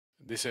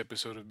This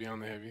episode of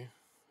Beyond the Heavy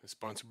is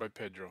sponsored by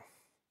Pedro.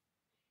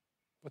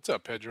 What's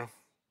up, Pedro?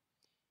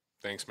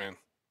 Thanks, man.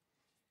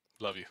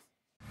 Love you.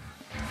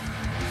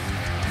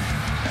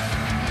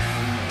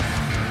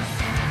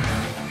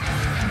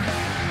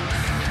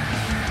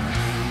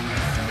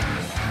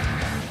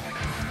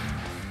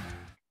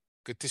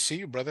 Good to see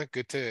you, brother.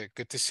 Good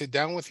to sit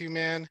down with you,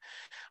 man.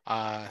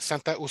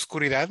 Santa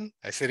Oscuridad.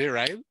 I said it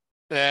right.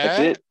 That's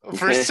Yeah, it.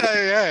 first time.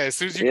 Yeah, as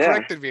soon as you Yeah.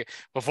 corrected me,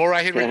 before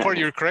I hit record,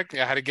 you were correcting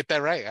me. I had to get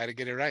that right. I had to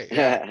get it right.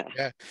 Yeah,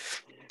 yeah.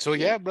 So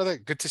Yeah. yeah, brother,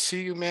 good to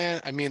see you, man.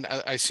 I mean,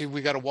 I see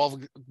we got a wall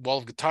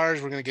of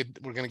guitars. We're gonna get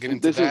into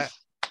This that. is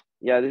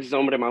this is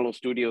Hombre Malo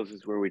Studios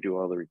is where we do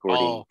all the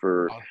recording Oh,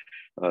 for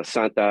oh,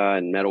 Santa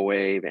and Metal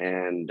Wave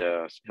and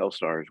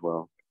Helstar as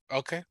well.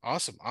 okay,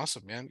 awesome,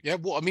 man. Yeah,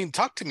 well, I mean,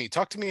 talk to me.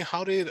 Talk to me.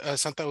 How did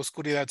Santa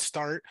Oscuridad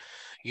start?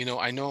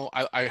 I know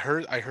I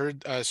heard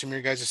some of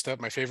your guys' stuff.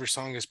 My favorite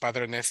song is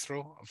Padre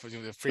Nuestro. Oh,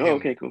 Freaking,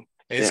 okay, cool.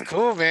 it's Yeah.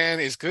 cool, man.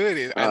 It's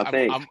good.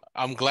 Thanks.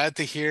 I'm glad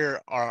to hear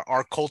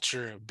our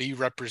culture be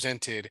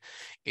represented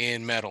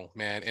in metal,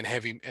 man, and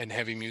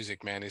heavy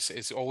music, man. This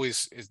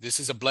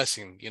is a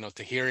blessing,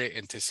 to hear it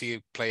and to see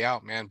it play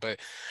out, man. But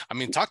I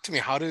mean, talk to me.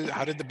 How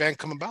did the band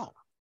come about?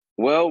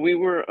 Well, we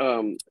were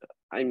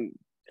I'm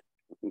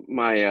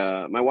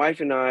my wife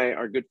and I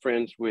are good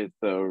friends with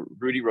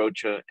Rudy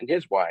Rocha and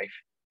his wife,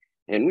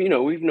 and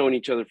we've known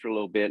each other for a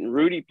little bit. And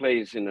Rudy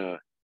plays in a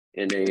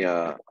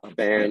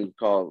band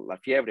called La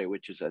Fiebre,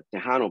 which is a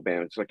Tejano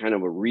band. It's like kind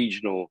of a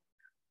regional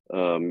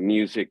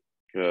music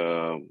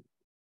uh,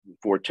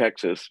 for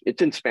Texas.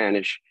 It's in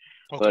Spanish,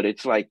 Okay, but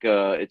it's like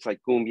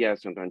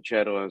cumbias and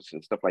rancheros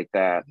and stuff like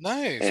that.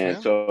 nice, And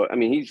man. so, I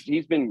mean,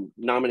 he's been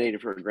nominated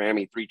for a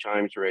Grammy 3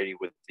 times already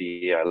with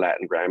the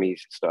Latin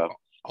Grammys and stuff.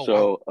 Oh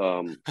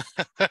wow.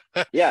 So,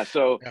 yeah,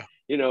 so Yeah.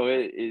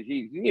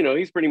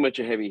 he's pretty much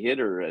a heavy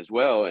hitter as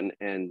well, and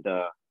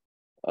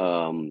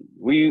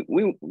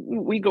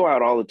we go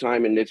out all the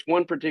time. And it's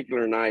one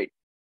particular night,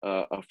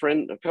 a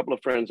couple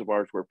of friends of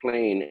ours were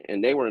playing,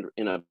 and they were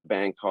in a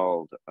band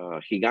called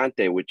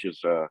Gigante, which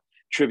is a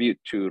tribute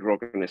to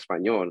rock en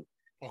español.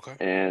 Okay.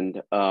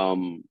 And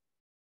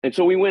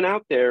so we went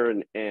out there,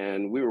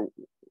 and we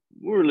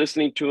were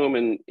listening to them,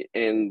 and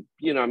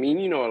I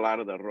mean, a lot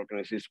of the rock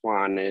en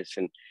Juanes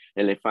and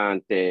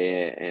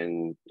Elefante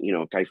and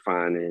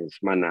Caifanes,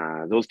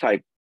 Mana, those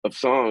type of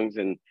songs,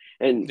 and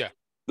Yeah.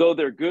 though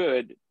they're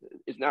good,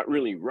 it's not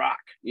really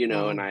rock, and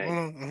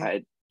Hmm.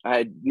 I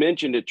had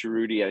mentioned it to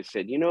Rudy. I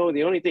said,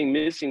 the only thing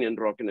missing in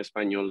rock en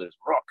español is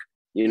rock.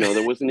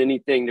 There wasn't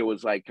anything that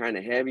was like kind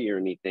of heavy or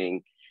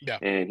anything. Yeah.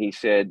 And he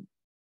said,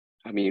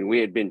 I mean, we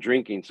had been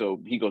drinking,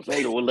 so he goes,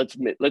 "Hey, well,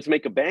 let's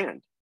make a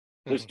band.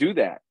 Let's Hmm. do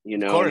that." Of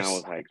And I course.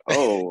 was like,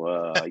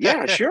 "Oh,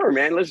 yeah, sure,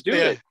 man, let's do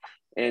Yeah. it."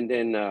 And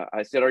then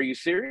I said, "Are you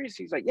serious?"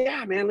 He's like,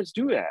 "Yeah, man, let's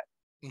do that."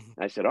 Mhm.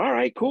 I said, "All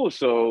right, cool."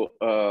 So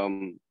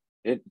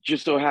it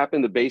just so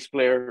happened the bass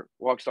player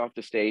walks off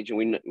the stage, and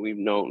we've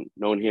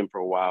known him for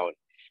a while.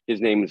 His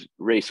name is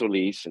Ray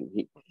Solis, and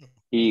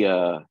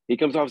Mhm. he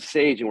comes off the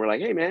stage, and we're like,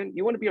 "Hey, man,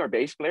 you want to be our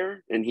bass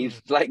player?" And he's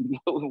Mhm. like,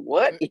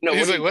 "What? What He's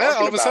are like, you well,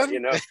 all talking of a about?"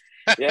 sudden.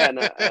 Yeah, and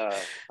I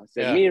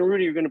said, Yeah. "Me and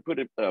Rudy are going to put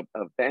a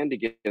band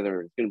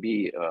together. It's going to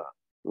be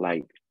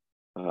like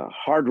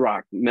hard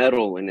rock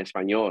metal in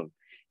español."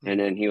 And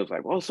Mhm. then he was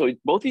like, "Well, so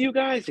both of you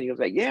guys?" And he was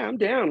like, "Yeah, I'm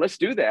down. Let's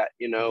do that."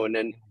 Mhm. And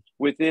then Mhm.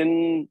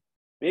 within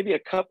maybe a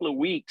couple of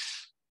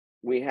weeks,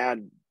 we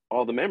had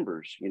all the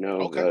members.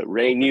 Okay.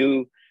 Ray Okay.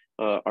 knew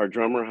our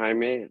drummer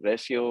Jaime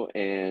Recio,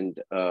 and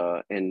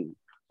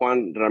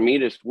Juan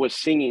Ramirez was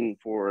singing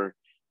for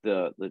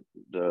the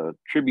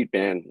tribute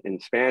band in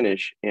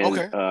Spanish. And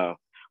Okay.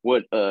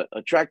 what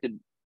attracted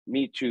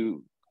me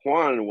to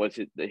Juan was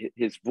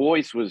his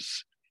voice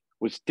was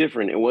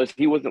different.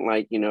 He wasn't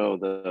like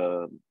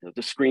the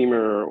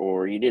screamer,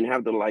 or he didn't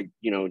have the like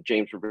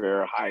James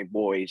Rivera high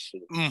voice.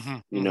 Hmm.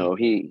 Hmm.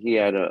 He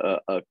had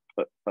a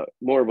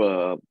more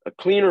of a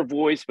cleaner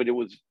voice, but it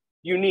was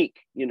unique,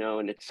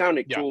 and it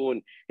sounded Yeah. cool.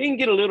 And he can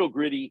get a little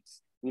gritty,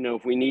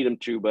 if we need him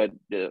to, but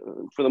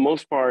for the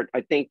most part,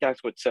 I think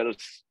that's what set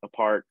us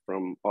apart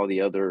from all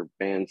the other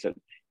bands that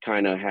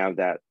kind of have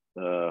that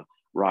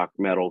rock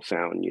metal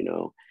sound.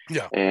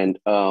 Yeah. And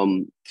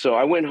so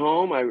I went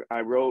home.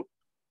 I wrote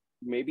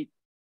maybe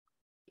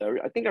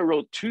I think I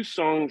wrote 2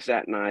 songs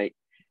that night,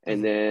 and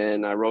Hmm.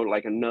 then I wrote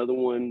like another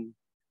one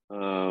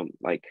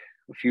like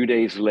a few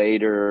days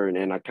later, and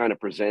then I kind of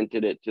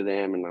presented it to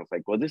them, and I was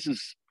like, "Well, this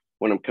is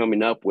what I'm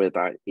coming up with."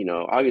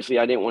 Obviously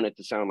I didn't want it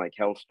to sound like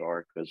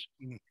Hellstar, because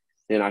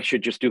then I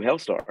should just do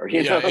Hellstar, Yeah.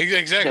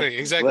 Exactly.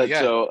 Exactly. But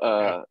Yeah.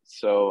 Yeah.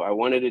 so I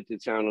wanted it to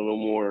sound a little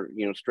more,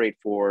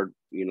 straightforward.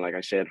 Like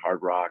I said,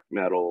 hard rock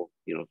metal,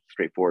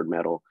 straightforward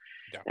metal,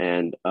 Yeah.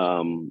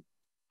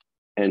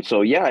 and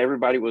so yeah,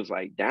 everybody was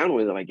like down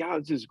with it, like, "Yeah,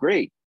 this is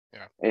great."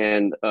 Yeah.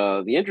 And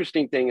the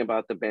interesting thing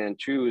about the band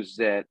too is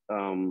that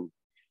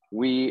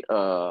we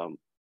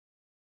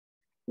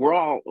we're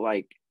all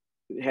like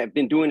have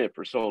been doing it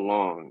for so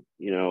long.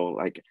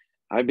 Like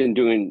I've been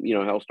doing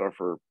Hellstar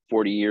for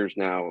 40 years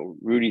now.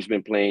 Rudy's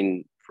been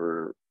playing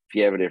for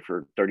Fiebre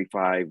for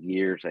 35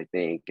 years, I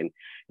think. And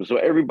so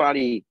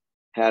everybody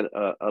had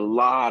a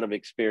lot of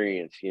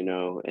experience,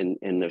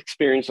 and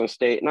experience on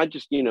stage, not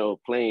just,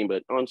 playing,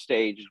 but on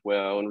stage as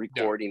well, and Yeah.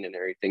 recording and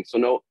everything.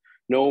 So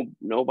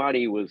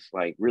nobody was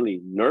like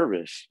really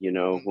nervous,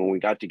 when we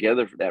got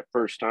together for that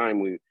first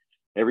time.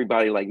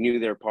 Everybody like knew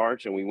their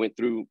parts, and we went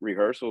through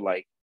rehearsal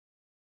like,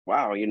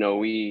 wow,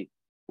 we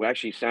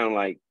actually sound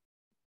like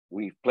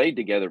we've played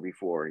together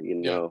before,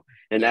 Yeah.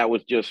 and Yeah.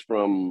 that's just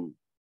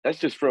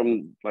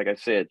from, like I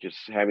said, just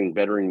having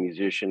veteran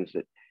musicians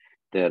that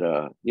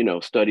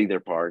study their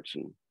parts,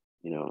 and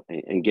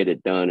and get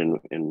it done.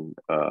 And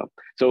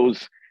so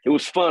it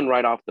was fun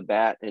right off the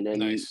bat. And then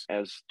Nice.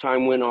 as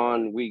time went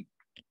on,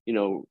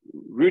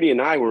 Rudy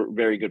and I were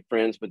very good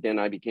friends, but then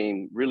I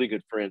became really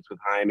good friends with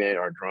Jaime,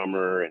 our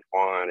drummer, and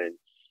Juan,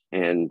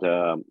 and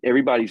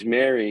everybody's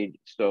married.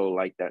 So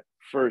like that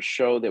first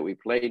show that we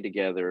played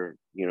together,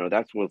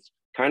 that's what's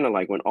kind of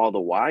like when all the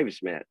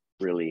wives met,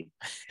 really.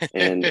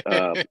 And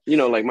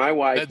like my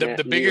wife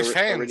The biggest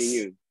knew already fans.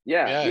 knew.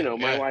 Yeah, Yeah.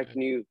 my Yeah. wife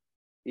knew,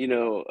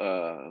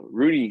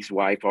 Rudy's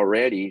wife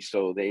already,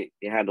 so they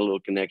had a little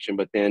connection.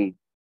 But then,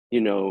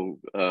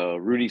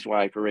 Rudy's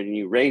wife already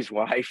knew Ray's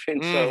wife,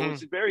 and so it Hmm.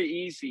 was very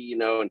easy,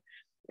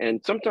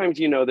 and sometimes,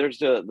 there's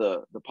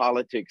the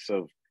politics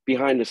of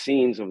behind the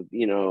scenes of,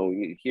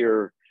 you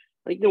hear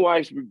like the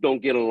wives don't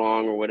get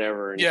along or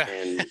whatever, and Yeah.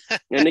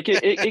 and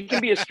it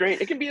can be a strain.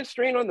 It can be a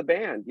strain on the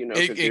band, It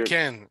because it they're,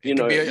 can. It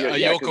could be a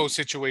yeah, because Yoko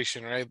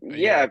situation, right?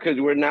 yeah, Your because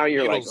you're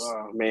like,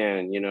 Beatles. oh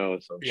man,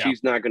 so Yeah.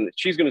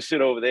 she's gonna sit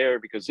over there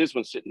because this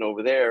one's sitting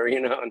over there,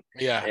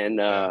 Yeah. and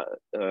Yeah.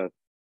 uh,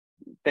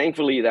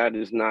 thankfully that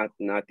is not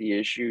the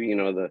issue.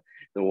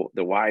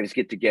 The wives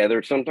get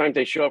together. Sometimes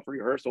they show up for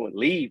rehearsal and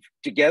leave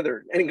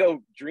together and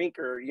go drink,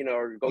 or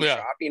go Yeah.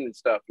 shopping and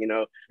stuff,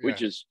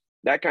 which Yeah. is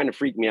that kind of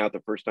freaked me out the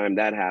first time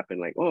that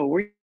happened. Like, oh,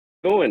 where you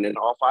going? And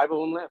all five of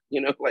them left,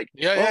 like,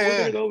 Yeah. oh, we're Yeah.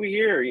 gonna go over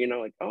here,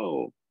 like,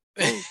 oh,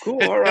 oh,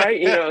 cool, all right,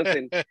 Yeah.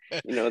 and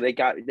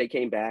they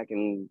came back,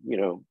 and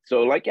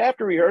so like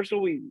after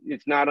rehearsal,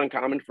 it's not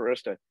uncommon for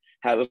us to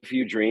have a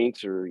few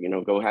drinks, or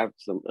go have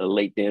a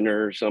late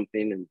dinner or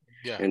something. and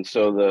Yeah. and Yeah.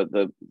 so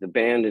the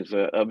band is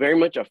a very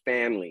much a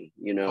family,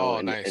 Oh,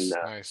 and nice.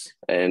 Nice.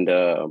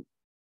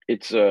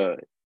 it's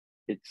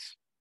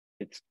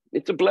it's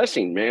it's a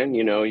blessing, man.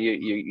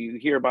 You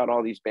hear about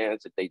all these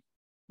bands that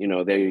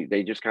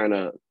they just kind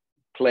of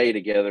play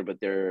together, but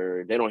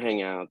they don't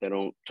hang out, they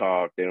don't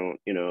talk, they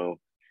don't,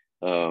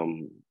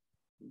 um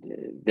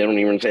they don't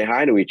even say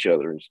hi to each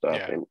other and stuff.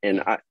 Yeah. And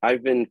Yeah.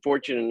 I've been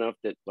fortunate enough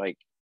that, like,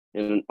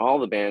 in all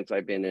the bands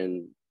I've been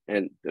in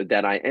and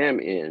that I am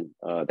in,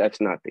 that's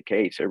not the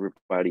case.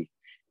 Everybody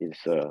is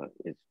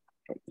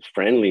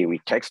friendly. We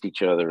text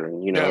each other,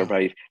 and Yeah.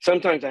 everybody.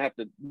 Sometimes I have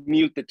to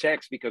mute the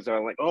text because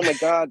I'm like, oh my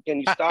god, can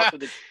you stop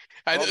with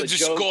I all the just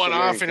jokes going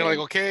and off and you're like,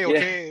 everything?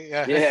 okay,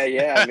 Yeah, okay.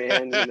 Yeah. yeah,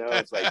 man.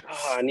 It's like,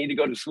 oh, I need to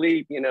go to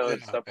sleep, Yeah.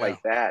 and stuff Yeah. like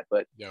that.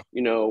 But Yeah.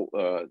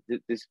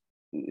 this,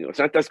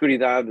 Santa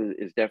Oscuridad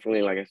is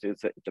definitely, like I said,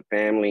 it's a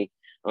family.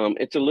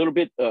 It's a little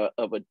bit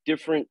of a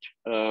different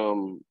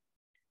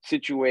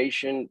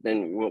situation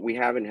than what we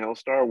have in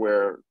Hellstar,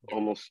 where Yeah.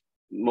 almost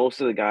most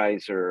of the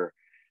guys are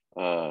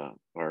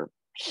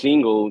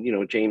single.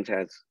 James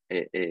has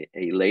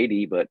a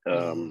lady, but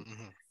Hmm.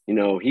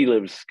 Hmm. he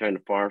lives kind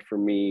of far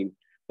from me.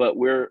 But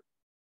we're,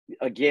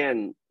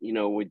 again,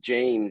 with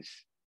James,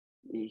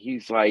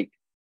 he's like,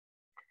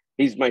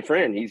 he's my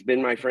friend. He's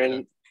been my Yeah.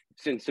 friend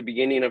since the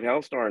beginning of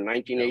Hellstar in Yeah.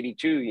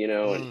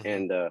 1982.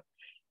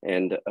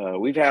 And Hmm.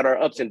 we've had our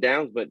ups and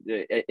downs, but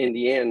in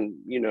the end,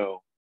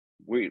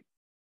 we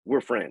we're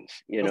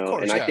friends. Of And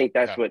course. I Yeah. think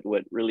that's Yeah.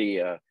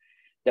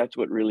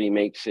 what really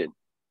makes it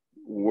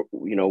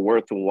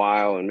worth a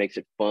while, and makes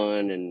it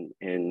fun,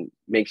 and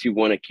makes you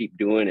want to keep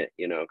doing it.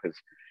 Because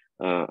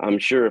I'm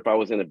sure if I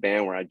was in a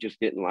band where I just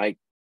didn't like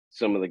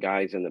some of the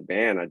guys in the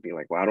band, I'd be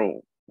like, well, I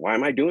don't. Why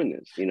am I doing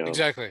this?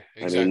 Exactly. I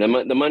mean,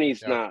 Exactly. the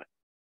money's Yeah. not.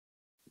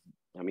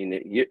 I mean,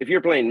 if you're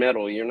playing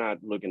metal, you're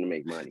not looking to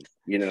make money.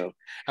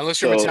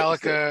 Unless you're So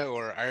Metallica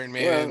or Iron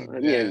well, Maiden. I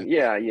Yeah. mean,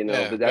 yeah,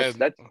 Yeah. but that's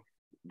But that's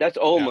that's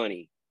old yeah.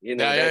 money. Yeah. Yeah.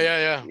 That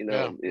Yeah. Yeah.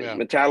 Yeah. Yeah.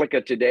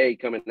 Metallica today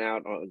coming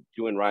out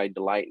doing Ride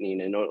the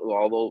Lightning, and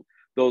although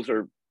those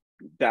are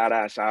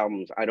badass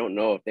albums, I don't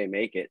know if they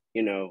make it.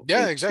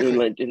 Yeah.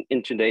 Exactly.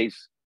 In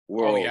today's Oh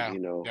world. yeah.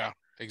 Yeah.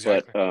 But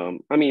Exactly.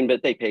 I mean,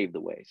 but they paved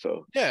the way.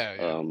 So Yeah.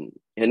 Yeah.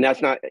 and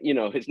that's not,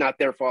 it's not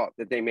their fault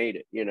that they made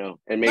it,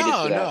 and made it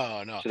No,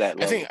 no, no. to that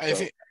I think level. I So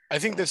think I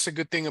think that's a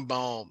good thing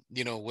about,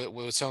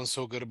 what sounds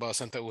so good about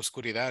Santa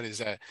Oscuridad is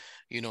that,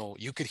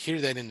 you could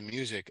hear that in the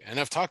music. And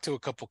I've talked to a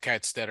couple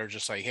cats that are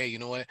just like, hey, you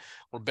know what?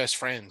 We're best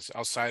friends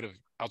outside of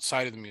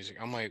the music.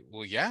 I'm like,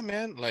 well, yeah,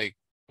 man. Like,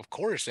 of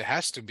course it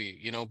has to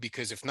be,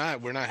 because if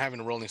not, we're not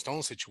having a Rolling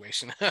Stone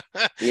situation. You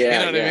yeah,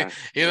 know what I mean? yeah,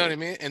 You know yeah, what I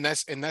mean?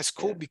 And that's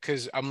cool yeah.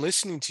 because I'm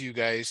listening to you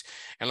guys,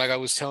 and like I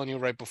was telling you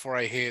right before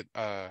I hit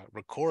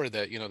record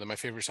that, that my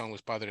favorite song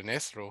was Padre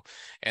Nuestro.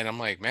 And I'm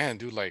like, man,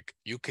 dude, like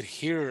you could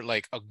hear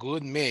like a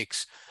good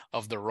mix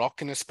of the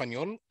rock in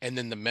Espanol and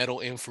then the metal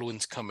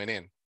influence coming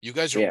in. You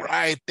guys are Yeah.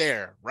 right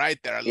there, right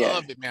there. I Yeah.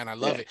 love it, man. I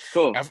love Yeah. it.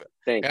 Cool. I've,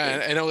 Thanks, yeah,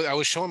 man. and I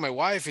was showing my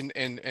wife,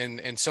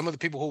 and some of the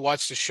people who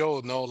watch the show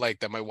know like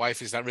that my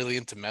wife is not really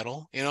into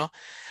metal, but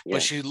Yeah.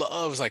 she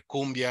loves like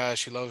cumbia,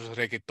 she loves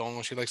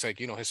reggaeton, she likes like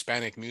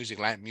Hispanic music,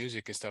 Latin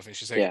music and stuff, and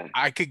she's like, Yeah.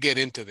 I could get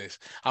into this.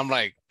 I'm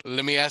like,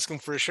 let me ask him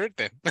for a shirt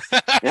then. You know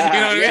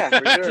Yeah. what Yeah. For I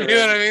mean? sure, You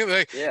know what man. I mean?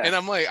 Like, Yeah. and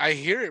I'm like, I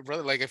hear it,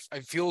 brother. Like,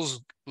 it feels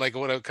like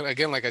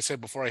again, like I said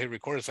before I hit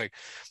record, it's like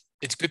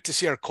it's good to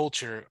see our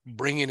culture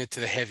bringing it to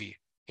the heavy.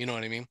 You know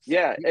what I mean?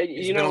 Yeah. And,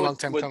 It's you been know a long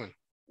time coming.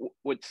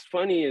 what's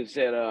funny is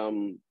that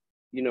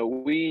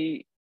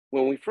we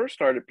when we first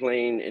started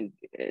playing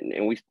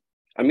and we,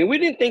 I mean, we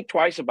didn't think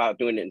twice about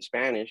doing it in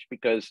Spanish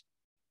because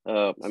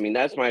I mean,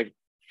 that's my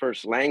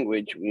first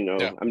language.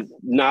 Yeah.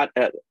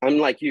 I'm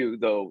like you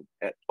though.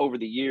 Over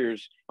the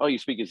years, all you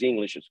speak is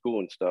English at school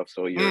and stuff,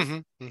 so your Hmm.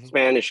 Hmm.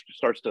 Spanish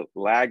starts to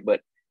lag.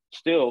 But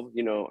still,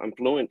 I'm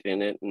fluent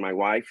in it. And my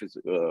wife was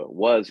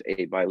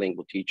a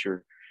bilingual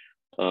teacher,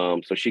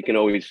 so she can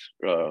always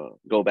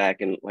go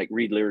back and like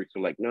read lyrics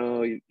and like,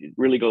 no, it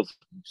really goes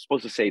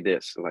supposed to say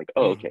this. I'm like,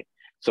 oh, Hmm. okay.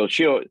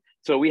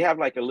 So we have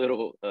like a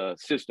little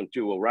system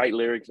too. We'll write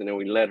lyrics and then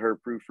we let her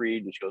proofread,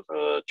 and she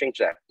goes, change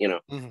that.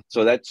 Hmm.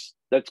 So Hmm.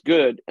 that's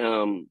good.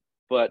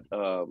 But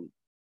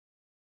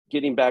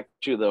getting back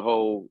to the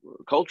whole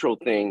cultural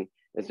thing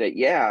is that,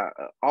 yeah,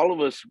 all of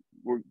us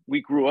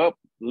we grew up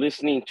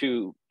listening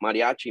to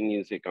mariachi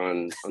music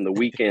on the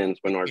weekends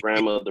when our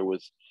grandmother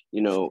was,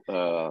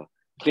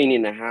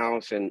 cleaning the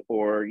house, and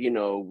or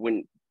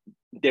when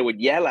they would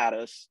yell at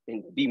us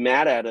and be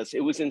mad at us, it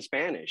was in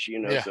Spanish.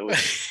 Yeah. So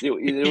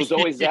it was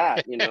always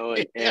that, Yeah.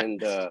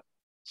 and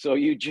so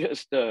you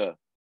just I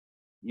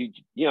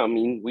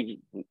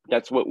mean,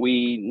 that's what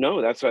we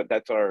know. That's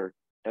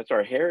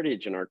our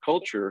heritage and our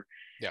culture.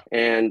 Yeah.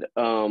 And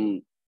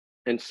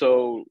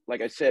so,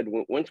 like I said,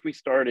 once we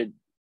started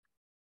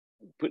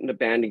putting the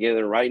band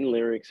together, writing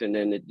lyrics, and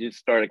then it just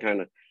started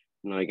kind of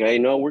like, hey,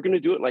 no, we're going to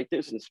do it like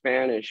this in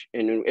Spanish.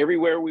 And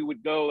everywhere we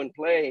would go and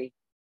play,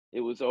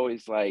 it was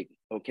always like,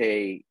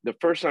 okay, the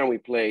first time we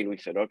played, we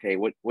said, okay,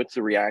 what's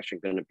the reaction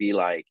going to be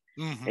like?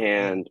 Hmm. Hmm.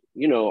 And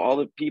all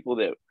the people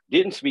that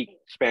didn't speak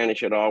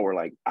Spanish at all were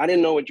like, I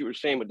didn't know what you were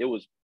saying, but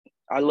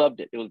I loved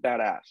it. It was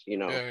badass.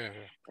 Yeah. Yeah.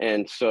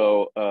 And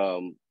so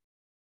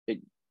it,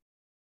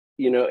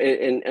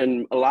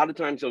 and a lot of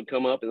times they'll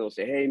come up and they'll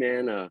say, hey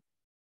man,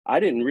 I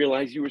didn't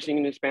realize you were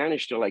singing in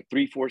Spanish till like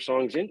 3-4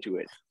 songs into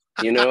it,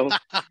 you know?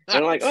 And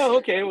I'm like, oh,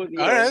 okay, well,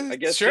 All right. I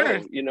guess Sure.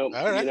 so. All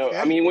right. I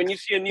Yeah. mean, when you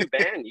see a new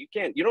band,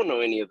 you don't know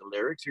any of the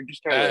lyrics. You're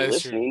just kind of That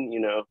is true. listening.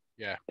 Yeah.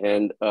 Yeah.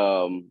 And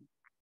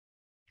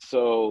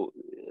so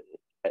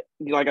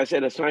like I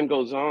said, as time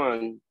goes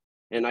on,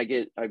 and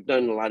I've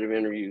done a lot of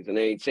interviews, and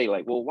they say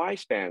like, well, why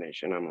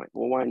Spanish? And I'm like,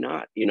 well, why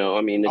not?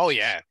 I mean, Oh it's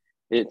yeah.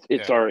 it's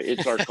it's Yeah. our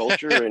it's our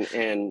culture,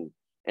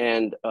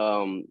 and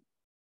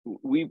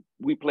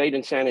we played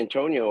in San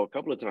Antonio a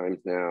couple of times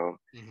now,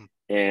 Hmm.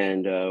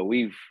 and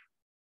we've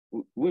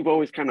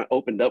always kind of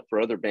opened up for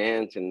other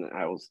bands,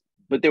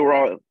 but they were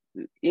all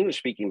English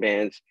speaking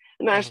bands,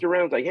 and I Hmm. asked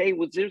around like, hey,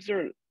 is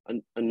there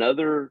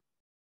another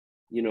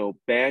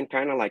band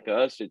kind of like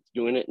us that's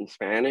doing it in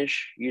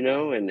Spanish,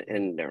 Hmm.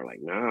 and they're like,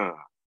 nah,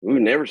 we've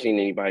never seen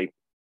anybody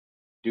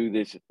do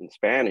this in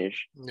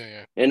Spanish. Yeah.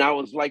 Yeah. And I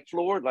was like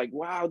floored, like,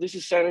 wow, this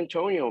is San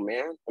Antonio,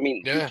 man. I mean,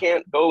 you Yeah.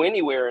 can't go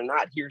anywhere and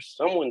not hear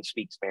someone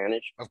speak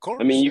Spanish. Of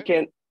I mean, course. you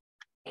Yeah.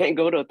 can't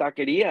go to a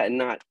taqueria and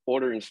not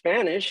order in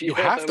Spanish. You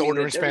I have to mean,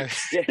 order in Spanish.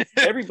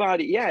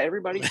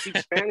 everybody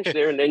speaks Spanish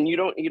there, and then you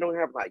don't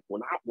have like,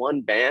 well, not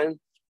one band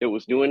that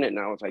was doing it. And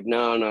I was like,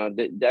 no,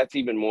 that's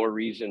even more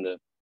reason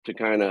to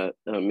kind of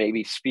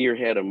maybe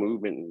spearhead a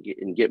movement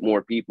and get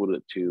more people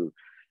to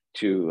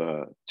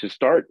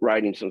start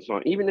writing some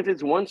song, even if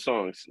it's one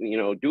song.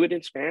 Do it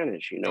in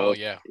Spanish. Oh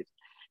yeah. If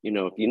you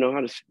know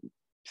how to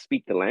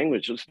speak the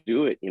language, let's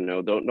do it.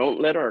 Don't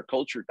let our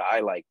culture die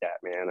like that,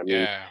 man. I mean,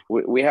 Yeah.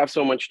 we have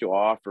so much to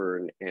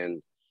offer,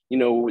 and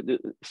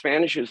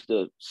Spanish is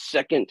the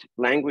second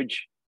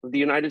language of the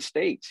United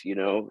States.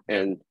 Yeah.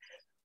 And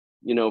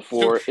Soon,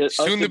 for us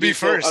soon to to be be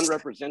so first.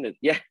 unrepresented.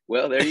 Yeah,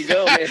 well, there you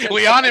go, man.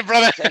 We on it,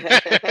 brother.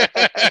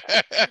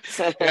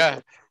 Yeah. Yeah,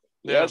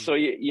 Yeah. so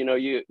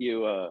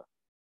you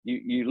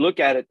look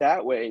at it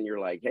that way, and you're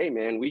like, hey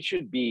man, it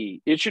should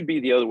be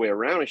the other way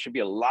around. It should be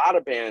a lot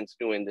of bands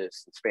doing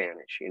this in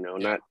Spanish,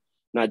 Yeah.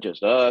 not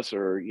just us,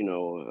 or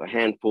a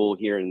handful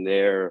here and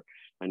there.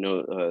 I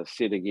know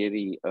Sid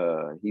Aguirre,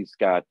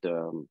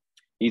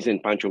 he's in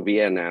Pancho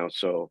Villa now,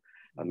 so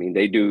I mean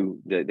they do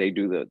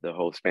the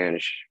whole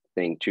Spanish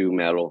thing too,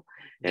 metal,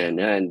 Yeah.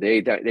 and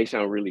they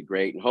sound really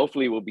great. And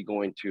hopefully we'll be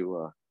going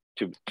to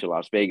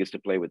Las Vegas to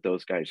play with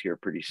those guys here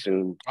pretty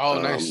soon.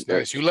 Oh, nice, They're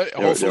nice. You let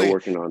they're hopefully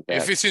working on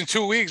if that. it's in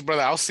 2 weeks,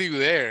 brother, I'll see you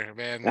there,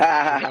 man.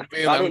 I I'm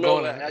don't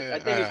know. going. I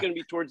think it's going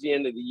to be towards the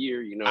end of the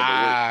year,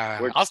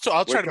 but we're I'll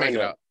we're try to make trying it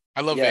to, out.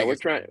 I love yeah,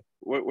 Vegas, man.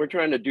 we're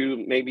trying to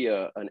do maybe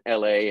an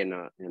LA and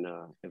a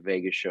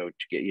Vegas show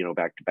to get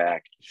back to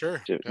back Sure.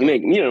 to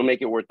Yeah.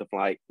 make it worth the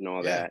flight and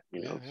all Yeah. that.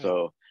 Yeah. Yeah.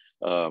 So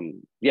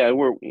yeah,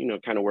 we're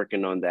kind of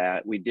working on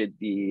that. We did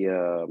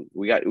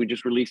we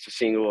just released a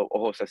single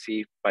Ojos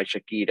Así by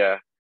Shakira,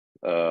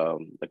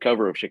 a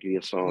cover of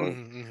Shakira's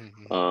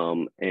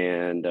song.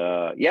 And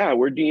yeah,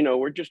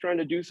 we're just trying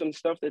to do some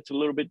stuff that's a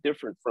little bit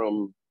different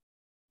from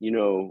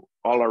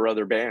all our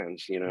other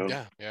bands.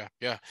 Yeah.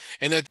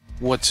 And that,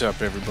 what's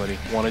up, everybody?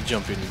 Want to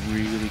jump in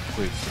really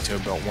quick to tell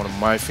about one of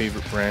my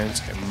favorite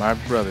brands and my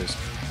brothers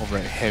over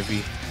at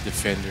Heavy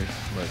Defender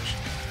Merch.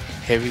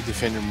 Heavy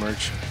Defender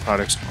Merch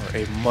products are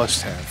a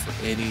must-have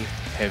for any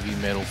heavy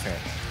metal fan.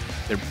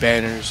 Their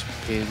banners,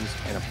 pins,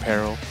 and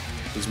apparel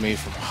is made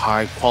from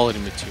high-quality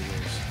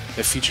materials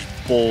that feature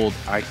bold,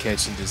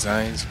 eye-catching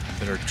designs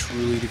that are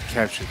truly to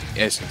capture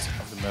the essence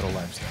of the metal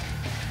lifestyle.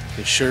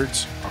 The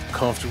shirts are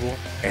comfortable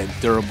and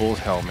durable as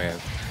hell, man.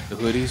 The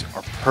hoodies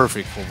are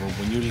perfect for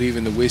when you're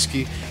leaving the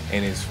whiskey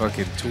and it's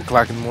fucking 2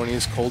 o'clock in the morning,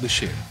 it's cold as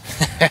shit.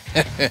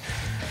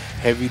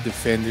 Heavy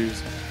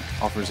Defenders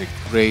offers a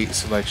great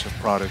selection of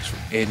products for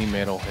any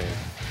metalhead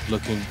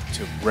looking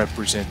to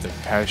represent their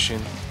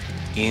passion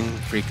in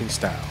freaking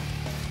style.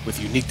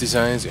 With unique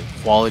designs and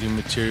quality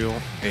material,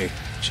 hey,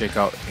 check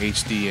out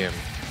HDM.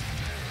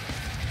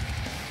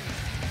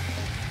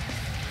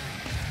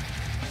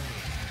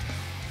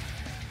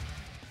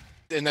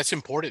 And that's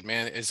important,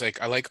 man. Is like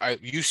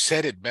you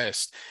said it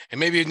best, and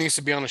maybe it needs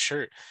to be on a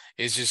shirt.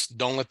 Is just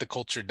don't let the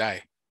culture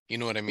die. You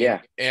know what I mean?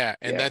 Yeah, Yeah,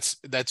 and yeah.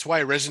 that's why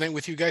I resonate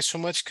with you guys so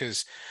much,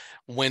 because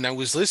when I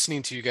was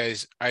listening to you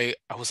guys, I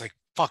was like,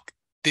 fuck,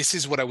 this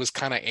is what I was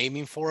kind of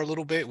aiming for a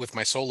little bit with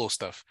my solo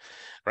stuff,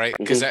 right?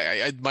 Because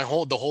Hmm.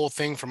 the whole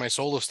thing for my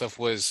solo stuff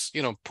was,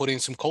 putting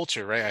some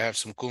culture, right? I have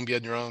some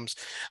cumbia drums,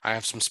 I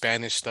have some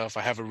Spanish stuff,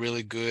 I have a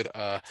really good,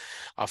 a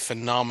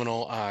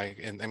phenomenal,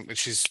 and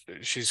she's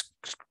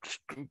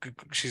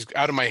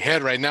out of my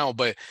head right now,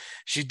 but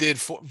she did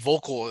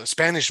vocal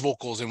Spanish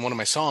vocals in one of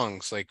my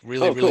songs, like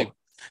really, Oh, really cool.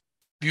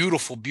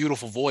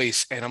 beautiful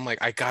voice. And I'm like,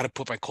 I gotta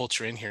put my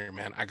culture in here,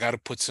 man. I gotta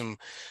put some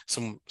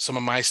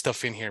of my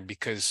stuff in here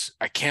because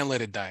I can't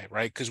let it die,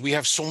 right? Because we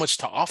have so much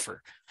to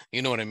offer.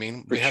 You know what I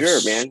mean? For We have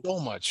sure, man. so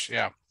much.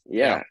 Yeah.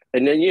 Yeah. Yeah,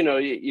 and then you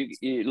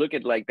look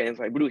at like bands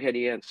like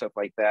Brujeria and stuff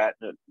like that,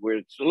 where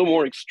it's a little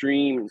more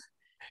extreme.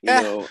 You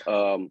Yeah.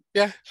 know,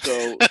 Yeah.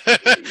 so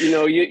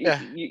you Yeah.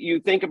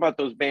 you think about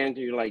those bands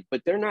and you're like,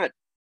 but they're not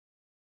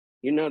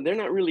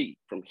really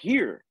from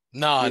here.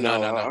 No, no,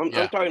 no, no. I'm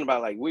Yeah. talking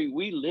about like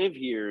we live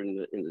here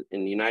in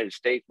the United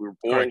States. We were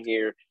born Correct.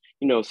 here,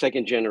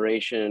 second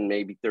generation,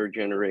 maybe third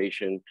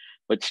generation,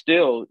 but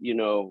still,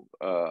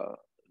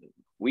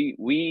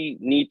 we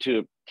need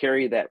to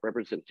carry that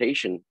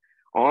representation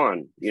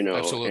on,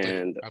 Absolutely.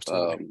 and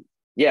Absolutely.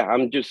 yeah,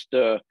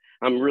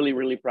 I'm really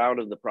really proud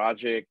of the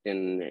project,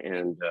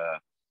 and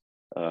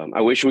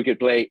I wish we could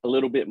play a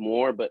little bit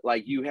more, but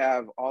like you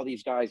have all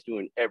these guys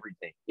doing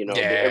everything. Yeah.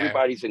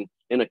 Everybody's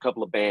in a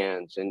couple of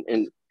bands,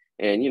 and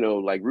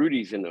like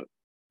Rudy's in a,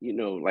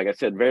 like I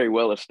said, very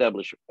well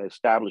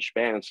established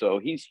band. So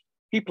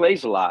he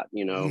plays a lot,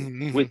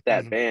 with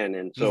that Mhm. band,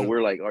 and so Mhm.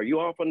 we're like, are you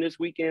off on this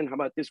weekend? How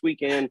about this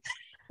weekend?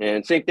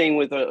 And same thing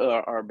with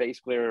our bass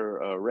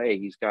player Ray.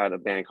 He's got a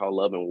band called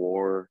Love and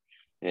War,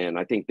 and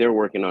I think they're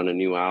working on a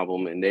new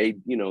album, and they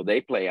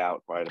play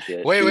out quite a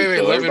bit too. Wait.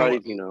 So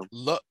everybody's,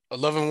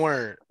 Love and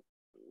Word.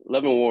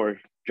 Love and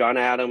War. John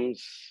Adams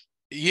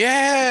is the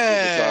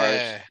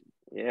guitarist.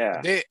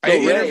 Yeah. Yeah. I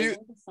So interviewed.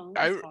 Ray,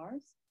 I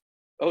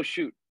oh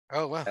shoot,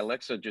 Oh wow.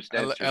 Alexa just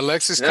answered.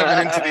 Alexis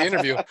coming into the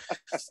interview.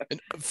 And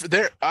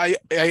there, I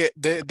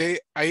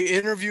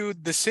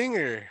interviewed the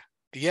singer.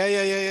 Yeah.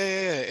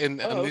 And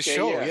Oh, on this okay,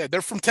 show, yeah, yeah,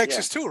 they're from yeah,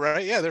 Texas too,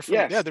 right? yeah, They're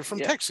from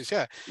yeah, Texas.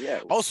 Yeah.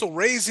 yeah. Also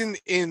raised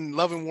in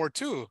Love and War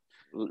too.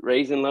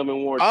 Raising Love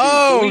and War too. So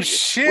Oh we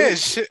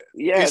shit.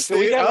 yeah, It's so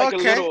we the got like a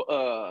okay.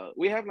 little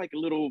we have like a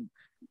little,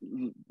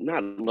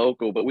 not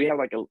local, but we have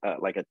like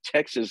a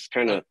Texas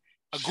kind Uh, of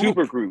a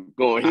super group. group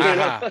going,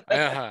 Uh-huh.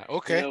 Uh-huh.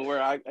 Okay.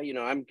 where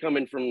I'm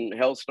coming from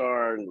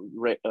Helstar, and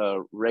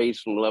Ray's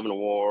from Love and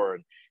War,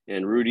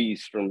 and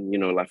Rudy's from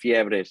La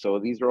Fiebre. So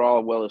these are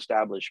all well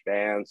established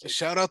bands, and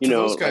Shout out to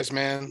those like, guys,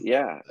 man.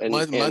 yeah,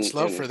 Much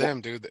love for them,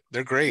 dude.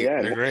 They're great.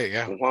 yeah, They're great.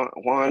 Yeah.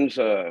 Juan's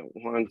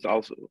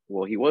also,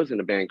 well, he was in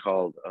a band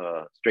called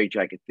Straight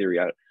Jacket Theory.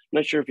 I'm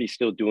not sure if he's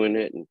still doing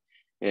it,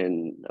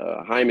 and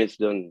Jaime's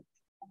done,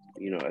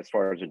 as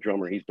far as a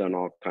drummer, he's done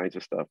all kinds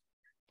of stuff.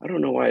 I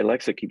don't know why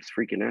Alexa keeps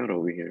freaking out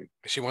over here.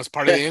 She wants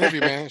part of the interview,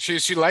 man.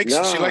 She likes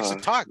to No,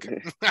 talk.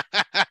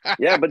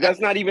 yeah, but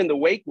that's not even the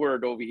wake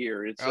word over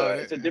here. Oh,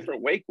 It's a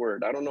different wake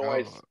word. I don't know why oh,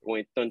 it's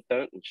going dun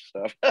dun and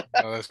stuff.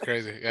 oh, that's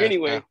crazy. Yeah, yeah.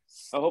 Anyway,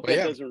 I hope But that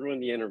yeah, doesn't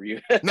ruin the interview.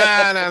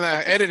 nah.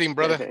 Editing,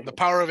 brother. The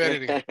power of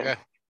editing. Yeah.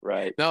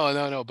 Right.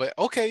 No. But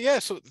okay, yeah.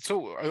 So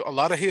a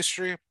lot of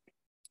history,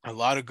 a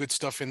lot of good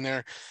stuff in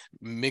there,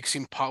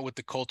 mixing pot with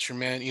the culture,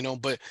 man.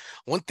 But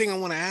one thing I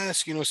want to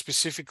ask,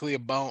 specifically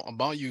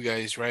about you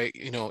guys, right?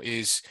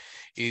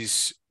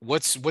 Is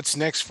what's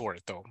next for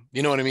it though?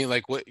 You know what I mean?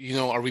 Like what,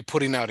 are we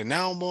putting out an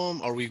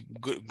album? Are we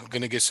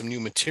gonna get some new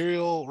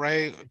material,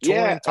 right?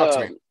 Yeah, Touring? Talk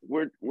to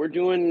me. we're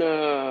doing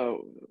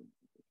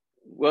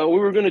well, we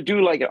were going to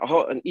do like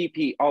an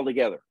EP all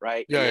together,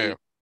 right? Yeah, yeah,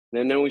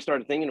 And then we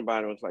started thinking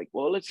about it. It was like,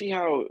 well, let's see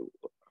how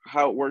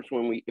it works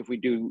if we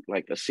do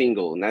like a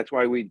single, and that's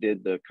why we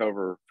did the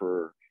cover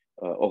for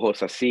Ojos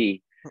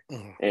Así,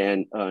 yeah.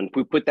 and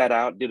we put that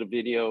out, did a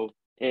video,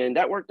 and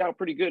that worked out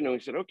pretty good. And we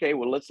said, okay,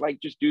 well, let's like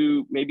just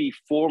do maybe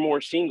 4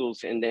 more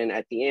singles, and then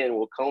at the end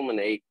we'll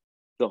culminate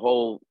the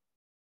whole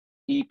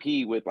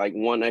EP with like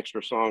one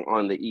extra song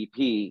on the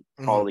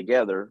EP all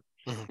together,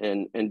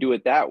 and do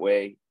it that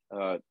way.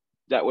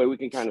 That way we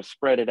can kind of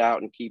spread it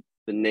out and keep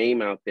the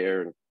name out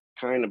there and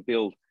kind of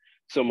build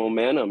some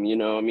momentum.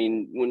 I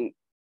mean, when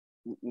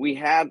we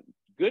had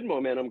good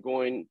momentum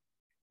going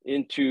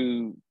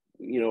into,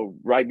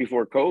 right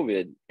before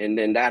COVID, and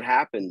then that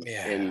happened,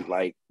 Yeah. and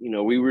like,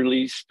 we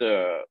released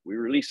the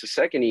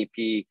second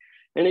EP,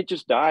 and it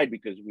just died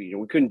because we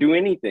couldn't do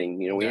anything.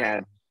 We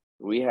had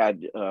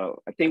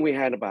I think we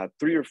had about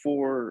 3 or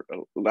 4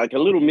 like a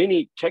little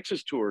mini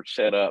Texas tour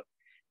set up,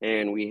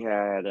 and we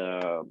had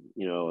a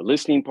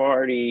listening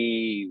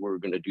party. We're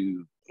going to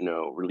do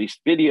release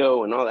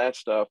video and all that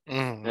stuff.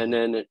 And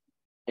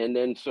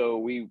then so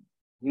we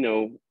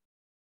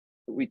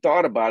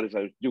thought about it,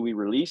 like, do we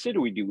release it,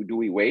 or do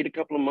we wait a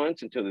couple of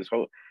months until this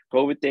whole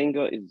COVID thing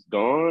is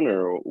gone,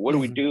 or what do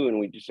we do? And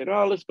we just said,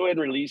 oh, let's go ahead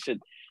and release it.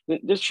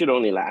 This should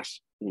only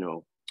last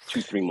 2-3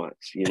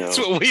 months. That's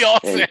what we all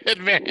said,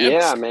 man.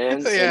 Yeah,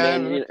 man. Yeah.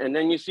 And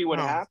then you see what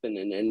happened,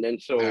 and then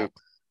so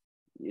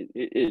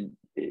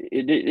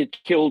it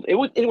killed it.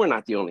 We're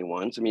not the only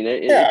ones. I mean,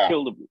 it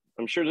killed.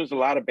 I'm sure there's a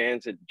lot of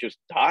bands that just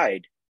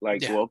died.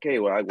 Like, well, okay,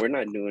 well, we're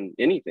not doing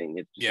anything.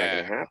 It's just not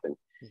going to happen.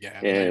 Yeah,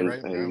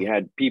 and we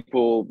had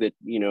people that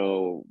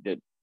that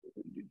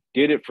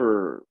did it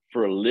for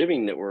a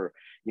living, that were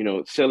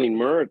selling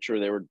merch, or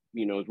they were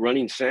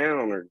running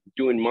sound or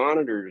doing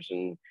monitors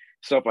and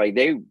stuff. Like,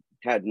 they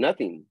had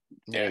nothing,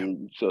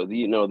 and so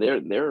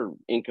their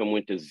income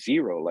went to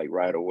zero like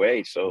right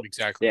away. So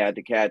exactly, they had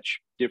to catch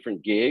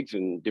different gigs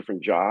and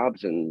different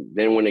jobs. And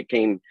then when it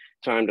came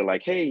time to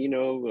like, hey,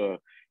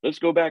 let's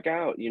go back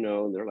out,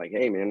 they're like,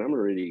 hey man, I'm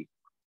already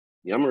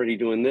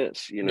doing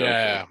this,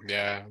 Yeah.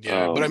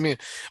 But I mean,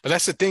 but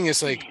that's the thing,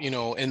 is like,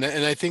 and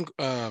I think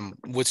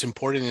what's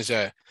important is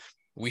that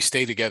we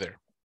stay together.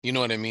 You know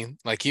what I mean?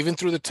 Like, even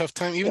through the tough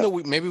time, even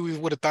though maybe we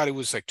would have thought it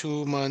was like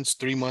 2 months,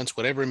 3 months,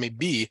 whatever it may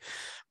be,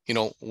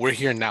 we're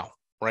here now,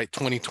 right?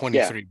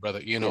 2023, brother.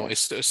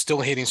 It's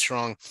still hitting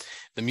strong.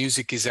 The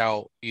music is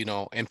out,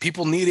 and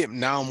people need it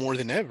now more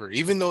than ever.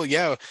 Even though,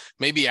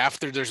 maybe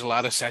after there's a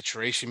lot of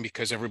saturation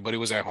because everybody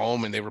was at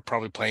home and they were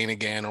probably playing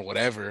again or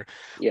whatever.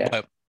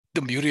 But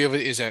the beauty of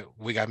it is that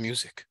we got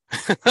music.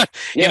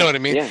 You know what I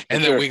mean?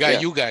 And then we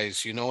got you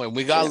guys, and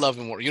we got Love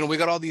and War. We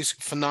got all these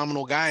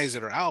phenomenal guys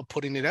that are out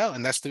putting it out,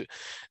 and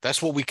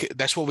that's what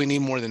we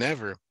need more than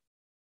ever.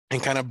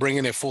 And kind of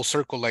bringing it full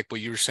circle, like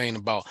what you were saying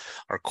about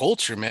our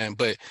culture, man.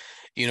 But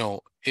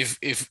if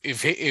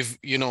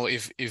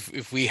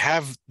we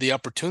have the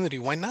opportunity,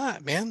 why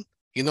not, man?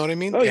 You know what I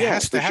mean? Oh, it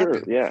has to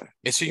happen. Sure.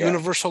 It's a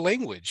universal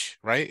language,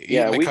 right?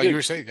 Yeah, like how you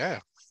were saying,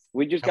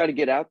 we just got to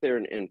get out there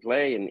and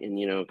play, and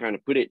kind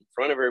of put it in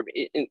front of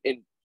everybody.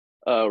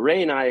 And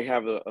Ray and I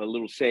have a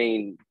little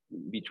saying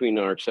between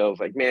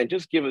ourselves, like, man,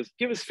 just give us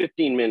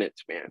 15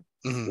 minutes, man.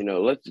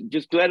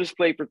 Let us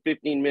play for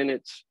 15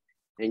 minutes.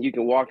 And you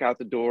can walk out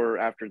the door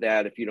after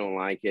that if you don't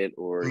like it,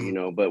 or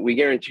but we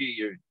guarantee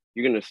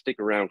you're gonna stick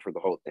around for the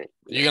whole thing.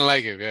 You're gonna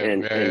like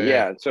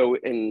it, So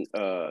and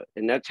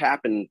that's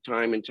happened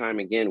time and time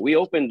again. We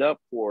opened up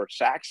for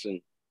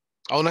Saxon.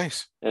 Oh,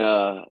 nice.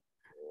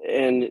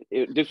 And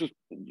this was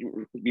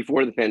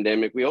before the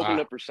pandemic. We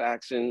opened up for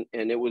Saxon,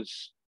 and it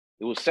was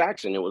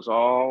Saxon. It was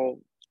all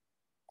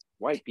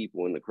white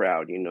people in the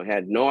crowd.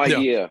 Had no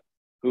idea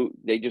who.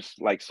 They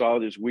just like saw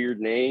this weird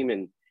name,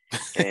 and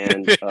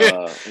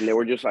they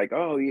were just like,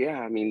 oh yeah,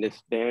 I mean,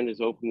 this band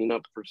is opening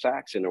up for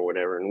Saxon or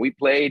whatever. And we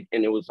played,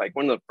 and it was like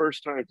one of the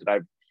first times that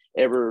I've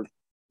ever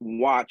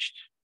watched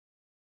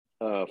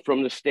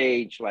from the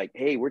stage, like,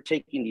 hey, we're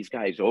taking these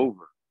guys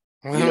over.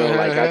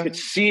 Like, I could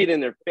see it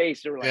in their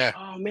face. They were like,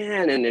 oh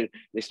man. And then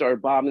they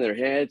started bobbing their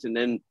heads, and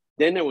then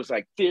there was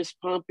like fist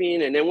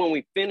pumping. And then when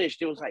we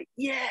finished, it was like,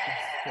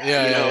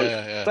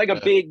 it's like a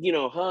big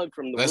hug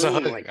from the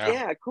room.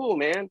 Like, cool,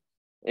 man.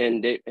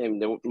 And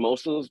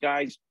most of those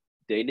guys,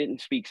 they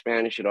didn't speak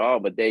Spanish at all,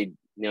 but they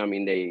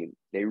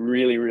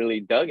really, really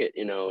dug it,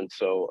 and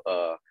so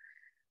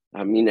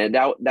I mean,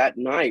 that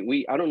night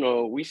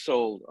we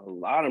sold a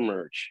lot of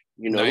merch.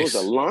 Nice. There was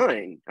a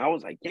line. I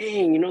was like,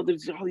 dang,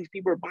 there's all these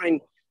people are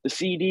buying the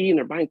CD, and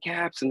they're buying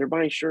caps, and they're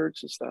buying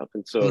shirts and stuff.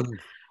 And so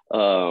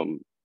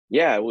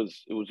it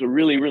was a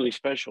really, really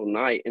special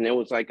night. And it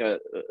was like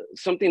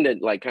something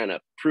that like kind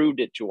of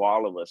proved it to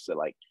all of us that,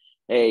 like,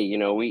 hey,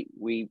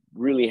 we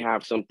really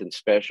have something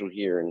special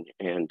here,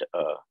 and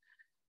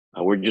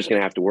we're just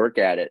gonna have to work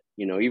at it.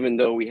 Even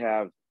though we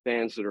have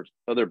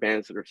other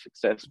bands that are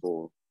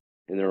successful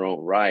in their own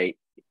right,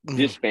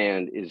 this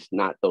band is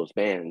not those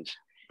bands.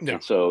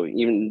 And so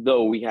even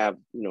though we have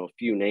a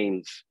few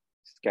names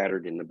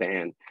scattered in the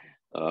band,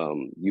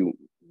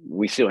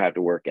 we still have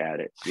to work at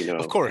it,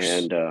 Of course,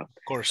 and of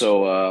course.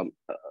 so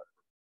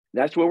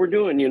that's what we're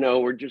doing.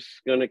 We're just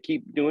gonna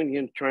keep doing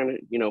and trying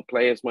to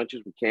play as much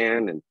as we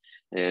can,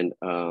 and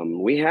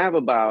we have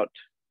about,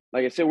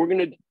 like I said, we're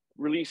gonna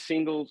release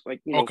singles, like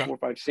Okay. 4 or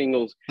 5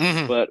 singles,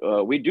 Hmm. but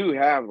we do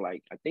have,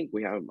 like, I think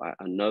we have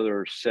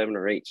another 7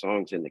 or 8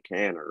 songs in the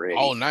can Oh,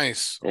 already,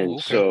 nice. Oh, and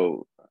okay.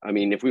 so I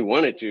mean, if we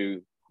wanted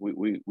to,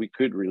 we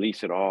could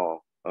release it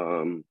all,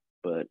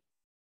 but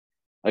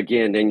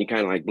again, then you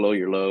kind of like blow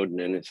your load, and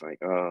then it's like,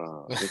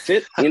 oh, that's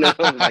it,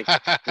 like,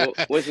 well,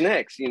 what's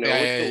next? Yeah, What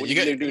yeah, yeah. what are You you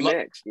get gonna do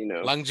next?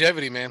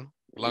 longevity, man.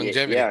 Yeah,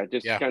 Longevity. yeah,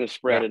 just Yeah, kind of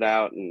spread yeah, it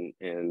out, and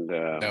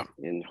yeah.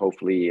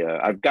 hopefully,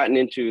 I've gotten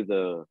into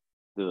the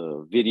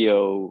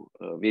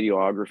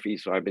videography,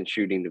 so I've been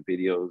shooting the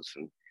videos,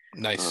 and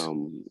Nice.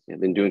 I've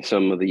been doing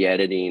some of the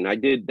editing. I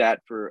did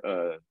that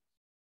for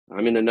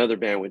I'm in another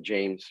band with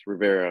James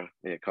Rivera,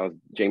 called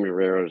James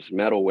Rivera's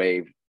Metal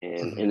Wave,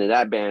 and Hmm. in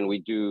that band we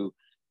do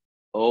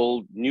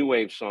old new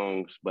wave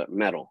songs but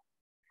metal.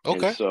 And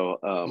Okay. so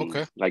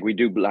Okay. like we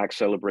do Black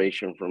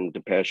Celebration from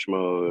Depeche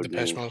Mode,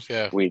 Depeche and Mode.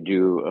 Yeah. we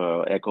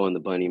do Echo and the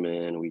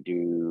Bunnymen. We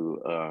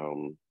do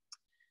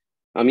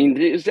I mean,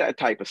 it's that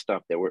type of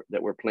stuff that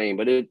we're playing,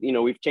 but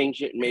we've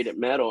changed it and made it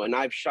metal, and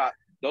I've shot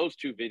those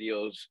 2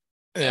 videos.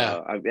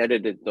 Yeah. I've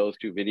edited those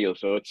 2 videos,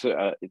 so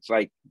it's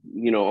like,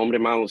 Hombre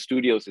Malo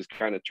Studios is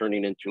kind of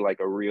turning into like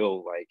a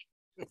real, like,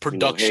 hey,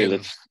 Production.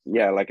 let's,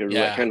 yeah, like a like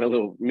Yeah. kind of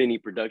little mini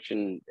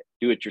production,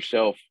 do it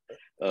yourself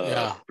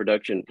Yeah.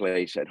 production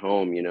place at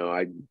home.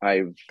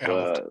 I've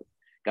Yeah.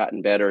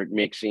 gotten better at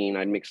mixing.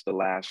 I mixed the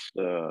last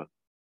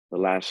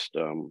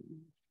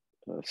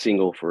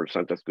single for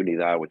Santa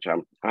Ocuridad, which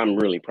I'm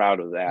really proud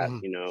of that. Hmm.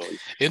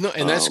 And,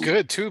 And that's um,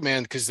 good too,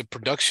 man, because the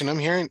production I'm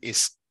hearing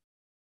is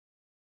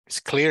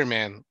clear,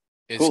 man.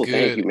 It's cool,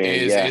 thank you, good. man.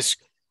 Is Yeah,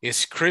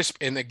 it's crisp.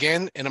 And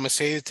again, and I'm gonna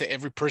say it to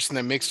every person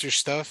that makes their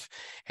stuff,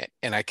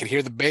 and I could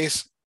hear the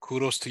bass.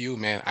 Kudos to you,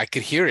 man. I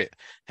could hear it.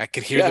 I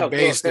could hear the yeah, cool.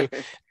 bass,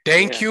 dude.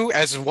 Thank Yeah, you.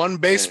 As one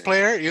bass yeah,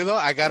 player,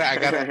 I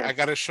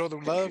gotta show the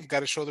love,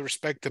 gotta show the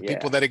respect to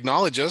people yeah, that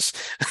acknowledge us.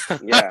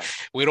 yeah.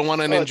 We don't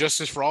want an Oh,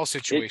 injustice for all it.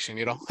 situation.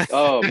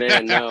 Oh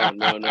man, no,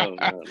 no, no,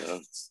 no,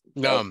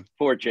 no. Um,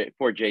 Poor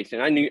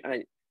Jason.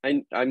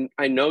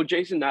 I know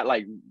Jason, not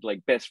like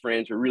best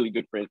friends or really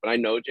good friends, but I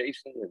know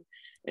Jason,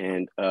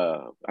 and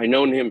I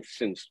known him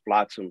since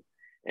Flotsam,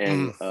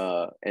 and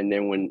mhm.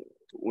 then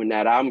when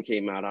that album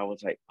came out, I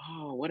was like,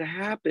 oh, what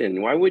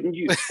happened? Why would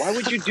you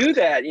do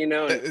that?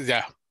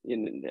 Yeah,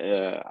 And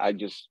I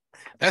just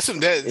that's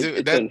that, it, dude,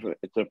 it's that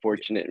it's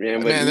unfortunate,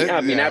 man. But man. yeah,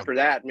 I mean, Yeah. after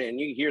that, man,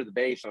 you hear the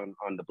bass on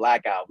the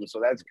Black album, so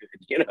that's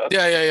Yeah,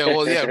 yeah, yeah.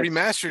 Well, yeah, good.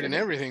 remastered and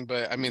everything,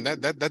 but I mean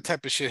that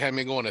type of shit had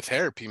me going to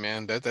therapy,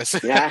 man.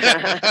 That's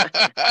Yeah,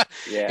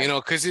 yeah.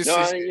 because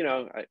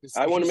No, it's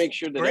I want to he's make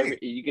sure that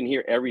great. you can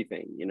hear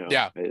everything,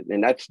 Yeah.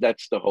 and that's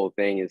the whole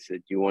thing, is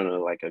that you want to,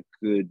 like, a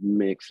good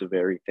mix of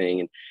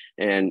everything,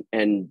 and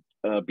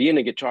being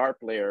a guitar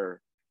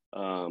player,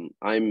 uh,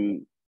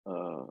 I'm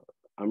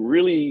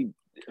really,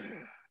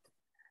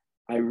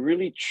 I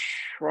really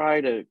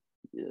try to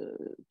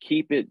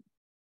keep it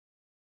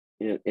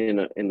in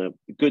a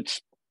good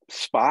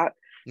spot.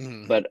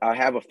 Hmm. But I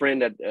have a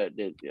friend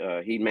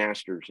that he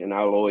masters, and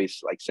I'll always,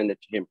 like, send it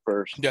to him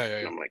first. Yeah, yeah,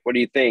 And yeah. I'm like, "What do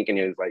you think?" And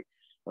he was like,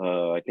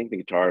 "I think the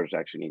guitars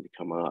actually need to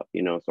come up."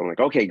 So I'm like,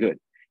 "Okay, good."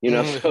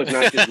 Mhm. So it's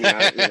not just me.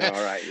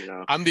 All right.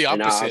 I'm the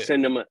And I'll opposite.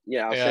 send him, I'll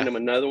send Yeah. him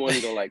another one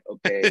and go like,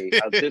 "Okay,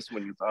 how's this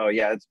one?" He goes, "Oh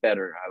yeah, it's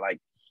better. I like,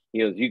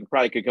 you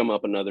could come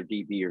up another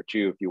dB or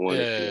two if you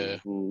wanted to." I'm Yeah.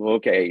 like,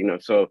 okay,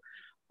 so,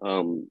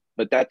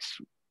 but that's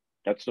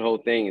the whole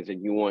thing, is that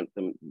you want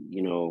them,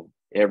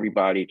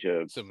 everybody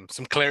Some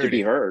to be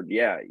clarity. heard.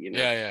 Yeah,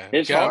 Yeah, yeah.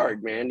 it's Yeah.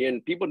 hard, man,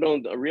 and people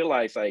don't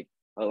realize, like,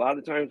 a lot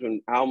of times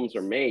when albums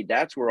are made,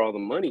 that's where all the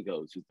money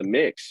goes. Is the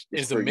mix.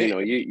 It's Is the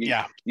for,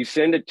 yeah. you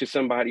send it to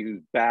somebody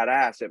who's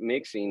badass at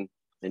mixing,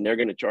 and they're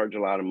going to charge a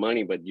lot of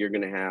money, but you're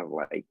going to have,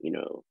 like,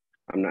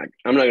 I'm not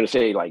going to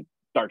say like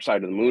Dark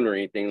Side of the Moon or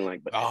anything,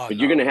 like, but Oh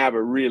you're going no. to have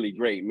a really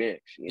great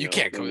mix, You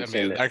can't when come. you I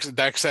mean, send it.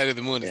 dark side of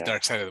the moon is Yeah.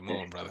 dark side of the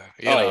moon, brother.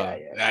 Oh yeah, yeah,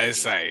 yeah.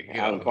 It's like,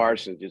 Alan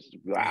Parsons, just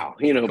wow,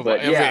 come on.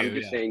 But I yeah, I'm mean,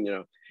 just yeah,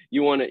 saying,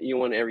 you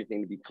want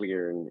everything to be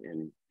clear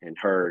and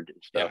heard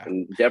and stuff, yeah.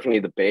 and definitely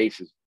the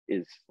bass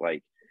is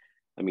like,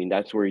 I mean,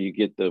 that's where you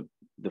get the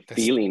That's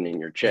feeling in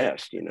your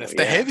chest, that's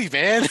the Yeah, heavy,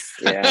 man.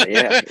 yeah,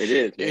 yeah. It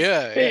is, man.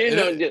 Yeah, yeah. Hey,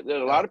 And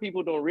a lot of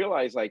people don't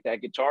realize, like,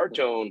 that guitar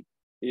tone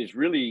is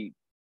really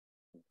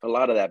a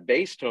lot of that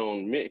bass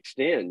tone mixed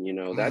in.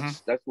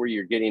 mhm. That's where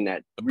you're getting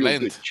that The real good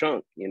blend.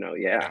 chunk. Yeah.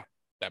 Yeah.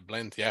 That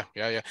blend. Yeah,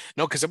 yeah, yeah.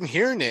 No, because I'm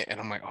hearing it and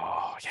I'm like,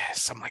 oh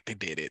yes. I'm like, they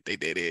did it. They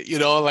did it.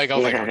 Like I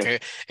was like, okay,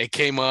 it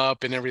came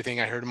up and everything.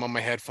 I heard them on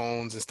my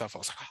headphones and stuff. I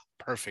was like, oh,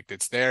 perfect.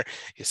 It's there.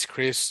 It's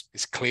crisp.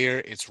 It's clear.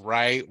 It's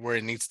right where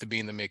it needs to be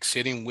in the mix,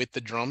 sitting with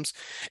the drums.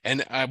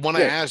 And I want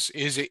to Yeah. ask,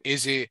 is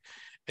it,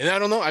 and I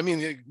don't know. I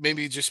mean,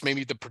 maybe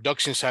the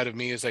production side of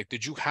me is like,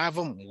 did you have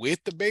him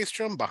with the bass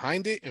drum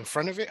behind it, in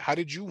front of it? How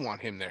did you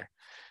want him there?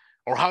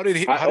 Or I how did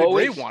Ray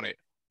always want it?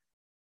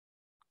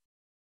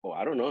 oh,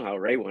 I don't know how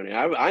Ray wanted it.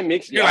 I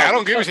mixed it You're like, I out.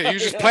 don't give a shit. You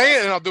just play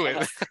it and I'll do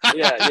it.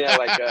 Yeah,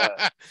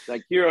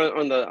 like here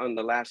on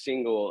the last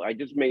single, I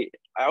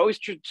always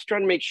try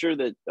to make sure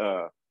that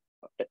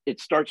it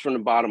starts from the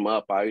bottom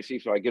up, obviously,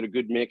 so I get a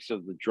good mix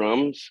of the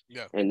drums,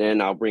 Yeah. and then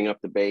I'll bring up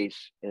the bass,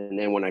 and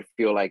then when I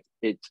feel like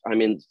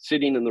I'm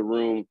sitting in the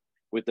room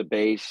with the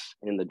bass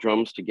and the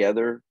drums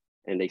together,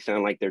 and they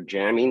sound like they're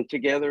jamming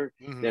together,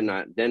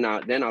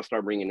 Mm-hmm. then I'll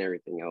start bringing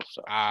everything else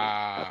up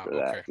Ah, after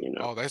that, okay.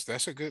 Oh, So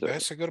that's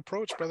a good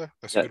approach, brother.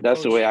 That's a good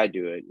that's the approach. way I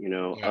do it,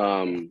 Yeah,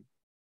 yeah.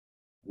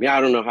 Yeah,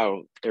 I don't know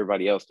how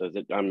everybody else does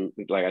it. I'm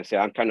like I said,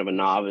 I'm kind of a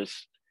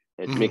novice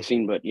at Mm-hmm.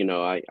 mixing, but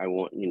I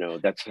want,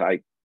 that's I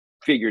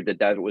figured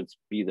that would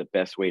be the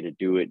best way to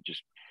do it.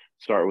 Just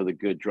start with a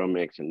good drum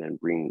mix and then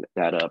bring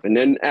that up. And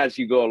then as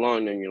you go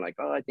along, then you're like,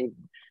 oh, I think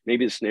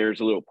maybe the snare's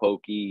a little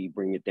pokey,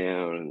 bring it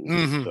down. And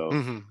Mm-hmm. so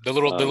Mm-hmm. The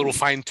little um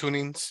fine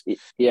tunings.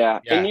 yeah.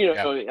 And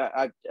Yeah,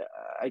 yeah.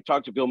 I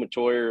talked to Bill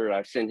Matoyer,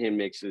 I sent him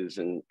mixes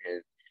and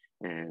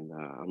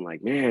I'm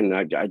like, man,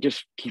 I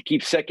just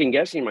keep second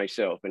guessing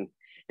myself. And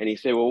he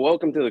said, well,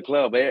 welcome to the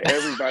club.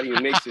 Everybody who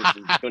mixes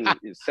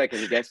is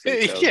second guessing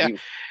themselves. Yeah,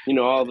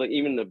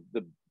 Even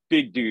the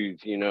big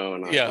dudes, and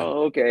I'm like, yeah,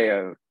 oh,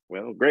 okay,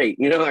 well, great.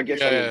 I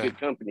guess I'm in yeah. good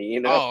company.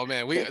 Oh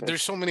man,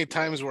 there's so many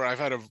times where I've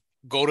had to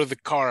go to the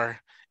car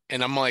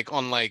and I'm like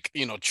on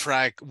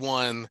track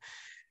one,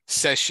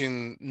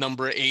 session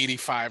number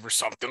 85 or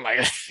something like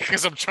that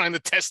because I'm trying to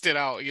test it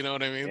out, you know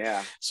what I mean?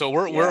 Yeah, So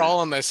we're yeah, all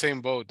on that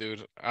same boat,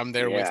 dude. I'm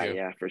there with you.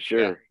 yeah, for Yeah.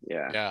 sure.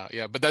 Yeah. Yeah,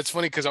 yeah. But that's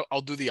funny because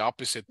I'll do the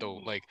opposite though.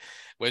 Like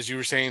as you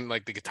were saying,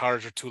 like the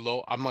guitars are too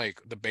low. I'm like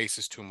the bass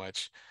is too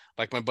much.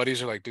 Like my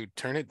buddies are like, dude,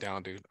 turn it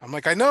down, dude. I'm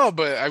like, I know,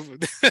 but I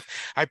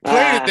I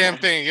play the damn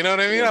thing. You know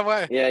what I mean? Yeah,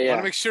 want to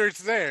yeah, make sure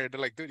it's there.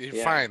 They're like, dude, you're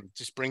yeah, fine.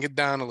 Just bring it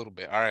down a little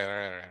bit. All right, all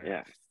right, all right, all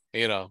right.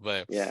 yeah,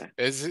 But yeah.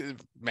 it's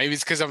maybe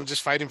it's because I'm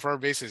just fighting for our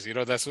bases.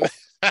 That's what.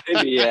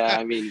 Maybe, yeah.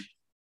 I mean,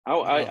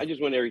 No. I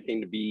just want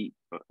everything to be,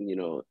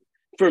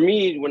 for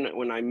me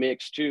when I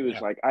mix too, it's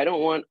Yeah. like I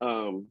don't want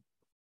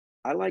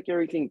I like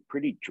everything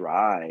pretty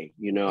dry.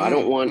 Mm, mm.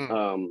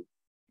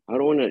 I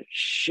don't want a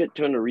shit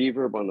ton of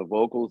reverb on the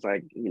vocals.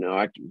 Like,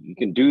 you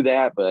can do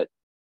that, but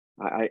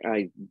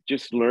I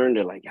just learned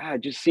that like,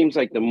 it just seems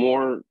like the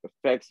more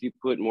effects you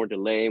put, more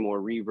delay, more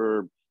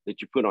reverb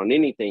that you put on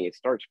anything, it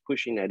starts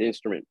pushing that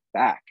instrument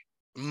back.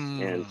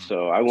 And Mm.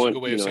 so I It's a want,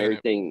 good way of saying it.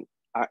 everything.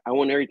 I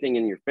want everything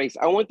in your face.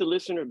 I want the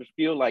listener to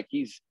feel like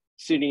he's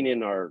sitting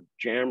in our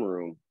jam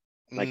room,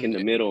 like in Mm.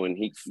 the middle, and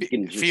he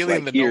can just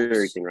Feeling like the hear notes.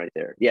 everything right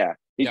there. Yeah,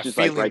 he's Yeah, just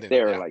like feeling right them.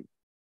 there, Yeah. like,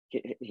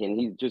 and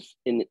he's just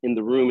in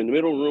the room, in the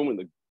middle room, with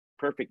the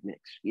perfect mix.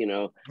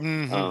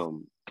 Hmm.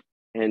 Um,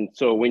 and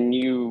so when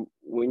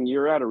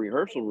you're at a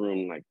rehearsal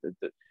room, like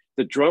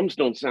the drums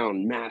don't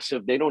sound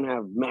massive. They don't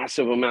have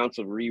massive amounts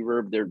of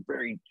reverb. They're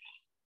very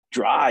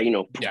dry.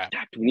 Yeah.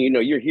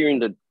 You're hearing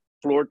the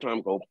floor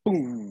tom go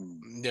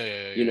boom, Yeah,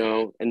 yeah, yeah,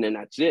 yeah, and then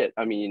that's it.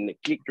 I mean, the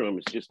kick drum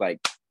is just like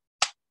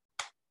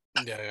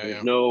yeah, yeah, there's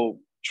yeah. no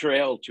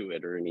trail to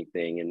it or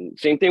anything. And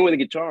same thing with the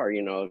guitar.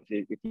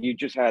 If you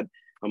just had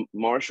a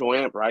Marshall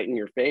amp right in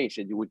your face,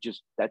 it would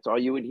just that's all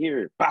you would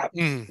hear. Bop!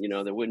 Mm.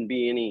 There wouldn't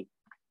be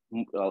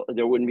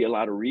there wouldn't be a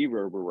lot of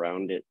reverb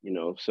around it.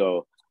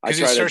 So I Because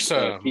it try to starts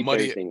to keep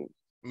everything.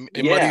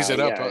 it muddies Yeah, it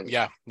up.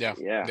 yeah, Yeah,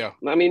 yeah, yeah.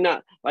 yeah. I mean,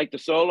 not like the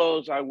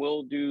solos. I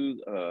will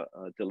do a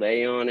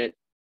delay on it.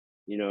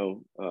 You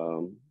know,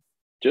 um,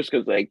 just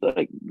because like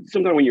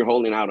sometimes when you're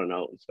holding out a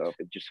note and stuff,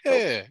 it just Yeah,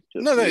 helps yeah.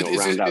 to No, no,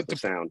 it's round out the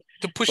sound.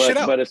 to push it But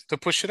out. but it's To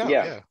push it out.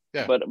 yeah, Yeah,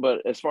 yeah.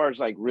 but as far as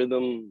like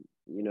rhythm,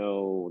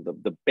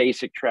 the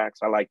basic tracks,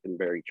 I like them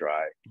very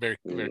dry. Very,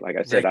 And very, like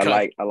I very said, cut.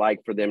 I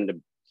like for them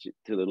to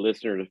the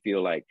listener to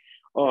feel like,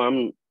 oh,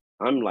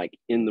 I'm like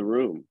in the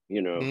room.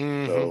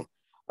 Hmm. So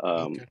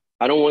Okay.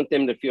 I don't want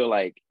them to feel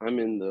like I'm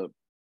in the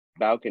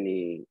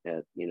balcony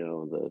at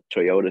the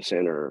Toyota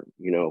Center,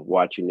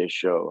 watching this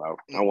show.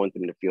 I want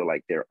them to feel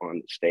like they're on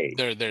the stage.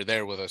 They're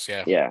there with us.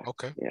 Yeah. Yeah,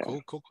 Okay. yeah.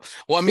 Cool, cool.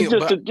 Well, I It's mean,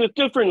 just but a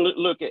different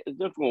a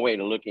different way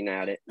to looking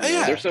at it. There's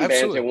yeah, some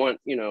bands that absolutely.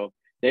 want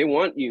they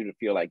want you to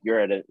feel like you're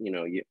at a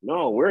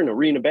no, we're an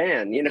arena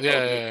band. Yeah,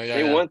 yeah, yeah,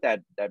 They yeah. want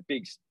that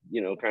big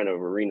kind of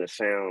arena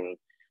sound.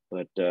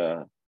 But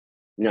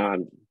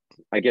no,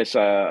 I guess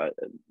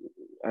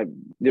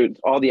there's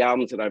all the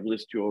albums that I've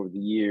listened to over the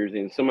years,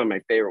 and some of my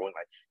favorite ones,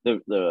 like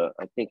the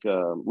I think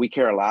 "We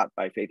Care a Lot"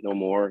 by Faith No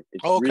More.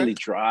 It's Oh, okay. really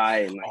dry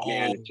and like,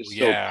 man, Oh, it's just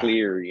so yeah,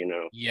 clear.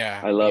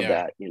 yeah, I love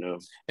yeah. that.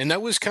 And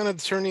that was kind of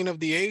the turning of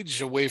the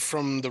age away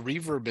from the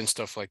reverb and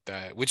stuff like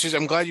that, which is,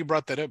 I'm glad you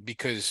brought that up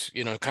because,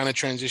 kind of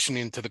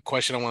transitioning to the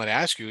question I wanted to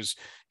ask you is,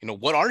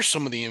 what are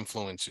some of the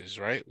influences,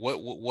 right?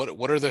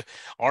 What are the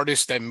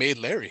artists that made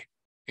Larry?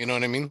 You know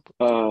what I mean?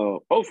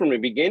 From the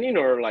beginning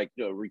or like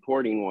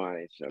recording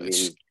wise? I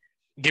It's, mean,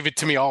 give it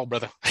to me all,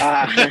 brother.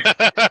 uh,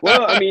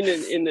 well, I mean,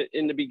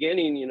 in the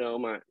beginning,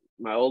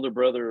 my older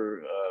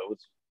brother was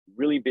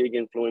really big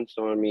influence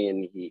on me,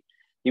 and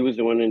he was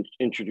the one that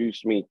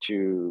introduced me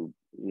to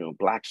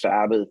Black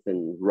Sabbath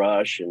and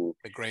Rush and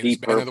The greatest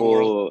Deep band in the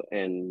world. Purple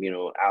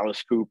and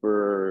Alice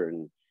Cooper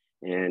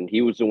and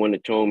he was the one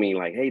that told me,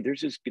 like, hey,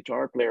 there's this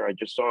guitar player. I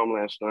just saw him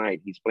last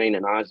night. He's playing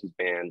in Oz's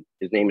band.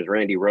 His name is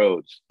Randy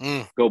Rhoads.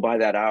 Mm. Go buy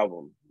that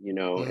album, you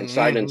know. And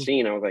sight Mm-hmm.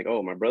 unseen, I was like,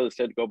 oh, my brother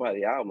said to go buy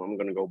the album. I'm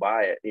going to go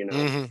buy it, you know.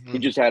 He Mm-hmm.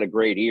 just had a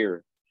great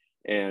ear.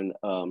 And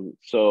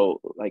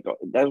so like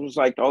that was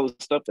like all the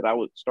stuff that I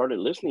would started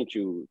listening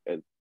to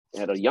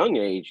at a young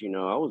age. You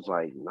know, I was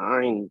like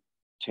 9,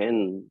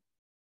 10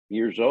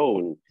 years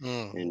old,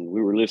 and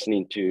we were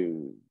listening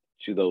to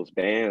those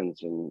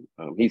bands. And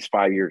he's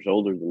 5 years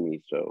older than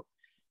me, so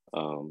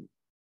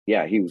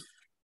yeah, he was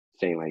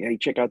saying like, hey,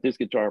 check out this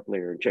guitar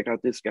player, check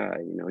out this guy,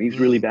 you know, he's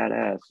really Mm-hmm.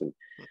 badass. And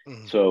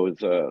Mm-hmm. so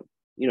it's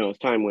you know, as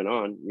time went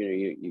on, you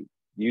know,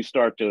 you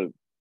start to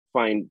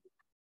find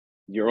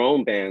your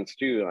own bands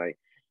too, like,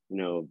 you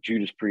know,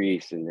 Judas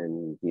Priest, and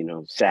then, you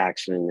know,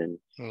 Saxon,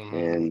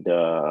 and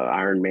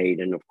Iron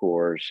Maiden, of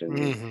course. And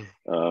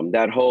Mm-hmm.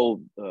 that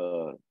whole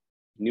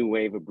new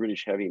wave of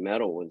British heavy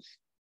metal was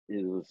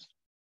it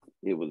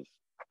was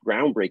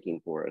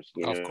groundbreaking for us,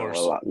 you Of know, a course.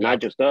 lot, Yeah. not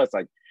just us.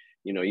 Like,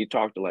 you know, you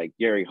talk to like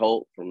Gary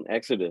Holt from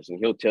Exodus, and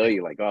he'll tell Yeah.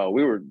 you like, oh,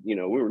 we were, you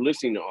know, we were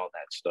listening to all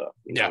that stuff,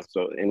 you Yeah. know.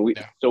 So, and we,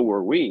 Yeah. so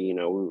were we, you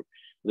know, we were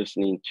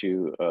listening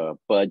to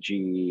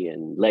Budgie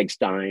and Legs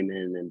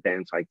Diamond and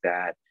bands like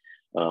that,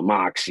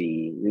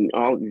 Moxie, and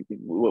all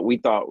what we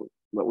thought,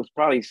 what was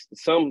probably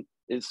some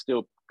is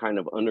still kind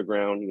of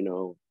underground, you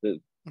know.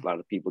 A lot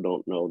of people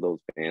don't know those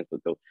bands,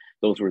 but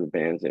those were the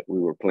bands that we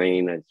were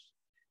playing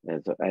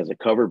as a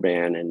cover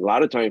band. And a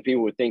lot of times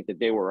people would think that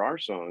they were our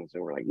songs,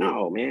 and we're like,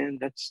 no, man,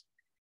 that's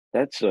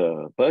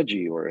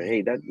Budgie, or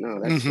hey, that no,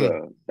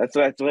 Mm-hmm.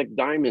 that's like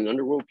Diamond,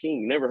 Underworld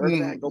King. You never heard of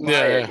that? Go buy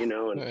it, Yeah. you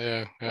know.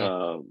 Yeah.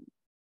 Yeah.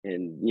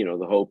 And you know,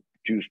 the whole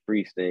Juice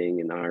Priest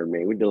thing and Iron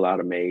Maiden. We did a lot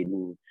of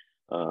Maiden.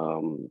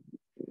 Um,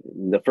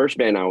 the first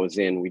band I was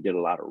in, we did a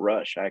lot of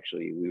Rush.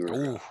 Actually, Ooh, we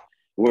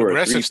were a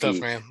progressive three stuff,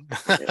 piece. man.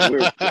 We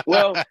were,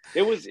 well,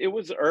 it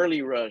was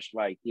early Rush.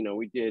 Like, you know,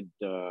 we did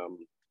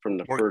from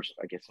the Work, first,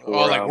 I guess, oh,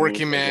 four like albums.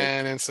 Working I guess.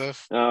 Man and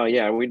stuff. Oh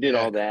yeah, we did Yeah.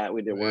 all that.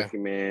 We did Yeah.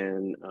 Working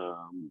Man,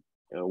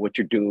 What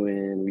You're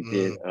Doing. We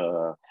did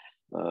Mm.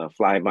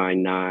 Fly By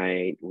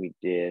Night. We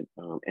did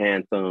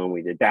Anthem.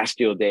 We did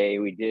Bastille Day.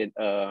 We did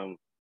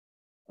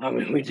I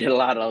mean, we did a Yeah.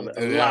 lot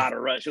of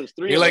Rush. It was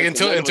three You of like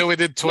us, and until we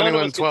did none of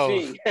 21 us could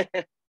 12. sing.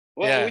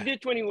 Well, we Yeah.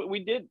 did 20. Oh We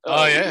did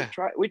yeah.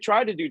 try. We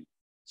tried to do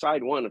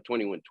side one of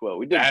 2112.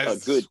 We did a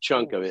That's good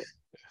chunk of it.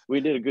 We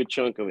did a good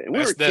chunk of it, and we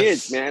were kids,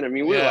 that's man. I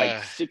mean, we were like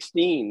yeah.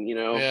 16, you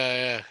know.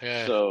 Yeah.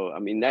 Yeah. So I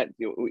mean, that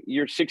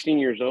you're 16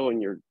 years old,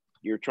 and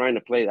you're trying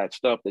to play that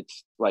stuff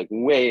that's like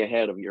way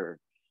ahead of your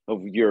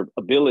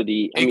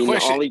ability. I A mean,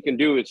 question. all you can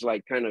do is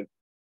like kind of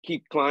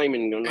keep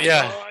climbing and like,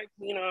 Yeah. oh,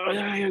 you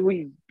know,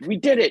 we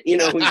did it, you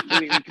know, we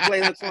can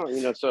play that song,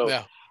 you know. So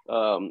Yeah.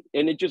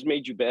 and it just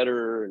made you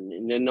better.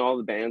 And then all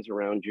the bands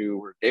around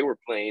you they were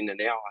playing, and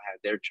they all had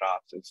their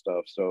chops and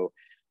stuff. So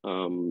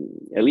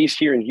at least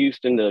here in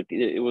Houston,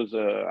 it was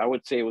I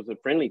would say it was a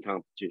friendly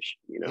competition,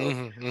 you know.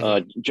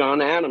 Mm-hmm.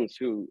 John Adams,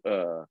 who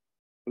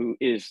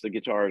is the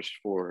guitarist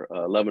for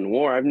Love and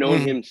War, I've known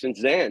him since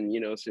then,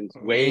 you know, since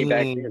way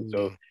back then. So,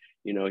 Mm-hmm.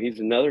 you know, he's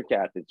another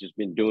cat that's just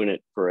been doing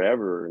it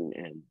forever,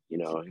 and you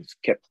know, he's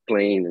kept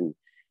playing,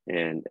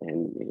 and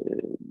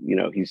you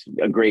know, he's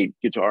a great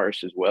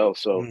guitarist as well.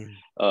 So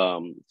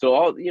so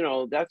all, you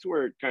know, that's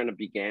where it kind of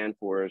began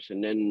for us.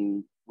 And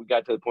then we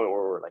got to the point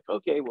where we're like,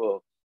 okay,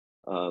 well,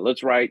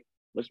 let's write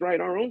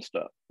our own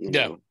stuff, you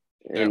Yeah. know.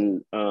 Yeah.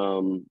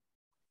 And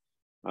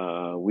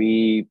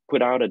we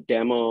put out a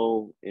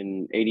demo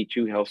in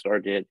 '82. Helstar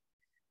did,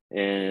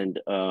 and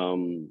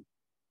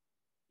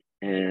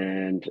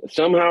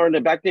somehow,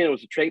 back then it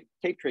was a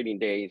tape trading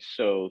days.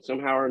 So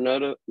somehow or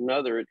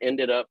another, it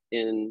ended up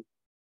in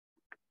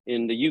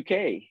the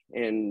UK.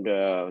 And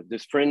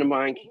this friend of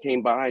mine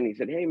came by, and he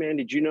said, "Hey man,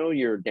 did you know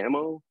your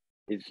demo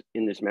is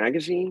in this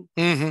magazine?"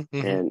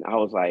 Mm-hmm. And I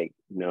was like,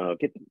 "No,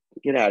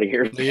 get out of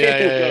here." Yeah.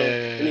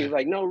 And he Yeah. was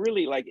like, "No,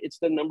 really, like it's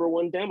the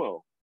 #1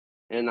 demo."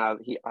 And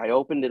I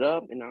opened it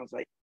up, and I was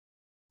like,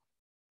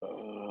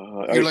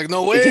 You're like,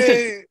 no is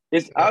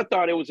this way. I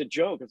thought it was a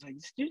joke. I was like,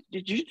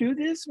 did you do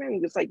this,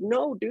 man? It's like,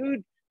 no,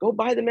 dude, go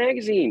buy the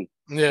magazine.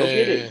 Go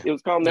get it. Yeah. It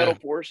was called Yeah. Metal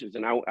Forces.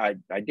 And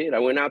I did. I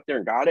went out there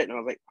and got it. And I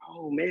was like,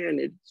 oh, man,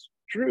 it's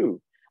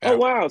true. Oh, Yeah.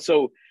 wow.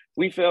 So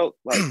we felt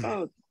like,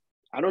 oh,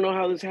 I don't know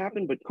how this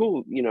happened, but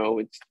cool. You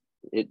know,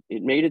 it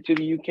made it to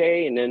the UK.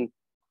 And then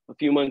a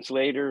few months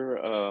later,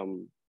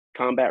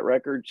 Combat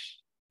Records,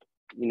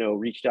 you know,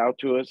 reached out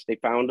to us. They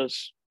found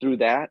us through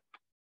that,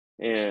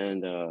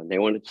 and they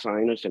wanted to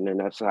sign us. And then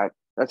that's how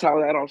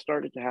that all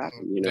started to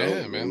happen, you know.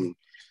 Yeah, man.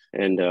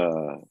 And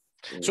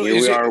So here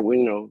is we it? are,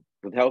 you know,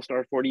 with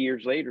Hellstar 40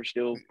 years later,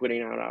 still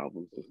putting out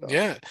albums and stuff.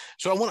 Yeah.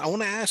 So I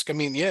want to ask. I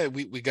mean, yeah,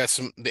 we got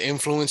the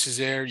influences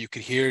there. You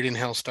could hear it in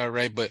Hellstar,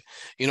 right? But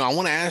I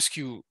want to ask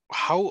you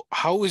how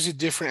is it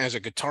different as a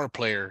guitar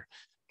player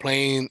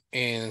playing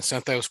in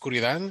Santa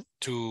Oscuridad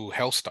to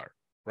Hellstar,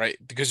 right?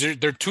 Because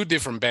they're two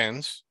different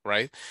bands,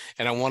 right?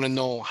 And I want to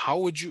know how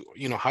would you,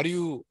 how do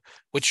you,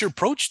 what's your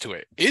approach to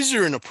it? Is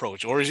there an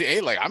approach, or is it,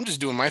 hey, like I'm just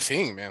doing my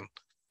thing, man?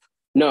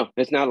 No,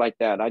 it's not like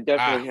that. I Ah.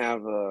 definitely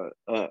have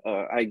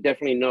I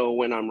definitely know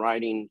when I'm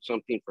writing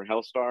something for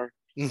Helstar,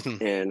 Hmm.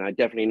 and I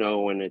definitely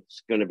know when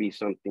it's going to be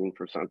something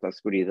for Santa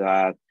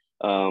Oscuridad.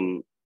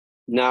 Um,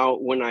 Now,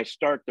 when I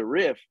start the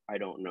riff, I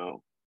don't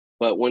know,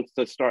 but once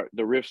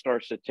the riff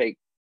starts to take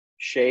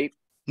shape,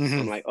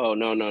 I'm Hmm. like, oh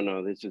no, no,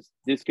 no,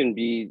 this can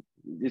be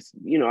this.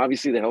 You know,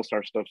 obviously the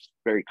Hellstar stuff's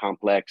very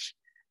complex,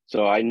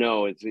 so I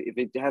know it's if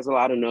it has a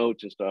lot of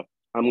notes and stuff,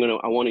 I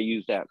want to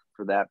use that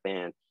for that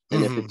band.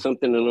 And if it's Hmm.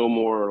 something a little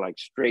more like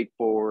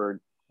straightforward,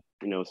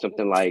 you know,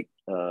 something like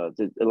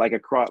like a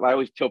cross. I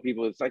always tell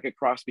people it's like a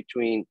cross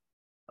between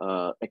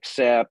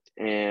Accept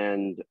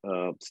and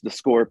the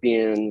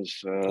Scorpions,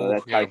 Oh,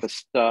 that yeah. type of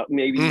stuff.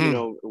 Maybe you Hmm.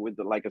 know with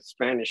like a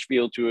Spanish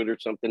feel to it or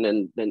something.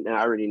 And then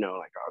I already know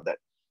like oh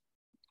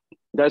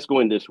that's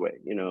going this way,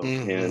 you know.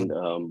 And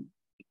Hmm.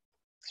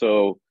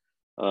 so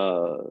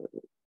uh,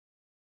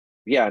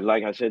 yeah,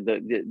 like I said,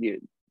 you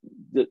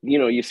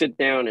know you sit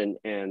down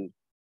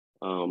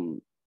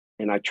um,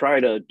 and I try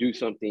to do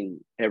something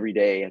every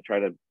day. I try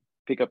to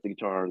pick up the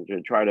guitar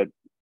and try to.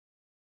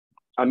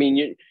 I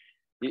mean,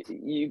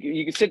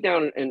 you can sit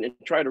down and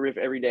try to riff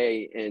every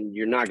day and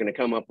you're not going to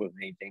come up with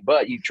anything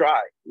but you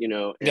try, you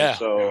know. And Yeah. Yeah.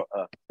 so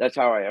that's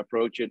how I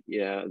approach it.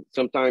 Yeah,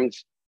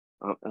 sometimes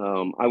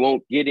I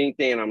won't get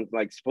anything and I'm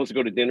like supposed to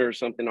go to dinner or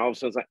something, all of a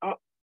sudden it's like oh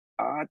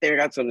I think I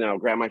got something. I'll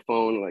grab my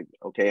phone like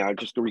okay I'll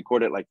just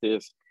record it like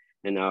this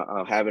and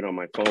I'll have it on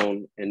my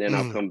phone and then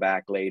I'll Hmm. come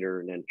back later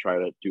and then try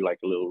to do like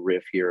a little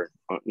riff here,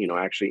 you know,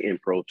 actually in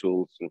Pro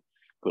Tools and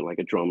put like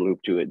a drum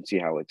loop to it and see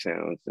how it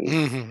sounds. And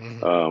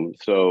Hmm.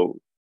 so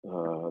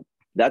uh,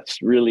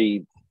 that's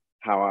really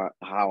how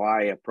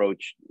I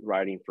approach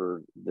writing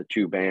for the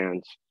two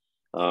bands.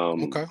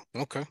 Um, Okay.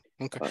 Okay.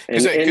 Okay.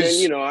 and then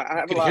you Because know I you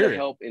have a could lot hear of it.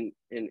 help in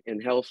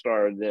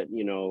Hellstar that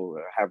you know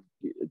have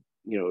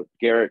you know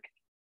Garrick,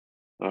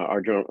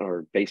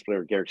 our bass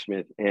player Garrick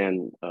Smith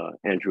and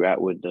Andrew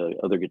Atwood, the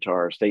other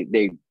guitarist.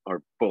 They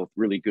are both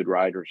really good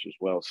writers as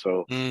well.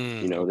 So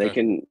you know Okay.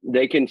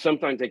 they can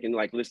sometimes they can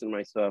like listen to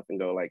my stuff and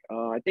go like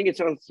oh I think it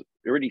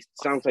already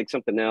sounds like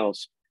something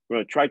else. We're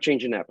gonna try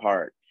changing that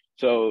part.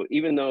 So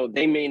even though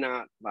they may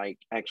not like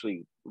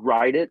actually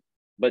write it,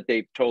 but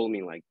they've told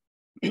me like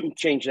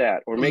change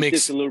that or make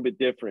this a Mix. little bit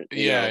different,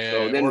 you Yeah. know. Yeah.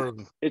 So Yeah. then Or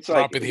it's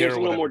like drop it here there's or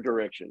a little more whatever.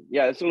 direction.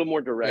 Yeah, it's a little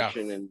more Yeah.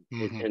 direction,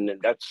 Hmm. and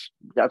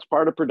that's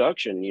part of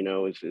production, you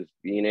know, is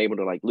being able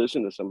to like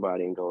listen to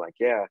somebody and go like,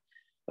 yeah,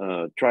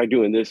 try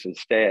doing this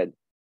instead.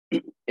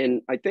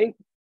 And I think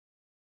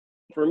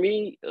for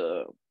me,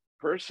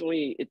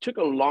 personally, it took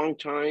a long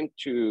time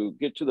to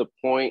get to the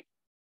point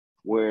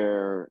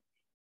where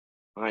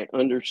I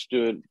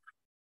understood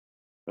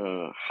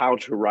how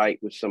to write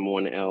with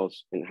someone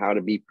else and how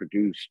to be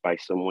produced by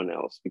someone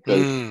else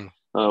because Mm.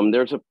 um,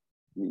 there's a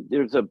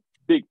there's a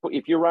big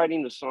if you're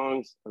writing the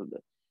songs of the,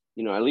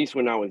 you know, at least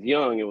when I was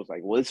young it was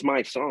like well it's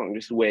my song,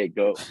 this is the way it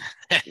goes,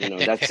 you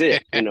know, that's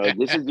it, you know,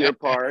 this is your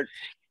part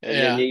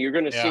and then Yeah. you're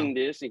going to Yeah. sing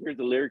this and here's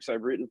the lyrics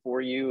I've written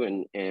for you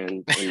and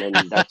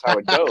then that's how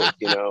it goes,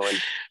 you know.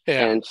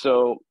 Yeah. And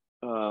so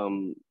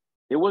um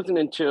it wasn't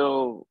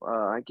until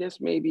I guess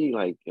maybe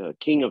like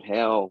King of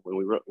Hell when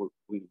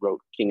we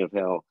wrote King of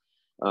Hell.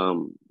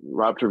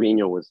 Rob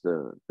Trevino was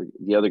the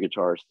other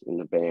guitarist in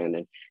the band,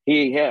 and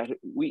we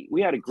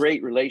had a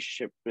great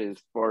relationship as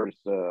far as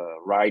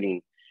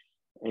writing.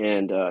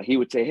 And he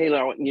would say, "Hey,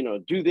 you know,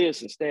 do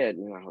this instead,"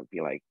 and I would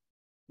be like,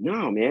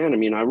 "No, man. I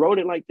mean, I wrote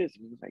it like this."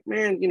 And he was like,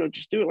 "Man, you know,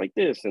 just do it like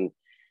this." And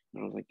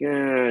I was like,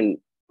 "Yeah."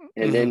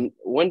 And Hmm. then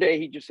one day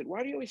he just said,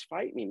 "Why do you always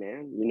fight me,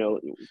 man? You know,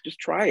 just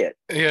try it."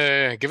 Yeah, yeah,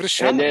 yeah. Give it a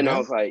And shot, then man. I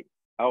was like,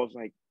 "Oh,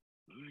 I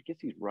guess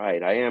he's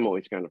right. I am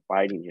always kind of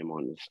fighting him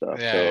on this Yeah,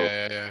 stuff." So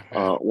yeah, yeah,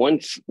 yeah.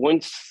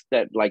 once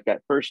that like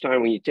that first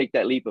time when you take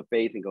that leap of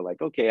faith and go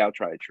like, okay, I'll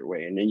try it your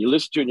way, and then you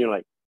listen to it and you're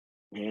like,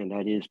 man,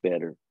 that is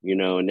better, you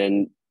know. And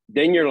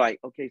then you're like,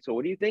 okay, so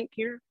what do you think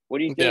here? What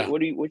do you think? Yeah.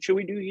 What should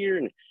we do here?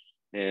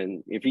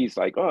 And if he's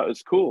like, oh,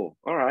 it's cool,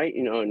 all right,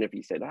 you know. And if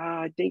he said,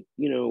 I think,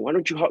 you know, why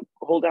don't you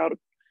hold out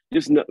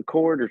this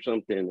chord or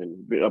something,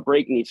 and a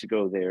break needs to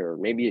go there, or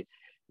maybe,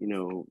 you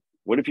know,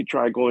 what if you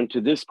try going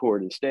to this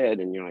chord instead?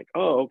 And you're like,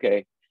 oh,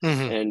 okay.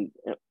 Hmm.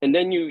 And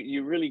then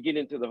you really get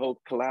into the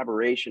whole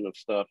collaboration of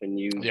stuff, and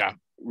you Yeah.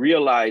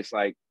 realize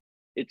like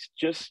it's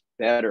just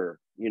better,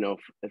 you know,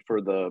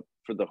 for the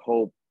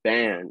whole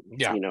band,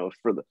 Yeah. you know,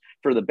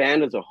 for the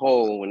band as a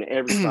whole, when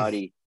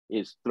everybody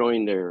is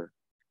throwing their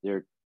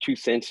 2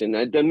 cents in.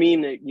 That doesn't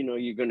mean that you know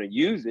you're going to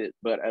use it,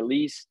 but at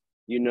least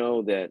you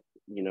know that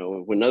you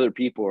know when other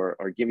people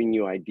are giving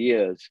you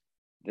ideas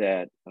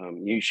that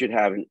you should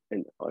have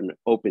an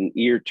open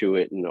ear to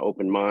it and an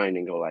open mind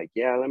and go like,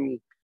 yeah, let me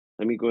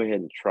go ahead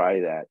and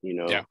try that, you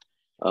Yeah.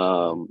 know.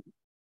 Um,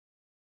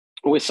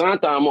 with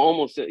Santa, I'm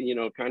almost, you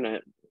know, kind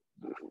of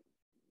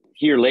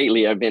here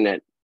lately. I've been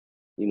at,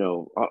 you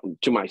know,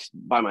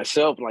 by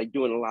myself, like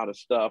doing a lot of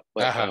stuff.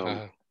 But Uh-huh,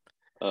 uh-huh.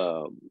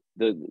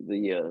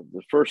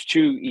 the first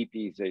two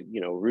EPs that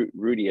you know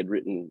Rudy had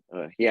written,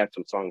 he had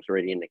some songs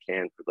already in the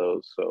can for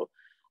those. So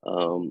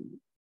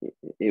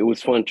it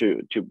was fun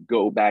to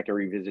go back and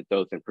revisit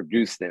those and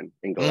produce them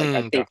and go like, I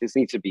Yeah. think this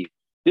needs to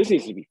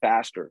be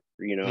faster,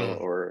 you know,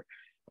 Mm. or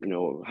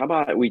how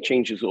about we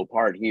change this little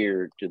part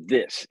here to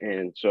this?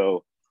 And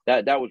so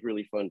that was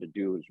really fun to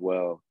do as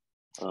well.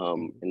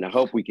 And I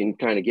hope we can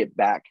kind of get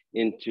back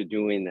into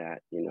doing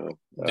that,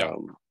 Yeah.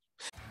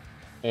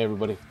 Hey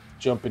everybody,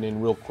 jumping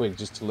in real quick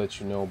just to let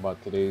you know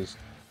about today's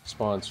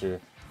sponsor,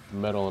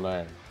 Metal and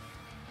Iron.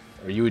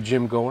 Are you a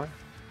gym goer?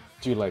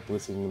 Do you like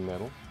listening to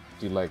metal?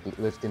 Do you like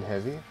lifting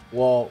heavy?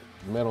 Well,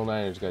 Metal and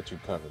Iron's got you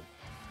covered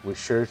with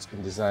shirts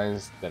and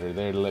designs that are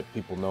there to let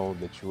people know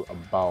that you're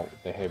about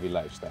the heavy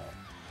lifestyle.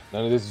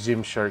 None of this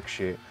Gymshark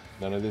shit,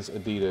 none of this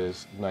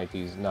Adidas,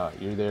 Nikes, nah,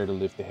 you're there to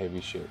lift the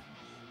heavy shit.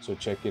 So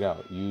check it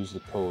out. Use the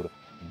code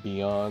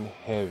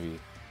BEYONDHEAVY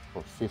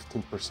for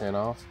 15%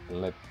 off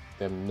and let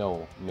them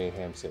know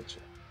Mayhem sent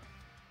you.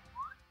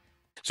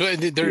 So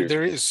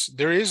there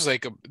is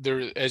like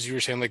there, as you were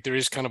saying, like there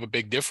is kind of a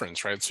big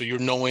difference, right? So you're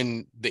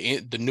knowing the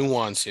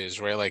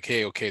nuances, right? Like,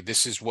 hey, okay,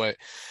 this is what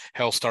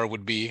Helstar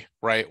would be,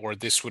 right? Or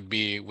this would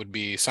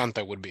be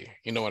Santa would be.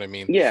 You know what I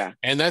mean? Yeah.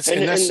 And that's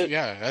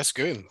yeah, that's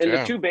good. And the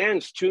Yeah. two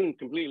bands tuned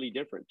completely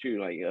different too.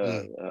 Like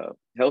Mm.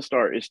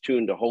 Hellstar is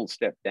tuned a whole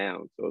step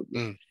down, so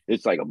Mm.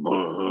 it's like a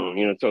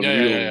it's a Yeah,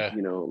 yeah, real yeah. It's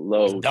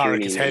low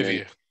dark, it's tuning, and heavy.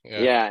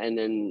 then Yeah. and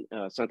then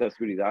Santa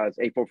Ocuridad is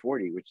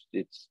A440, which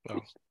it's Oh.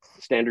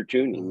 standard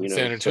tuning,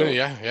 Standard tuning, so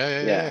yeah, yeah,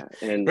 yeah,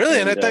 yeah. and Really?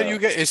 And I thought you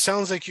guys, it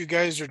sounds like you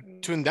guys are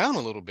tuned down a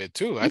little bit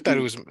too. I thought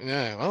it mm-mm, was,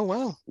 yeah. Oh,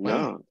 wow.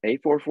 Wow. no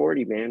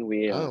A440, man.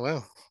 Oh,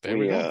 well, there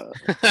we We go.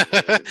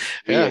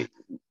 Yeah.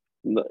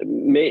 we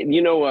made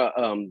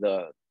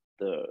the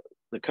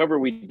the cover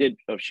we did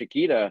of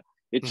Shakira.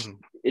 Mhm.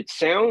 It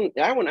sound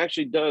that one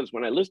actually does,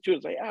 when I listen to it,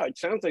 it's like, it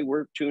sounds like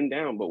we're tuned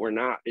down, but we're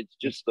not. It's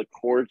just the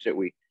chords that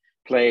we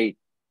play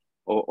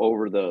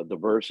over the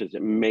verses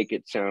that make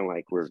it sound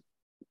like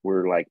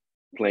we're like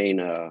playing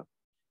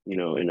in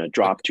a Like,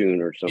 drop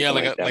tune or yeah, something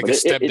like that. like But a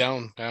step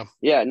down. Yeah.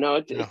 yeah, no,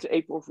 Yeah. it's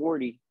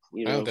A440.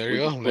 Oh, there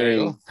you We're just go. There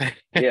you playing.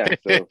 Yeah,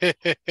 so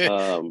go.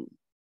 um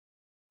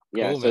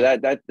yeah, Cool, so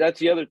man. that's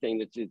the other thing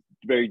that's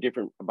very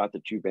different about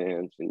the two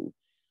bands. And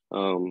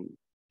um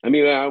I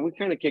mean, we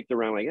kind of kicked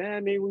around like,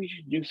 maybe we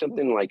should do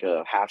something like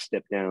a half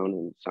step down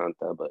in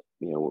Santa, but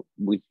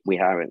we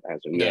haven't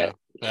as of Yeah. yet.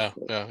 Yeah.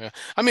 Yeah. Yeah.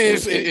 I mean,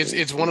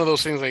 it's one And of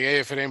those things like, hey,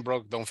 if it ain't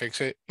broke, don't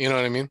fix it. You know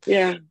what I mean?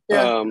 yeah,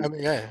 Yeah. I mean,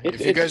 yeah. it's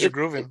If you it's guys are it's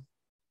grooving,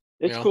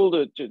 you it's know. cool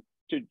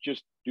to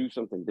just do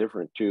something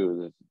different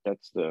too.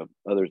 That's the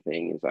other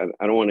thing, is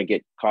I don't want to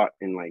get caught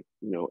in like,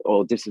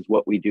 oh, this is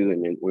what we do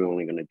and then we're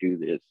only going to do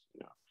this.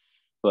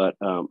 But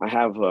I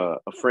have a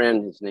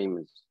friend. His name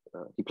is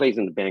he plays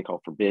in the band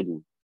called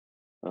Forbidden.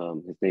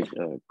 His name's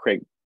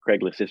Craig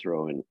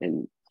Cicero,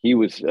 and he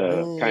was he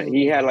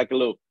had Mm. like a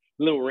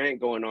little rant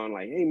going on,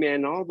 like, hey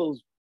man, all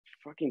those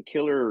fucking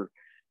killer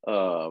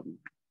um,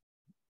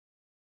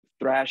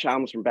 thrash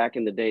albums from back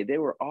in the day, they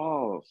were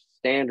all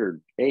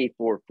standard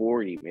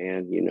A440,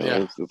 man.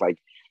 Yeah. It's like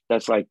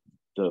that's like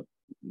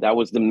that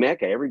was the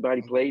mecca.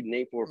 Everybody played in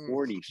Mm.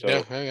 A440.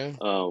 Yeah. So Yeah.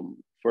 Yeah.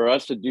 for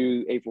us to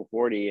do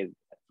A440,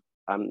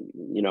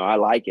 I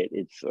like it.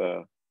 It's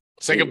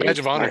like a badge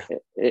of honor.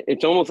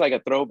 It's almost like a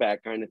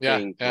throwback kind of Yeah.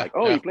 thing. Yeah. Like,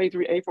 oh, Yeah. you play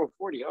through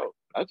A440. Oh,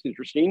 that's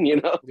interesting. Yeah.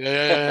 Yeah.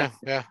 Yeah.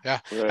 Yeah. Yeah.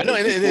 I know, Whereas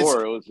and it's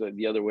before it was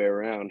the other way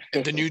around.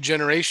 the new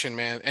generation,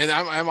 man. And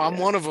I'm Yeah.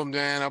 one of them,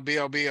 man. I'll be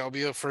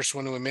the first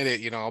one to admit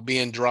it. I'll be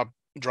in drop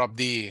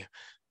D,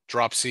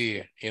 drop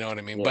C. You know what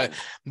I mean? Yeah.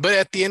 But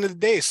at the end of the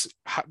day,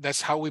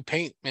 that's how we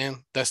paint,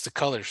 man. That's the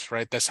colors,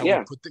 right? That's how we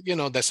Yeah. put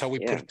that's how we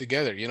put Yeah. it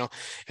together.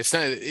 It's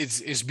not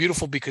it's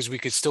beautiful because we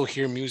could still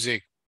hear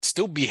music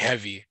still be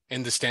heavy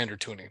in the standard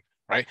tuning.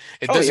 Right.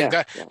 It Oh doesn't yeah.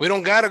 got Yeah. we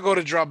don't gotta go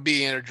to drop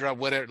B or drop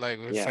whatever, like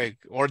it's Yeah. like,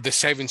 or the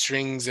 7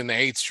 strings and the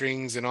 8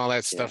 strings and all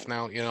that Yeah. stuff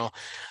now,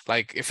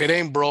 like if it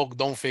ain't broke,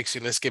 don't fix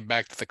it. Let's get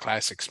back to the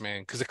classics,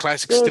 man. Because the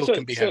classics So, still so,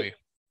 can be so heavy.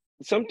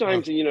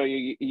 sometimes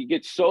you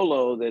get so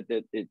low that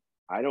it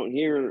I don't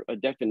hear a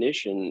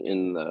definition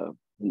in the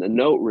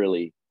note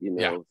really.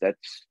 Yeah.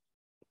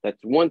 That's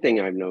one thing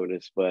I've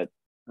noticed. But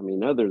I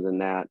mean, other than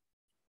that,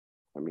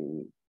 I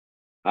mean,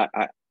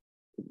 I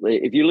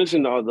if you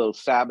listen to all those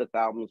Sabbath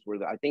albums,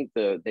 where I think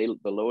the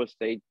lowest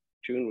they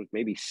tuned was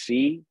maybe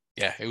C.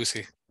 Yeah, it was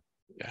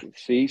yeah.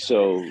 C.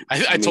 So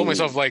I I told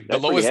myself, mean, like, the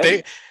that's pretty lowest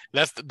heavy.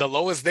 that's the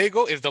lowest they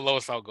go is the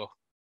lowest I'll go.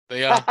 You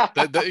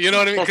know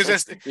what I mean?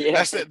 Because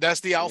Yeah. that's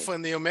the alpha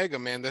and the omega,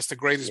 man. That's the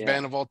greatest Yeah.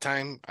 band of all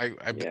time.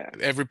 Yeah.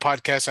 Every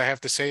podcast I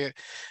have to say it.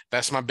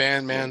 That's my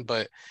band, Yeah. man.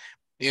 But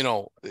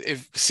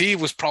if C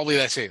was probably,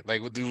 that's it.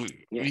 Like, Yeah.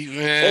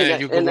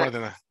 And you go more that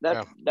than that. that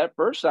Yeah. that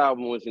first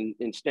album was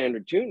in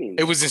standard tuning It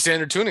though. was in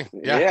standard tuning.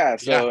 Yeah. Yeah. Yeah.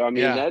 So I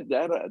mean, Yeah.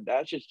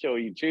 that should show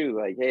you too.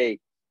 Like, hey,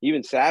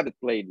 even Sabbath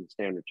played in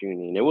standard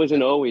tuning. It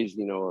wasn't always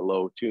a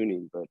low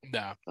tuning, but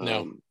No.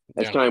 No.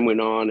 as Yeah. time went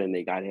on and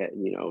they got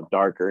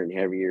darker and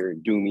heavier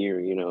and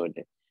doomier,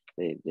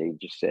 they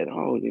just said,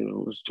 oh,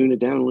 let's tune it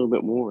down a little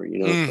bit more. So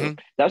Hmm.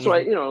 that's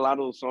why Hmm. a lot of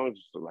those songs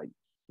are like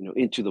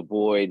Into the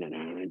Void,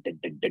 and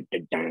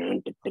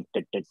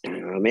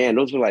man,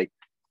 those are like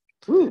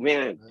Ooh,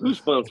 man,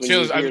 goosebumps when you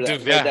Chills. I hear mean, that,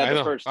 dude, heard yeah, that I the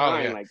know. first Oh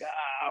time. yeah, Like,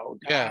 oh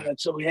God, yeah.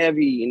 that's so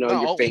heavy. You know,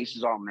 your No, face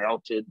is all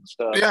melted and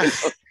stuff. yeah. You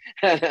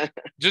know.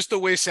 Just the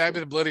way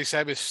Sabbath, Bloody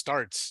Sabbath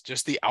starts,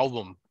 just the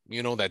album, that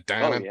Oh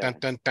dun, dun, yeah,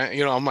 dun,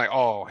 dun, I'm like,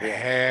 oh yeah,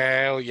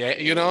 hell yeah,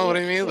 you know what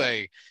yeah, I mean? yeah,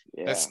 Like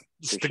yeah, that's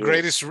it's for the sure.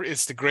 greatest,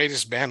 it's the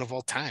greatest band of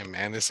all time,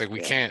 man. It's like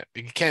Yeah,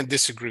 you can't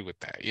disagree with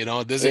that,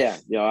 Does it? yeah.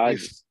 You know,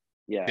 It's,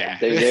 yeah, yeah,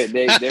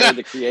 they're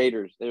the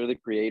creators. They're the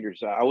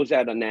creators. I was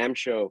at a NAMM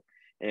show,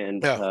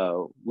 and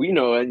yeah, we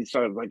know I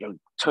saw like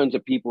tons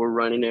of people were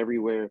running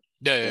everywhere,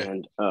 yeah,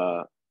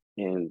 yeah.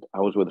 and I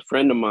was with a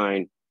friend of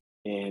mine,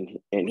 and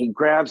he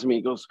grabs me,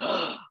 he goes,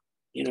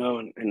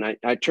 and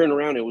I turn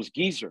around, it was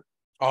Geezer,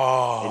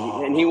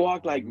 and he Oh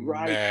walked like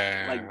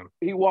man,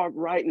 he walked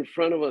right in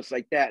front of us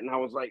like that, and I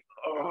was like,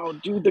 oh,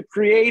 dude, the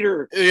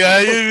creator. yeah,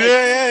 I yeah, was like,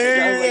 yeah, I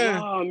yeah, was like,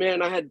 yeah, oh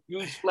man, I had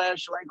goose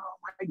flash, like, oh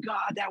my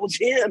God, that was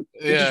him.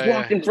 He just yeah,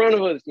 walked yeah. in front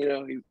of us, I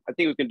think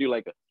he was gonna do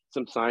like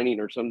some signing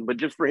or something, but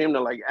just for him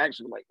to like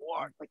actually like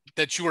walk, like,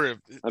 That you were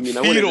I mean,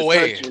 I feet wanted to touch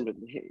away. him, but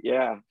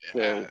yeah. So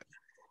Yeah.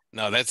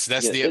 No, that's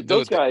yeah, the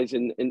those dude. guys,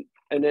 and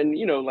then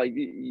like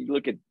you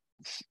look at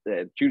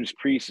Judas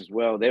Priest as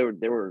well. They were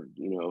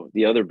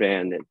the other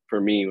band that for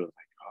me was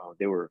like, oh,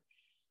 they were,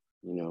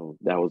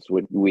 that was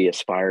what we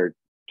aspired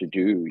to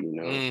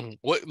do.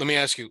 What? Let me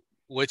ask you.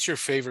 What's your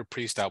favorite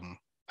Priest album?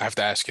 I have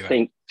to ask you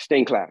that.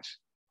 Stained Class.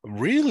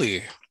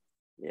 Really?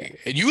 Yeah.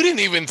 And you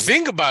didn't even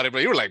think about it,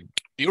 but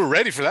you were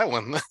ready for that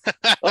one.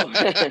 Oh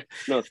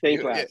no,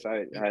 Stained Yeah, Class.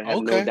 I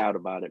have no okay. doubt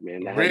about it,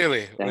 man.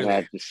 Really, That really.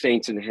 had the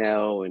Saints in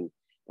Hell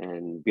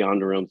and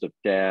Beyond the Realms of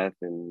Death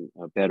and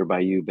Better by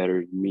You,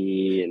 Better Than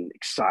Me and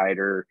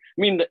Exciter.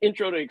 I mean, the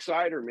intro to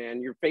Exciter,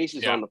 man, your face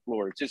is Yeah, on the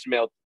floor. It's just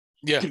melting.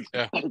 yeah,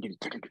 yeah,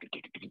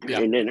 yeah,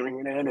 And then,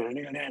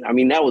 I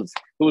mean, it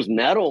was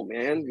metal,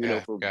 man.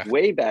 yeah, For yeah.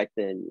 way back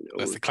then. We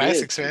That's were the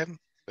classics, kids. man.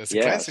 That's the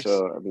Yeah, classics.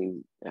 so I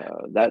mean,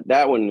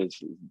 that one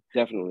is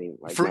definitely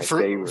like For my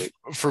for favorite.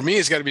 for me,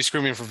 it's got to be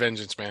Screaming for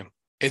Vengeance, man.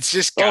 It's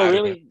just Oh, got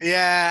it. really?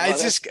 Yeah, Oh,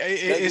 it's that's just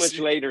that's it's much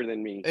later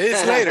than me.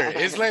 it's later.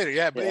 It's later.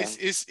 Yeah, but Yeah,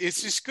 it's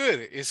just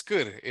good. It's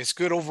good. It's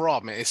good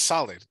overall, man. It's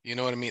solid. You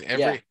know what I mean?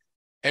 yeah,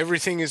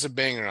 Everything is a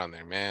banger on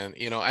there, man.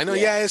 I know,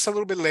 yeah, yeah, it's a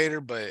little bit later,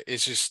 but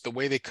it's just the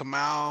way they come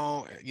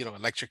out,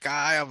 Electric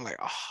Eye. I'm like,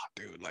 oh,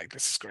 dude, like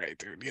this is great,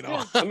 dude.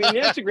 yeah. I mean,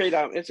 that's a great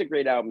album. It's a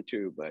great album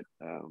too. But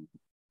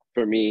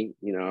for me,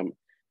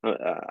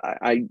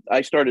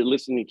 I started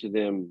listening to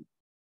them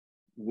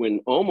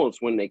when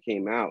they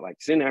came out,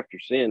 like Sin After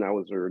Sin. I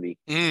was already,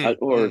 Mm,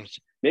 or mm,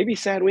 maybe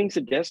Sad Wings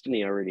of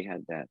Destiny. I already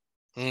had that.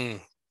 mm,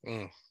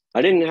 mm.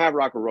 I didn't have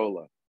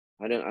Rock'n'Rolla.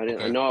 I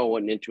Okay. know I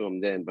wasn't into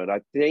them then, but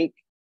I think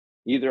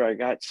either I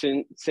got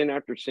Sin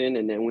After Sin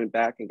and then went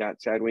back and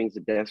got Sad Wings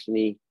of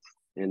Destiny,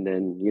 and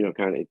then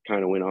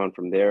kind of went on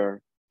from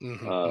there. Hmm,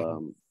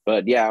 hmm.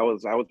 But yeah, I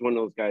was one of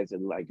those guys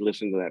that like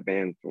listened to that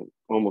band from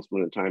almost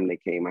from the time they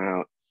came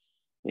out,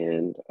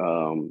 and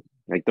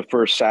like the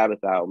first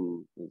Sabbath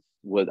album is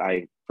what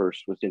I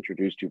first was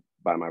introduced to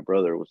by my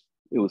brother.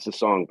 It was the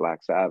song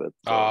Black Sabbath.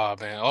 So Oh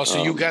man. Also,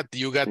 um, you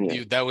got yeah,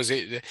 you. That was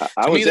it.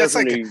 I To was me, there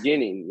from the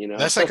beginning.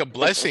 that's like a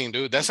blessing,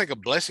 dude. That's like a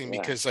blessing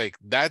Yeah, because like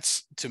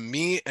that's to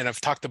me, and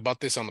I've talked about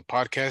this on the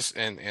podcast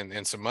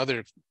and some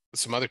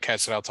other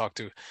cats that I'll talk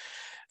to.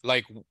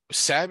 Like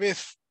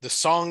Sabbath, the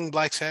song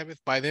Black Sabbath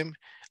by them,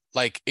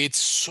 like it's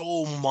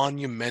so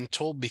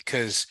monumental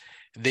because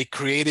they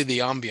created the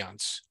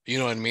ambiance. You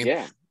know what I mean?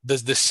 yeah,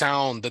 The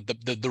sound,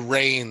 the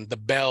rain, the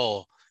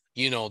bell,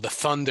 the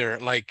thunder,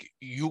 like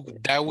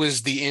that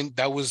was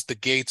the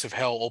gates of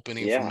hell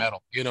opening for yeah.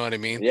 metal. You know what I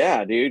mean?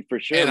 Yeah, dude, for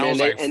sure, And I man. was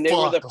like, They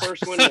were fuck.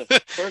 the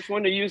first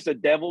one to use the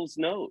devil's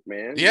note,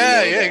 man.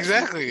 Yeah, yeah, That.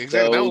 exactly,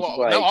 exactly. So it was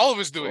Now like, all of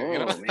us do it.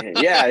 oh man,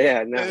 yeah,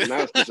 yeah. Now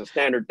Yeah, it's just a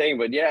standard thing,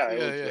 but yeah, it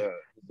was yeah.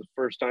 the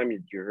first time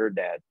you heard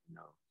that,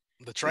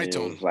 The and it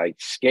tritone. was like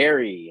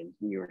scary,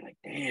 and you were like,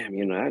 damn,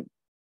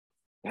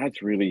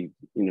 that's really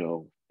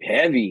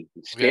heavy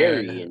and Yeah,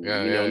 scary, and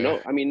yeah, yeah, yeah.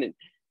 no, I mean,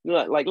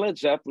 like Led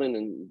Zeppelin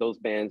and those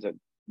bands that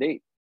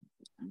they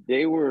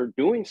they were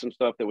doing some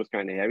stuff that was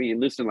kind of heavy. You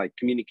listen like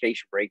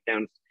Communication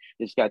Breakdown.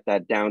 It's got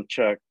that down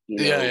chuck,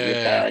 Yeah, yeah, with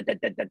yeah,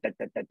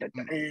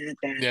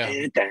 yeah. Yeah,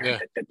 yeah.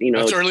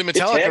 That's early it's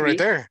Metallica right heavy.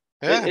 there.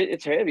 It, Yeah, it,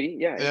 it's heavy.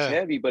 Yeah, it's yeah.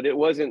 heavy, but it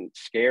wasn't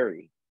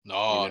scary.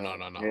 No, no,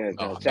 no, no, Yeah,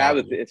 no,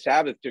 no.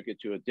 Sabbath took it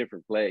to a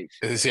different place.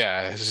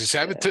 Yeah, Yeah,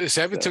 Sabbath took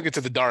so it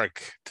to the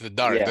dark, to the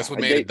dark. yeah, That's what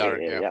made it dark.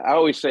 yeah, Yeah, yeah. I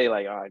always say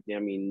like, I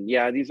mean,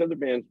 yeah, these other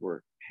bands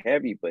were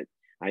heavy, but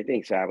I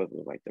think Sabbath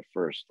was like the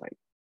first like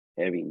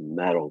heavy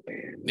metal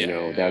band. yeah,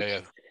 yeah, That's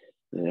yeah,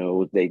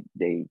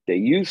 they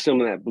used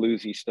some of that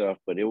bluesy stuff,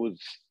 but it was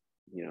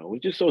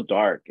just so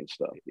dark and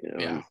stuff,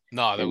 yeah.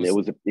 No, that and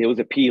was. it was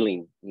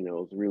appealing, it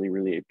was really,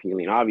 really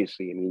appealing.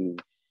 Obviously, I mean,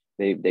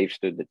 they've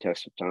stood the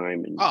test of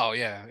time, and Oh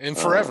yeah, and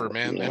forever,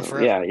 man, and yeah,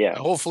 forever. yeah, yeah.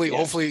 Hopefully,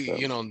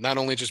 So, not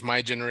only just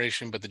my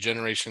generation, but the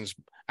generations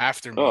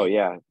after oh me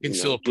yeah, can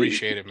still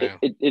appreciate it, man.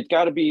 it's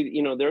got to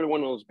be, they're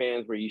one of those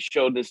bands where you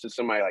show this to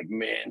somebody like,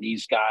 man,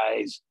 these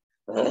guys,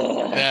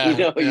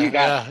 Yeah, you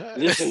got yeah,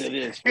 listen to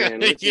this,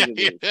 man, yeah, listen to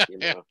this,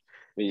 yeah,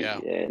 yeah,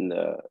 yeah. and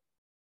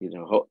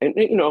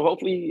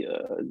hopefully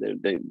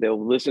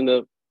they'll listen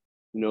to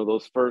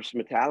those first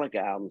Metallica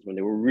albums when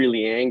they were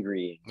really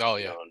angry. Oh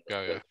yeah,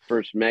 The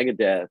first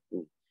Megadeth.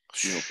 And,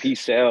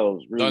 Peace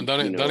Sells. Really,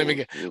 don't even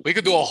get. We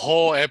could do a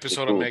whole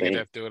episode on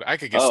Megadeth, dude. I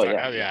could get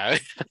started. Yeah.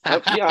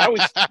 I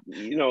was,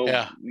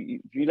 yeah.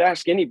 if you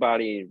ask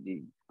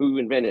anybody who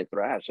invented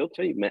thrash, he'll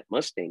tell you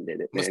Mustaine did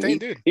it, man. Mustaine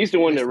did. He's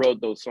the one that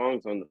wrote those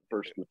songs on the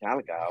first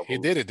Metallica album. He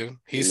did it, dude.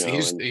 He's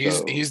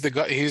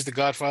the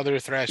godfather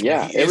of thrash.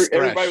 Yeah, man.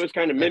 Everybody was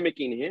kind of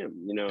mimicking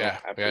him,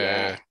 after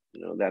that.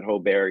 That whole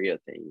Bay Area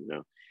thing,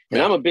 And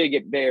I'm a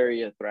big Bay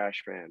Area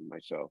thrash fan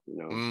myself,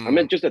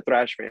 I'm just a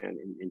thrash fan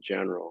in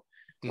general.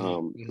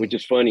 Which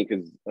is funny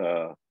because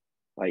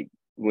like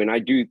when I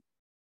do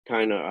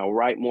I'll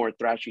write more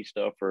thrashy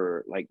stuff,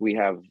 or like we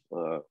have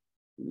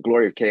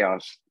Glory of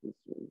Chaos,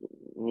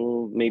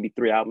 maybe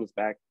 3 albums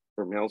back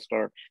from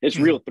Helstar. It's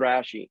real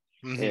thrashy.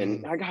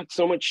 And I got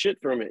so much shit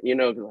from it,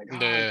 like,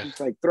 it's just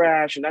like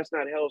thrash and that's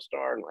not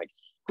Helstar. And like,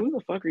 who the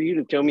fuck are you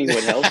to tell me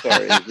what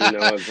Helstar is?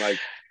 It's like,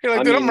 you're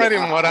like, dude, I'm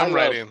writing what I'm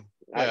writing.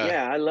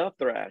 I love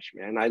thrash,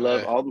 man. I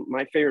love all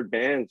my favorite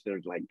bands.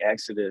 There's like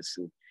Exodus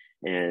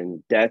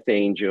and Death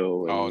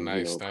Angel and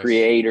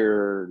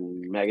Creator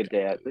and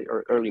Megadeth,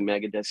 or early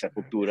Megadeth,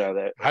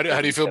 Sepultura. How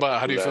do you feel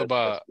about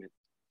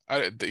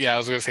I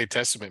was gonna say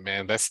Testament,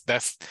 man.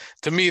 That's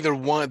to me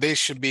they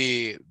should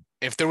be,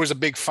 if there was a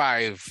big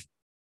 5,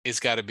 it's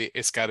gotta be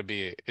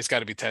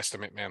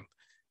Testament, man.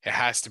 It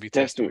has to be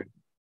Testament.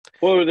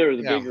 Well, there was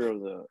a bigger of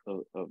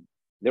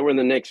they were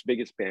the next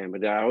biggest band,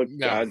 but I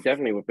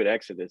definitely would put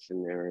Exodus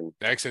in there. And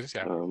Exodus,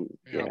 I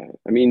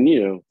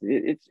mean,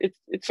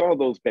 it's all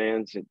those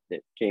bands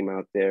that came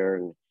out there,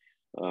 and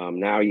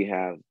now you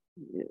have,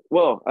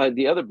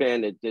 the other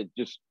band that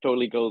just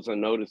totally goes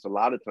unnoticed a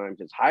lot of times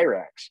is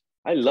Hyrax.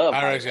 I love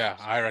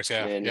Hyrax.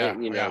 And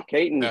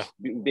Caton's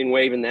been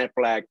waving that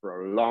flag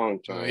for a long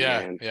time.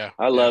 Man.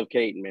 I love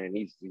Caton, man.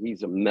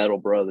 He's a metal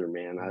brother,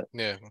 man.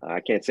 I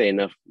can't say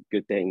enough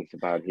good things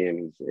about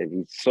him.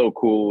 He's so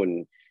cool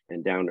and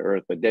down to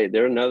earth. But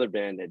they're another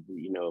band that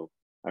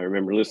I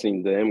remember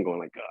listening to them going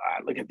like,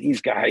 God, look at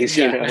these guys.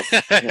 They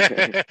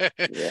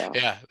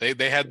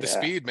had the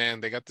speed, man.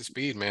 They got the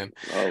speed, man.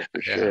 Oh,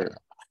 for sure.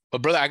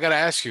 But brother, I gotta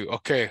ask you.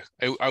 Okay,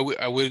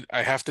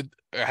 I have to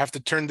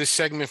turn this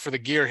segment for the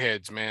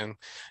gearheads, man,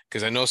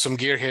 because I know some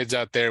gearheads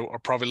out there are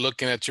probably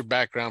looking at your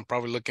background,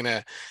 probably looking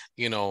at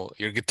your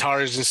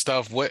guitars and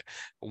stuff.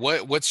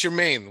 What's your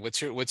main?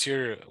 What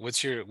are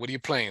you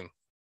playing?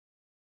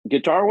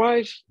 Guitar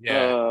wise,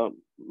 my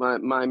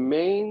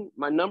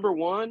number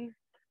one.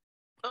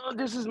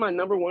 This is my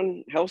number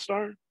one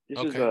Helstar.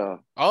 This is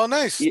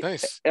nice.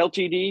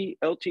 LTD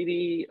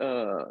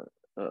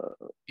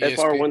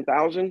FR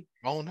 1000.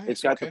 Oh, nice.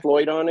 It's got the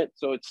Floyd on it,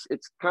 so it's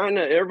kind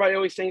of, everybody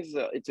always thinks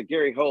it's a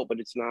Gary Holt, but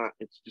it's not.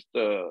 It's just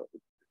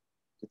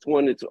it's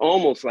one. It's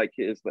almost like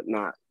his, but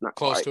not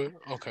close quite. to it.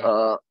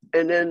 Okay.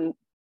 And then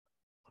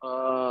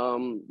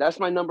that's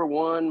my number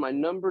one. My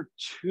number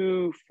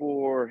two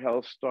for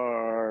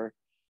Helstar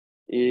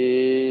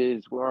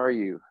is, where are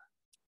you?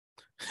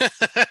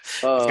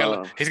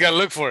 He's got to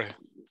look for it.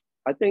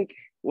 I think.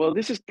 Well,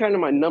 this is kind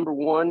of my number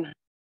one.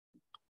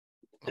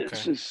 Okay.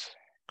 This is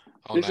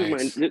this is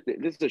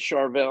a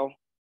Charvel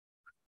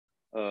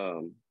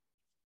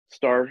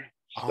star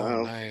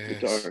style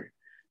guitar,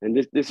 and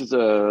this is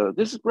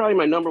probably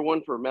my number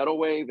one for Metal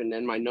Wave, and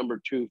then my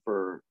number two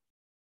for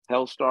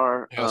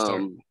Helstar.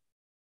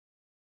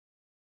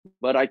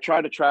 But I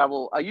try to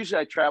travel. I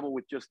travel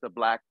with just the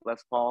black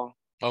Les Paul.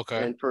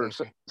 Okay. And for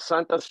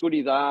Santa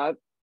Ocuridad,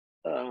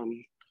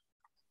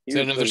 is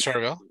that another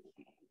Charvel?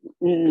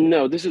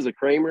 No, this is a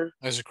Kramer.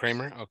 That's a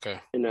Kramer. Okay.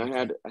 And I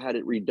had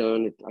it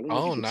redone. I don't know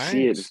if you can nice.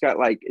 see it. It's got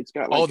like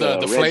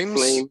the flames.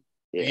 Flame.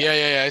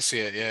 Yeah, I see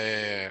it.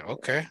 Yeah.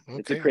 Okay.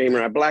 It's a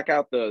Kramer. I black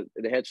out the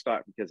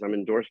headstock because I'm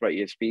endorsed by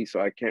ESP, so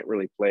I can't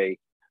really play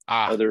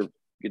other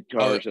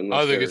guitars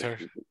other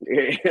guitars.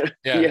 Yeah,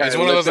 it's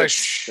one of those like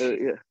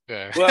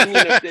Well, I mean,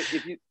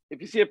 if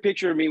you see a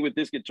picture of me with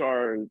this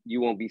guitar,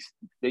 you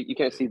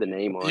can't see the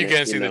name on it. You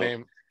can't see the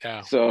name.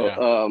 Yeah.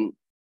 So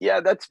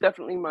that's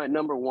definitely my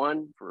number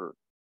one for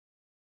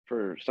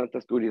Santa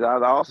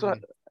Ocuridad. I also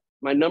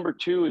my number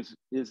two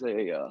is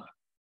a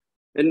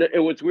and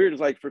what's weird is,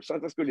 like, for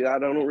Santa Ocuridad, I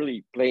don't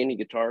really play any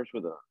guitars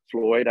with a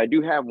Floyd. I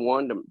do have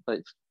one,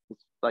 but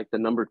it's like the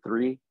number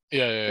 3.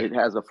 Yeah. It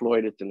has a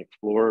Floyd. It's an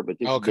Explorer, but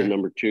this is the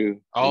number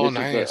 2. Oh,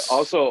 nice.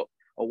 Also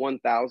a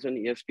 1000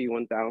 ESP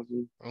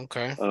 1000.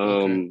 Okay.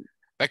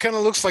 That kind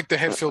of looks like the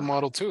Hetfield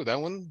model too. That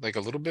one, like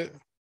a little bit.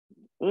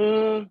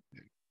 I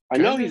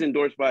know he's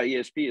endorsed by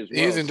ESP as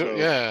well. He's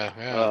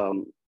yeah.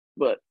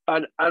 But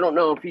I don't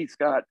know if he's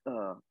got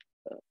an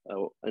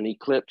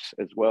Eclipse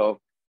as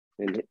well,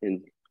 and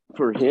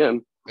for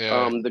him,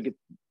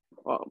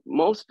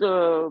 most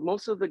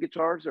of the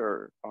guitars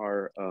are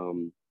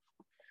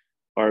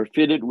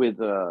fitted with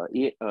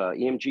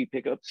EMG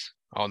pickups.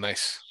 Oh,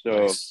 nice.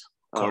 So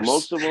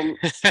most of them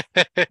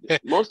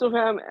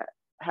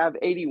have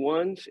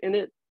 81s in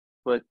it,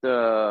 but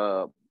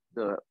the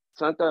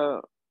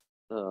Santa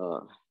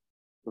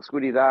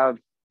Ocuridad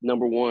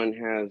number one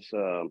has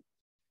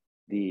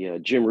the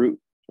Jim Root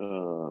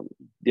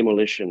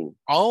demolition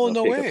Oh,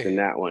 no pickups in way.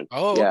 that one.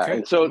 Oh, Yeah, okay.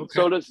 and so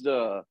Okay. does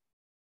the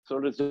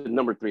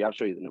number three. I'll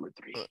show you the number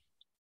three.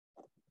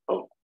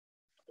 Oh,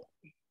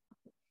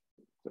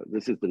 so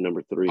this is the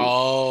number three.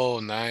 Oh,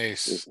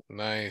 nice.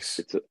 Nice.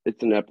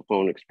 It's an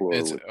Epiphone Explorer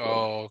It's with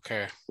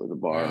okay. with a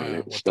bar on it and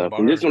With the stuff.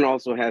 And bar. this one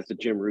also has the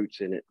Jim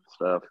Roots in it and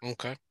stuff.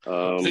 Okay.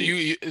 So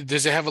you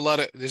does it have a lot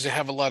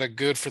of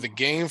good for the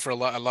game, for a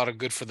lot of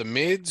good for the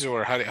mids,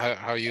 or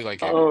how you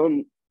like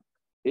it?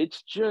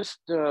 It's just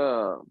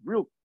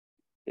real.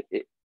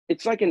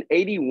 It's like an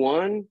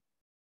 81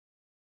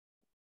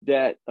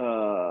 that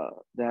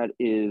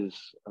is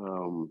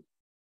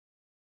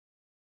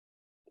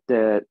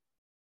that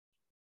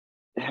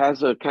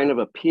has a kind of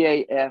a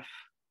PAF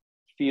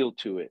feel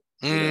to it.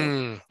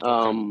 You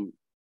know?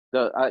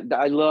 Okay.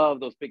 I love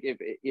those big.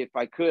 If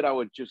I could, I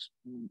would just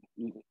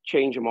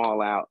change them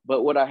all out.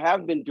 But what I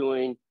have been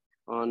doing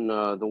on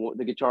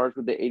the guitars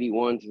with the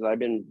 81s is I've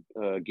been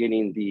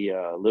getting the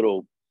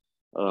little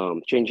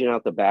changing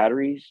out the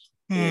batteries,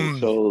 and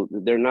so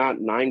they're not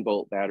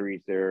 9-volt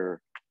batteries. I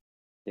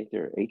think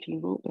they're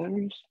 18-volt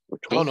batteries or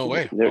Oh, 12. no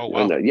way. Oh,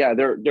 wow. Yeah,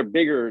 they're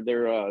bigger.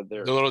 They're a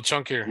little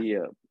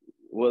chunkier.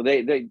 Well,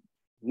 they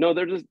no,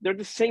 they're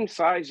the same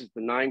size as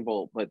the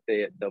 9-volt, but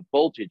the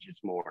voltage is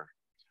more.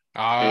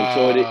 And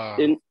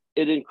so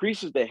it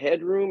increases the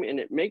headroom and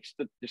it makes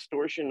the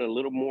distortion a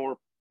little more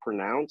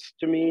pronounced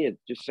to me. It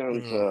just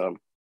sounds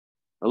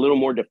a little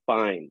more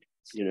defined,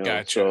 you know.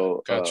 Gotcha.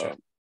 So Gotcha.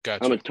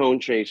 I'm a tone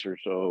chaser,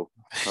 so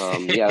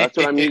yeah, that's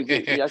what I'm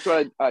using. That's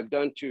what I've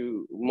done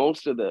to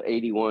most of the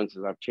 81s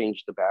is I've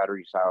changed the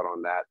batteries out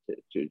on that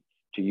to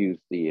use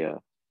the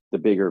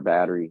bigger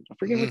battery. I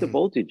forget what the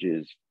voltage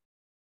is.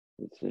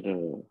 Is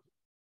it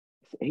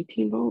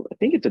 18 volt? I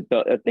think it's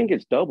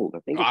doubled. I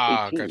think it's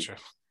 18. Gotcha.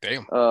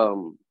 Damn.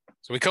 So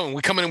we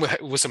coming in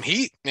with some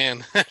heat,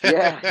 man.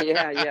 yeah.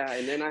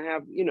 And then I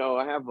have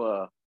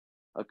a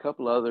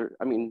couple other.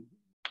 I mean,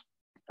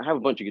 I have a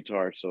bunch of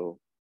guitars. So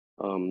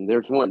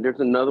there's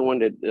another one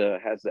that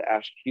has the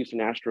Houston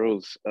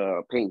Astros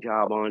paint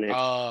job on it.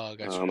 Oh,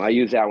 gotcha. I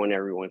use that one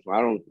every once in a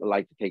while. I don't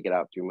like to take it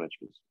out too much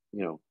because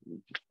you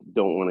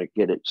don't want to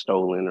get it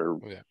stolen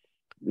or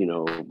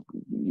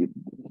you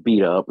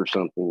beat up or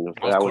something.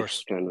 So that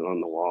was kind of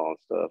on the wall and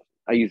stuff.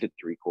 I use it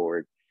to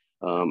record.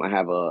 I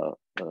have a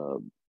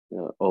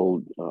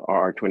old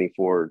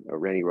RR24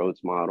 Randy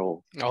Rhoads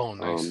model. Oh,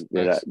 nice.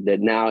 That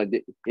now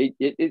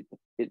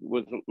it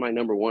was my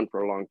number one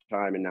for a long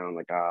time, and now I'm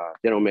like,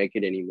 they don't make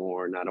it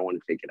anymore, and I don't want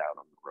to take it out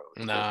on the road.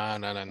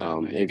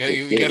 No.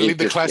 You gotta leave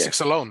the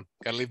classics alone.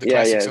 Gotta leave the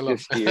classics alone.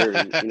 Just here,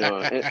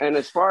 and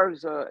as far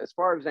as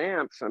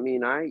amps, I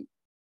mean, I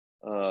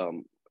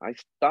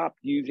stopped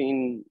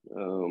using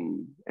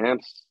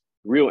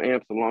real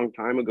amps a long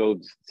time ago,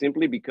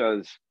 simply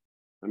because,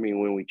 I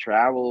mean, when we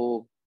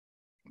travel,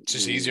 it's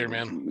just easier,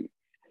 man.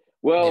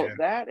 Well,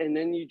 that, and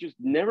then you just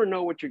never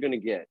know what you're gonna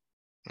get.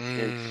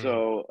 And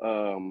so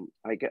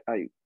I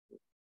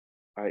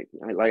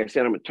like I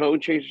said, I'm a tone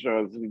chaser. So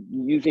I was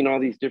using all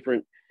these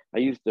different. I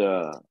used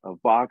a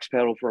Vox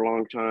pedal for a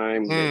long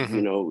time. It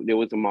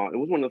was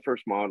one of the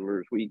first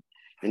modelers. We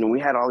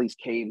had all these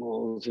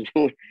cables,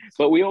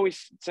 but we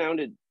always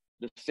sounded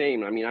the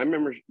same. I mean, I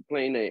remember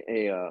playing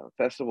a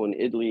festival in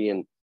Italy,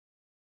 and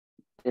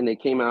they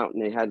came out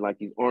and they had like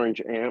these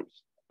orange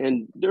amps,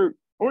 and their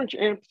orange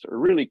amps are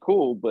really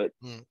cool, but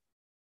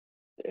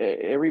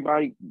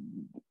everybody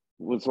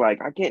was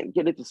like, I can't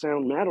get it to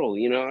sound metal,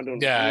 I don't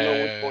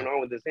know what's going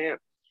on with this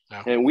amp.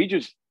 No. And we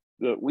just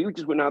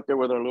went out there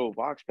with our little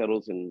Vox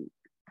pedals, and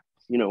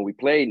we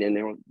played, and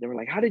they were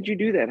like, how did you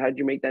do that? How did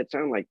you make that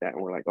sound like that?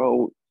 And we're like,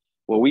 oh,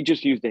 well, we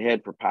just used the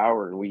head for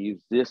power and we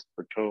used this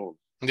for tone.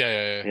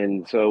 Yeah.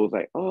 And so it was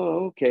like,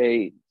 oh,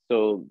 okay.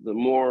 So the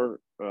more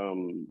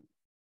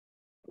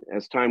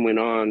as time went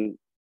on,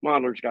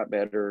 modelers got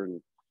better,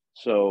 and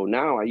so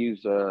now I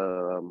use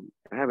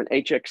I have an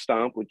HX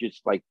Stomp, which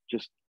is like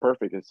just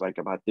perfect. It's like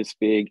about this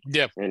big.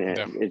 Yep. And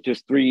it's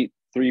just three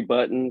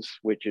buttons,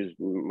 which is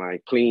my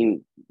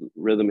clean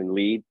rhythm and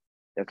lead.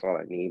 That's all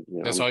I need.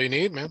 That's all you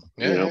need, man.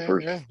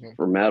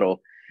 For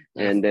metal.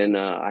 Yeah. And then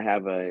I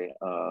have a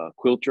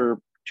Quilter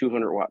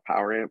 200-watt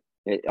power amp.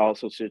 It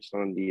also sits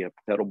on the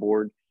pedal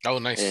board. Oh,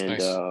 nice.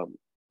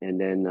 And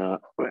then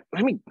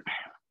let me.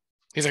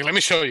 He's like, let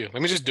me show you.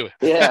 Let me just do it.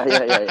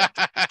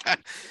 Yeah.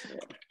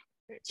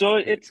 So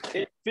it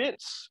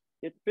fits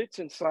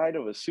inside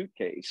of a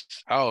suitcase.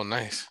 Oh,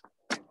 nice.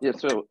 Yeah,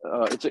 so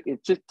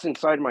it sits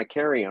inside my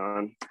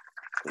carry-on.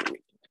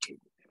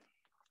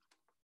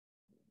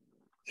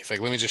 He's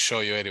like, let me just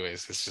show you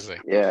anyways. It's just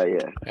like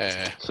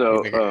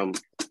So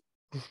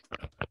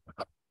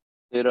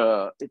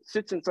it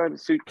sits inside the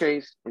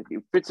suitcase.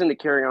 It fits in the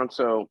carry-on,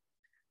 so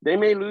they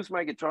may lose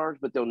my guitars,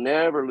 but they'll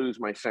never lose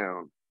my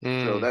sound.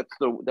 So that's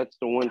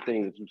the one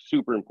thing that's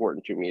super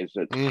important to me, is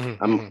that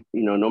I'm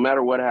no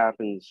matter what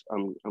happens,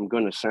 I'm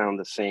going to sound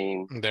the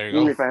same. There you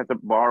Even go. if I have to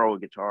borrow a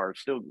guitar,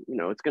 still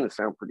it's going to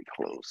sound pretty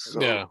close.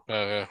 So, yeah.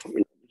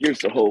 here's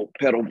the whole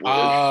pedal board.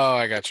 Oh,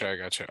 I got you.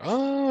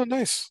 Oh,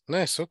 nice.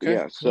 Okay.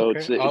 Yeah, so Okay.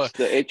 it's the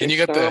And HX you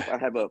got Stomp. I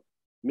have a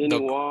mini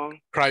the wah.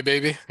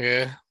 Crybaby.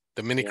 Yeah.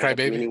 The mini Yeah, I got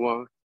the Crybaby. mini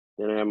wah.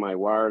 Then I have my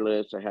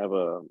wireless. I have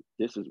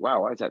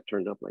wow, why is that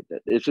turned up like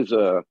that? This is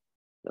a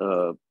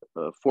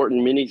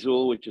Fortin Mini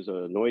Zool, which is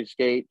a noise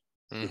gate.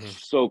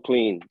 It's so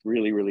clean,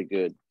 really, really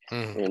good.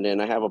 And then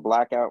I have a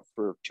blackout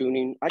for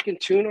tuning. I can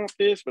tune off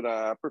this, but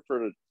I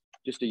prefer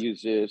to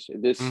use this.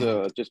 This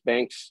just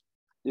banks.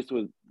 This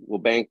will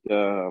bank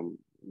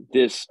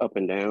this up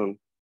and down.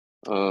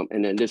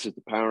 And then this is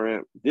the power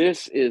amp.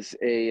 This is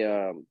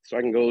a so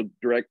I can go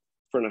direct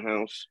front of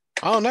house.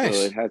 Oh,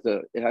 nice.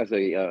 So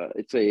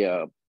it's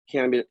a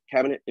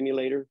cabinet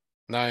emulator.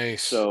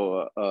 Nice.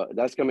 So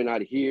that's coming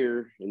out of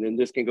here, and then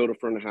this can go to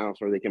front of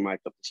house, or they can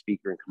mic up the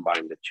speaker and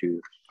combine the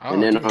two.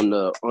 And then on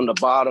the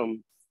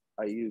bottom,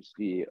 I use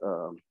the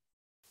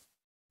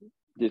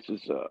this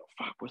is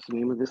what's the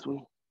name of this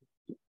one?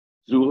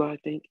 Zula, I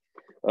think.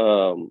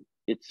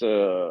 It's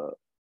a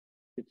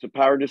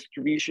power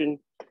distribution,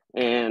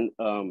 and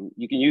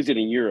you can use it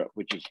in Europe,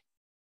 which is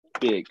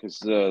big because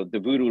the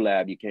Voodoo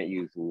Lab you can't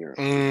use in Europe.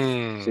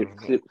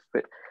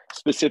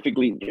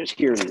 Specifically just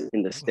here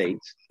in the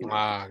States.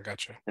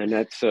 Gotcha. And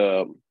that's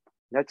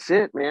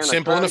it, man.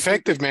 Simple and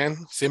effective, man.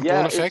 Simple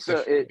and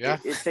effective. It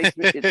takes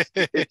me.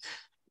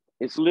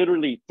 It's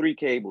literally 3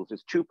 cables.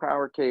 It's 2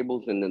 power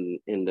cables and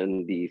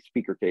then the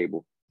speaker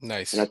cable.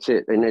 Nice. And that's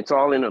it. And it's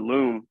all in a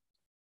loom.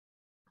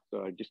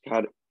 So I just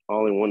got it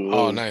all in one loom.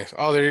 Oh, nice.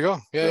 Oh, there you go.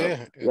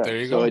 Yeah. There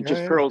you go. So it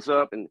just curls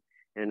up and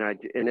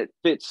it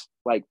fits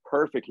like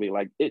perfectly.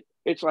 Like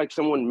it's like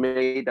someone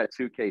made that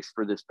suitcase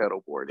for this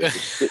pedal board. It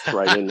just fits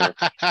right in there.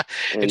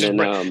 And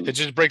it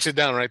just breaks it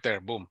down right there.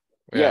 Boom.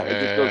 Yeah,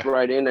 it just goes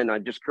right in, and I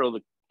just curl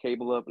the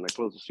cable up and I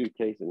close the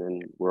suitcase, and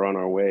then we're on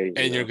our way.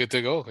 And you're good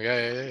to go.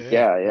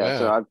 Yeah.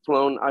 So I've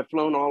flown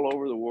all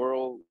over the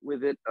world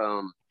with it.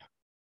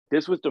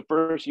 This was the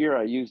first year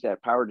I used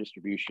that power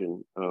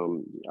distribution.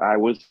 I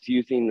was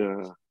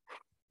using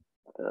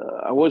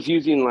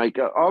like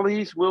all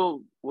these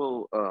will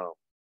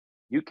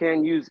you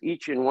can use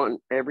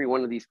every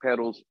one of these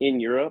pedals in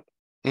Europe.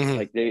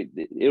 Like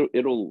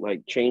it'll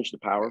like change the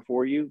power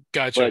for you.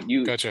 Gotcha.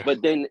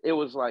 But then it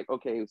was like,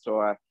 okay, so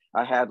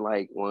I had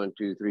like 1,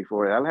 2, 3,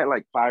 4. I had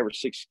like 5 or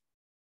 6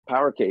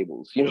 power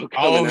cables, coming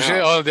out.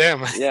 Shit! Oh,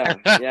 damn.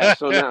 Yeah.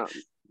 So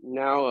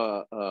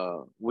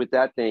now with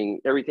that thing,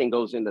 everything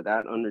goes into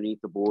that underneath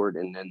the board,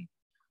 and then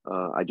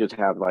I just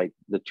have like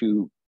the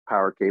 2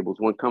 power cables,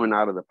 one coming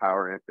out of the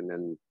power amp,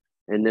 and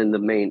then the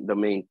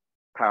main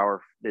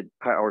power that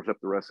powers up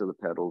the rest of the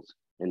pedals,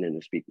 and then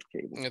the speaker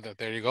cable. Yeah,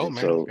 there you go,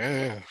 man. So,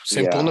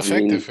 simple and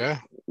effective.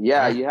 You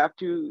have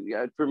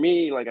to. For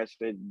me, like I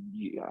said,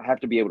 I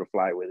have to be able to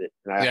fly with it,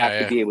 and I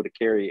have to be able to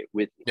carry it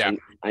with me. Yeah.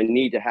 I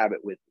need to have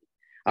it with me.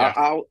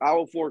 Yeah.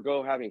 I'll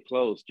forego having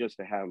clothes just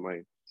to have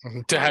my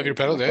have your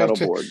pedal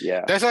board.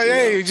 Yeah, that's all.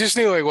 Yeah, you just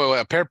need like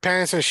a pair of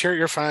pants and a shirt.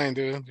 You're fine,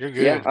 dude. You're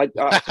good. Yeah, I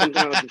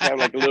sometimes just have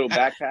like a little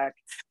backpack.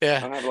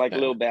 Yeah, I have like a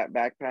little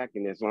backpack,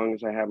 and as long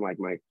as I have like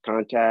my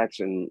contacts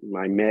and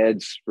my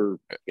meds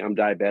I'm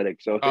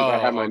diabetic, so if I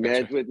have my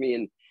meds with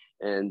me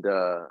and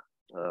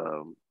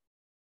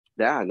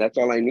that's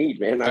all I need,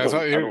 man. I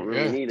don't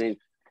really need any.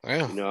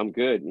 Yeah. I'm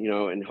good,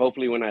 and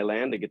hopefully when I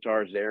land, the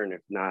guitar's there, and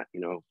if not,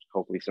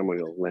 hopefully someone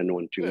will lend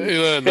one to me.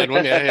 Get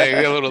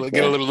a little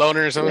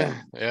loaner or something.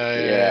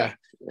 Yeah.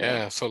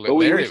 So but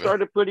we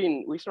started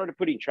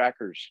putting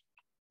trackers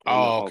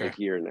all the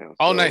gear now.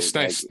 So, nice.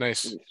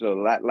 So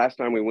last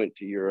time we went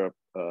to Europe,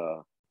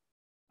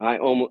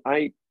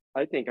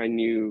 I think I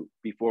knew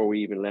before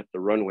we even left the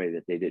runway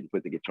that they didn't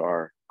put the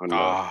guitar on the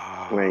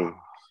plane.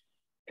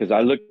 Because I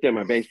looked at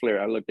my bass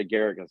player, I looked at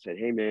Garrick, I said,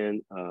 "Hey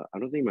man, I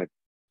don't think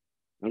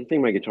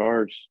my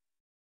guitar's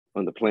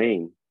on the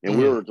plane." And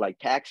we were like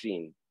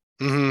taxiing.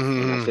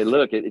 And I said,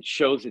 "Look, it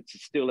shows it's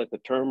still at the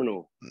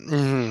terminal."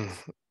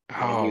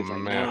 Oh, he was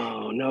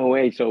like, no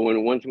way. So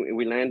once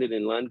we landed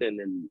in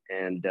London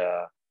and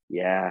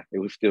it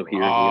was still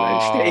here in the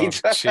United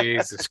States.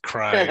 Jesus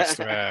Christ,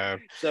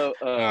 man. So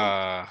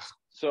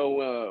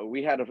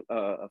we had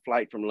a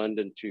flight from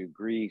London to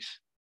Greece.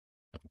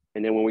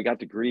 And then when we got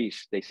to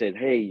Greece, they said,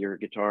 "Hey, your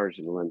guitar's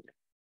in London."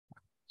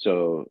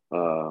 So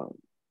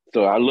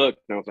I looked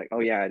and I was like, "Oh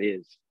yeah, it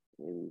is."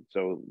 And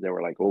so they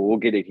were like, "Well, we'll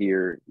get it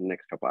here in the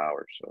next couple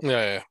hours." So we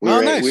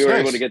were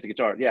able to get the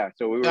guitar. Yeah,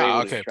 so we were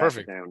able to track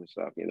it down and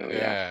stuff.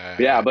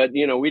 But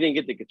we didn't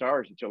get the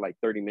guitars until like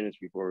 30 minutes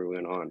before we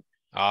went on.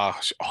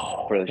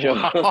 For the show.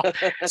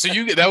 So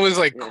that was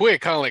like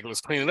quick, kind of like,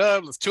 let's clean it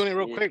up, let's tune it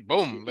real quick,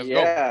 boom, let's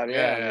go.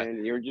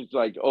 Man. You're just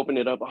like open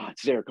it up. Oh,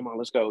 it's there. Come on,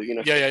 let's go.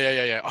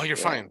 Yeah. Oh, you're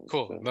fine.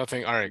 Cool. So,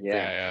 nothing. All right.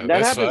 Yeah.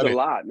 That happens a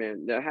lot,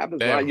 man. That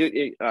happens a lot.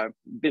 I've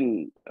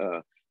been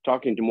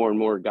talking to more and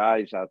more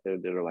guys out there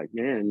that are like,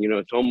 man,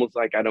 it's almost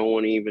like I don't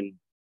want to even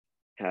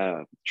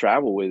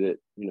travel with it,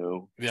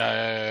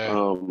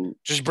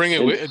 just bring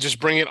it just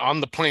bring it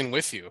on the plane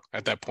with you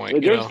at that point.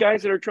 There's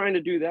guys that are trying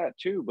to do that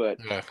too, but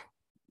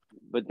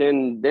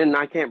then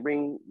I can't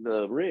bring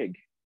the rig.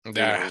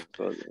 Yeah.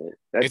 So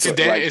that's what It's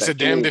a like to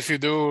damned me. if you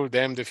do,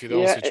 damned if you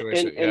don't Yeah,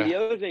 situation. and Yeah. the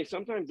other thing,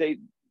 sometimes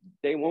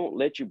they won't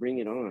let you bring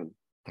it on.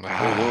 They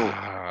won't.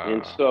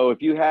 And Ah, so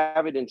if you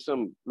have it in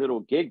some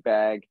little gig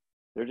bag,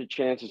 there's a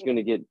chance it's going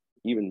to get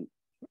even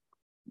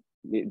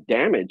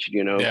damaged,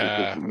 because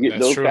yeah, that's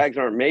those true. bags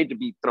aren't made to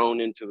be thrown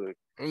into the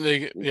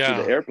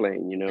Yeah,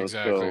 airplane,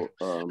 exactly.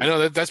 So I know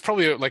that that's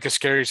probably like a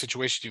scary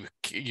situation.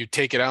 You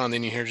take it out and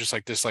then you hear just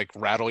like this like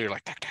rattle. You're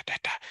like, "Da, da, da,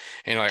 da."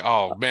 And you're like,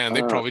 oh man,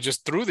 they uh probably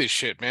just threw this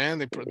shit, man.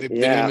 They didn't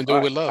yeah, even do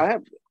it with love.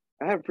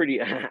 I have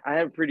pretty I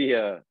have pretty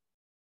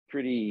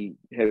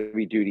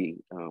heavy duty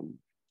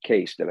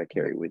case that I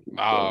carry with me.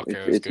 Oh, So okay,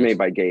 that's it's good. made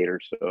by Gator,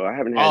 so I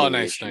haven't had Oh, any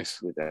nice, issues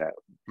nice. with that.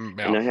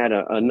 And Yeah,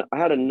 I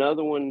had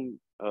another one.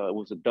 It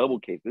was a double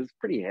case. It was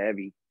pretty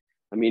heavy.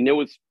 I mean, it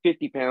was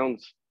 50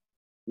 pounds,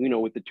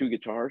 with the two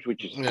guitars,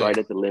 which is yeah. right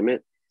at the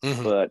limit.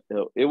 Hmm. But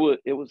it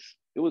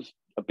was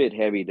a bit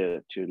heavy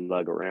to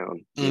lug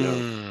around.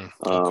 Okay,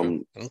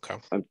 Um, okay.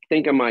 I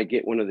think I might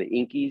get one of the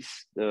Inkies.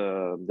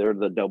 They're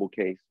the double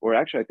case, or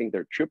actually, I think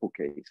they're triple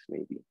case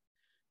maybe.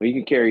 Well, you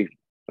can carry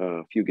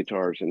a few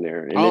guitars in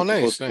there, and Oh, it's nice,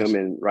 supposed to come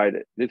nice. in right.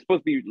 It's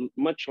supposed to be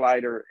much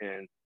lighter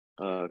and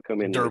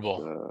come in with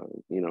Durable,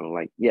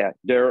 like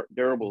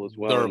durable as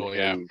well, durable.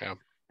 Yeah, yeah.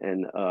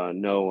 and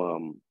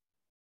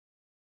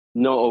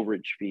no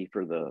overage fee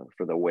for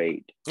the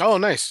weight. Oh,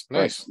 nice,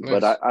 nice,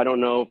 But nice. I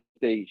don't know if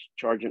they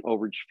charge an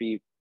overage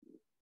fee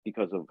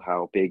because of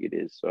how big it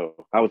is. So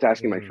I was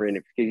asking my Mm. friend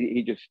if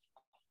he just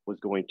was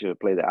going to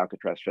play the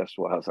Alcatraz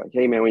festival. I was like,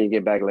 hey man, when you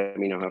get back, let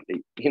me know how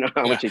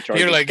Yeah, much they charge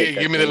you're you to like, take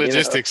that give me the thing.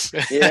 logistics."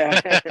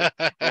 Yeah.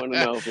 I want to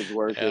know if it's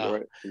worth it Yeah,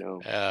 or.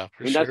 yeah,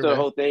 for I mean, that's sure, the man.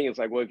 whole thing. It's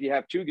like, well, if you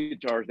have two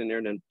guitars in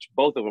there, then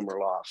both of them are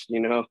lost. Yeah,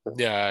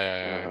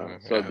 yeah, yeah,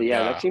 So yeah,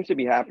 yeah, that yeah. seems to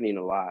be happening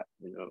a lot.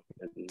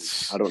 And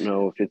I don't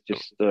know if it's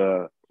just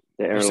the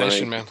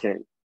Recession, airlines man. just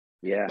can't.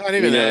 Yeah, Not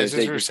even that. It's just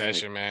they a just like,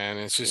 recession, man.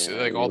 It's just yeah,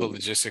 like all the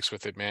logistics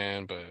with it,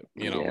 man. But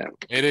yeah.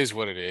 it is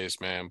what it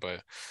is, man.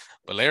 But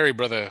Larry,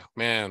 brother,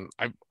 man,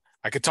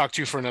 I could talk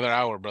to you for another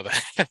hour, brother.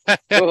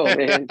 Cool,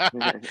 man.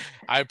 No,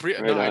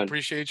 Right I on.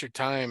 appreciate your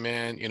time,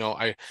 man.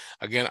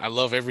 I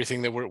love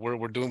everything that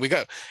we're doing. We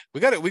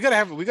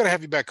gotta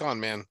have you back on,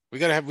 man. We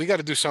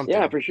gotta do Yeah,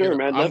 something. for sure,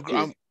 man. I'd love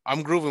to.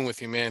 I'm grooving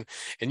with you, man.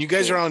 And you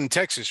guys are Cool. out in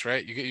Texas,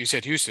 right? You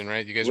said Houston,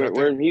 right? You guys are out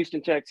We're there? in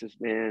Houston, Texas,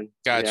 man.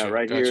 Yeah, Gotcha,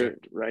 gotcha.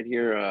 right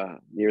here,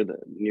 near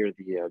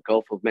the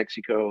Gulf of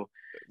Mexico.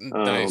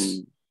 Nice.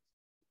 Um,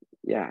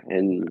 yeah,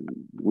 and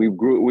we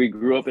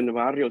grew up in the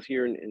barrios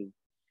here in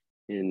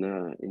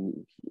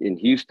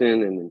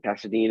Houston and in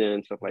Pasadena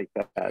and stuff like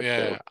that. So,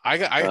 Yeah, I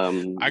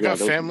yeah, got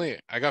those. family.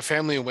 I got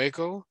family in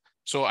Waco.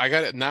 So I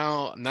got it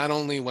now. Not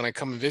only when I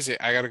come and visit,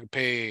 I gotta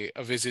pay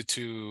a visit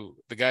to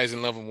the guys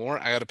in Love and War.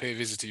 I gotta pay a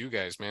visit to you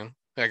guys, man.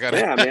 I gotta,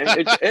 Yeah, man.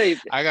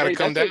 It's I gotta hey,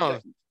 come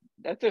down.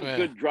 that's a Yeah,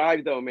 good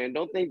drive though, man.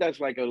 Don't think that's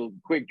like a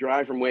quick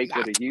drive from Waco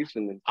nah, to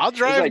Houston. I'll It's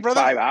drive, like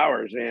brother. 5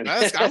 hours, man.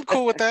 I'm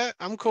cool with that.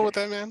 I'm cool with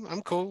that, man.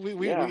 I'm cool.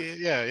 Yeah,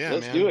 Yeah, yeah,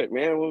 let's do man. it,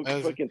 man. We'll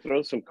Let's, fucking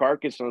throw some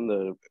carcass on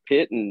the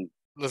pit and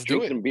let's do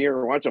drink it. some beer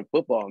and watch some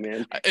football,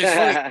 man. It's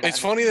funny. It's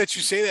funny that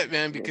you say that,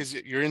 man, because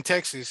you're in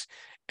Texas,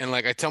 and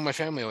like I tell my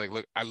family, like,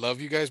 look, I love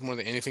you guys more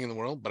than anything in the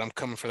world, but I'm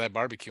coming for that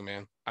barbecue,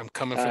 man. I'm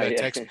coming for that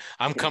Yeah, Tex.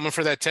 I'm coming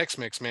for that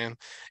Tex-Mex, man.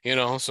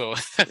 So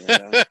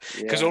right on.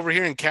 because Yeah, over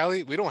here in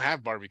Cali, we don't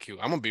have barbecue.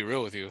 I'm gonna be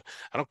real with you.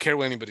 I don't care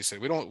what anybody said.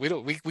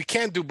 We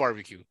can't do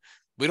barbecue.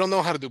 We don't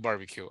know how to do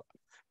barbecue.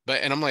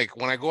 And I'm like,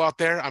 when I go out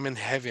there, I'm in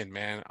heaven,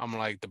 man. I'm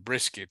like the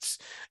briskets,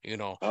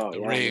 oh the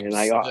yeah, man.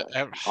 Like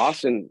ribs,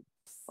 Austin,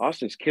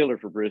 Austin's killer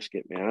for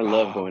brisket, man. I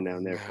love oh going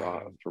down there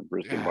man, for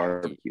brisket yeah, dude.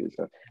 barbecue and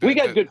stuff. We The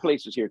got the good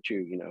places here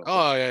too,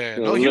 Oh yeah, yeah.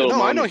 No, little no, I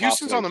mom know and pop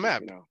Houston's on the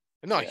places, map.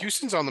 No, Yeah,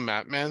 Houston's on the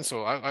map, man.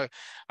 So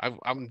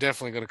I'm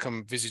definitely gonna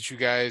come visit you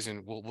guys,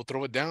 and we'll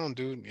throw it down,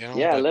 dude.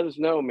 yeah. But Let us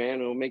know, man.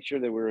 We'll make sure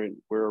that we're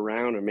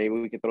around, or maybe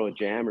we could throw a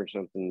jam or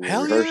something, a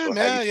hell yeah, rehearsal,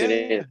 have you man, sit yeah,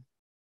 yeah. in.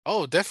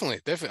 Oh,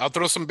 definitely, definitely. I'll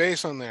throw some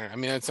bass on there. I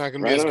mean, it's not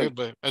gonna be Right as on. good,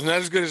 but it's not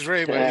as good as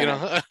Ray, but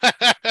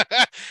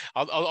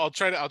I'll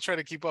try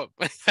to keep up.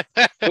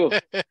 Cool.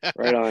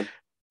 Right on.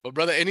 But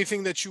brother,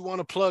 anything that you want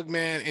to plug,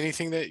 man,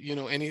 anything that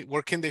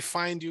where can they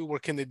find you? Where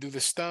can they do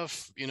the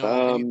stuff?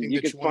 Anything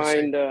that you want to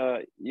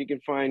say? You can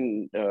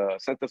find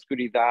Santa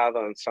Oscuridad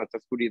on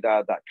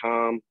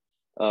santaoscuridad.com.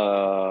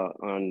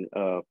 On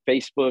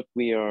Facebook,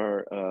 we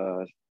are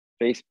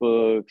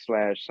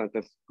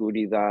Facebook/Santa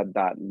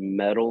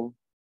Oscuridad.metal,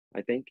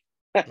 I think.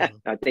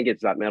 Mhm. I think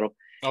it's .metal.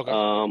 Okay.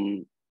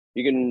 Um,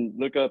 you can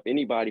look up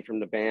anybody from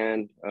the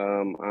band.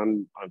 I'm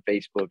on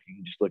Facebook. You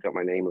can just look up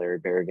my name, Larry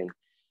Barragan.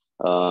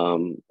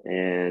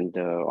 And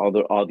all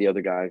the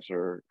other guys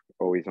are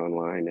always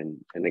online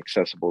and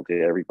accessible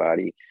to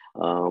everybody.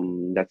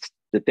 That's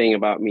the thing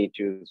about me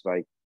too. Is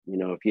like,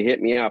 if you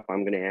hit me up,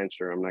 I'm gonna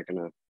answer.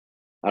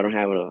 I don't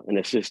have an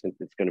assistant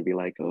that's gonna be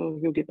like, oh,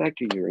 he'll get back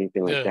to you or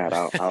anything like Yeah.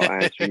 that. I'll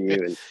answer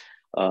you.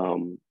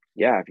 And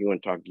yeah, if you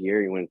want to talk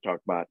gear, you want to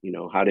talk about,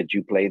 how did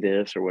you play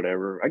this or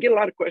whatever. I get a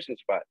lot of questions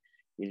about,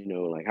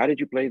 like, how did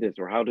you play this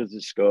or how does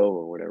this go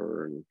or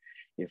whatever. And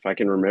if I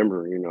can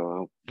remember,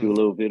 I'll do a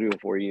little video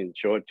for you and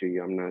show it to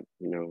you. I'm not,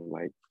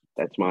 like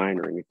that's mine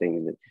or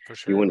anything. That For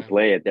if you sure, want to man.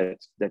 play it,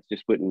 that's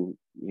just putting,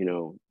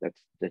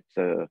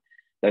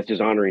 that's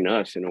just honoring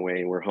us in a way,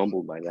 and we're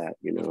humbled by that,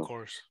 Of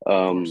course,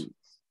 of course.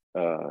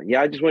 Um,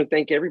 yeah, I just want to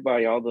thank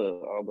everybody, all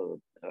the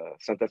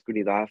Santa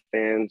Ocuridad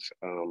fans.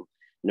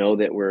 Know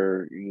that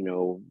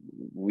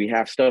we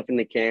have stuff in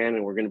the can,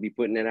 and we're going to be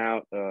putting it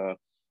out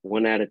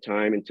one at a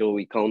time until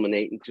we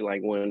culminate into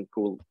like one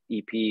cool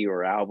EP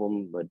or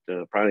album, but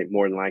probably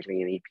more than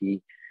likely an EP.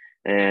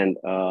 And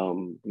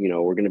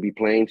we're going to be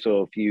playing.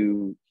 So if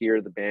you hear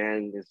the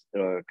band is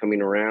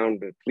coming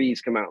around,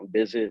 please come out and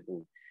visit.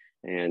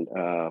 And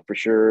for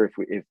sure,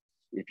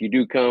 if you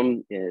do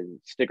come and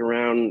stick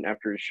around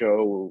after the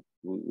show,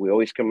 we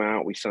always come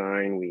out, we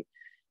sign,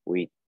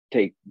 we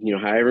take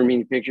however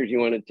many pictures you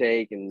want to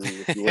take, and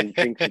if you want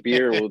to drink some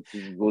beer,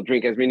 we'll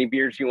drink as many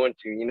beers you want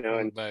to,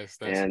 Oh, nice,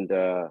 nice. and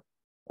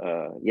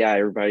yeah,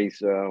 everybody's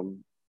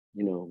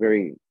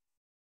very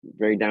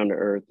very down to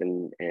earth,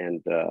 and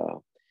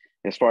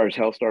as far as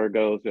Helstar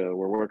goes, we're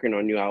working on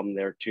a new album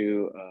there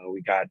too.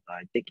 We got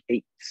I think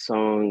 8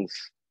 songs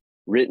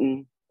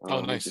written.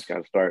 Oh, We just nice. got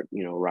to start,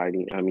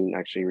 writing. I mean,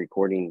 actually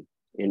recording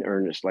in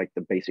earnest, like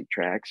the basic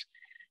tracks,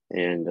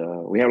 and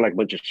we have like a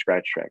bunch of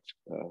scratch tracks.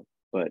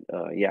 But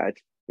yeah,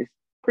 it's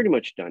pretty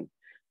much done.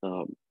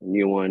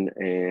 New one,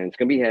 and it's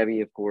gonna be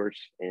heavy, of course.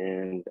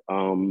 And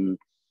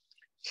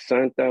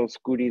Santa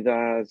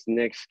Oscuridad's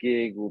next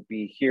gig will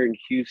be here in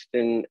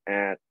Houston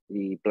at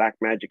the Black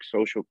Magic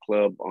Social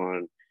Club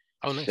on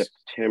Oh, nice.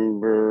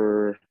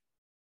 September.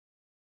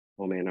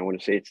 Oh man, I want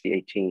to say it's the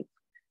 18th.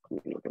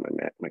 Let me look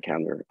at my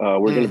calendar. We're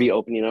going to be Mm.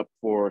 opening up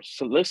for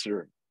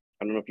Solicitor.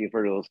 I don't know if you've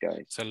heard of those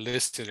guys.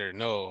 Solicitor,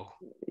 no.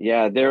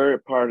 Yeah, they're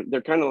part.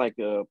 They're kind of like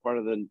a part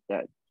of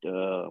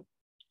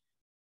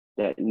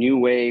that new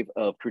wave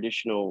of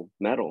traditional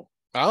metal.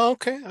 Oh,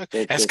 okay.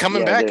 Okay. That's That's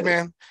coming yeah, back,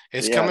 man.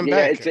 It's coming yeah.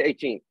 back. It's the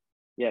 18th.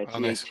 Yeah, it's Oh,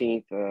 the nice.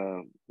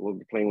 18th. We'll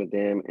be playing with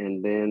them,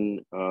 and then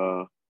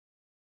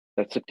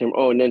that's September.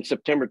 Oh, and then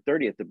September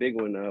 30th, the big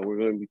one. We're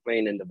going to be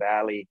playing in the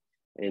Valley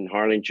in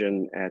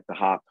Harlingen at the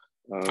Hop.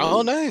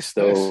 Oh, nice,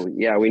 nice. So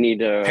yeah, we need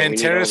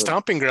Pantera all the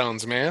stomping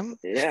grounds, man.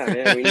 yeah,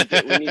 man.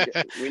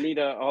 We need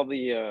all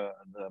the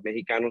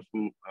Mexicanos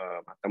from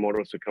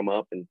Matamoros to come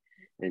up and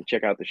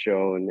check out the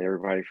show, and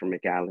everybody from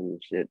McAllen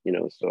and shit.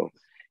 So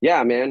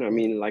yeah, man. I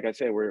mean, like I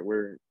said,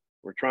 we're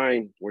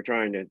trying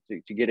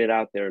to get it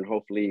out there, and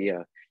hopefully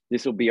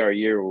this will be our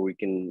year where we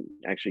can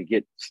actually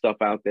get stuff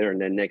out there,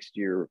 and then next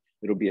year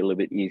it'll be a little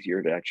bit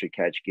easier to actually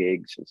catch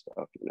gigs and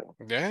stuff.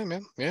 Yeah,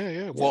 man. Yeah,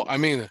 yeah. Yeah. Well, I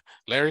mean,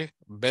 Larry,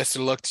 best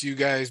of luck to you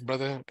guys,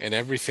 brother, and Thank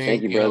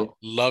everything. you, brother.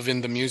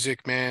 Loving the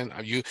music, man.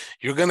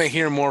 You're gonna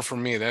hear more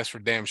from me. That's for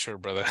damn sure,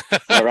 brother.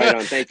 All right,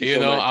 on. Thank you so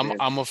much, I'm man.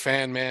 I'm a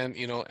fan, man.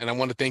 And I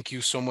want to thank you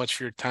so much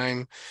for your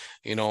time.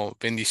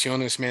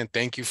 Bendiciones, man.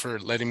 Thank you for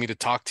letting me to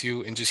talk to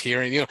you and just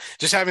hearing,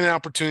 just having an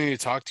opportunity to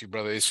talk to you,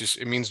 brother.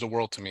 It means the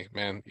world to me,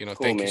 man. Cool,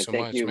 Thank you man. so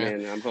Thank much, you,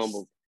 man. man. I'm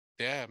humbled.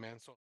 Yeah, man.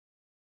 So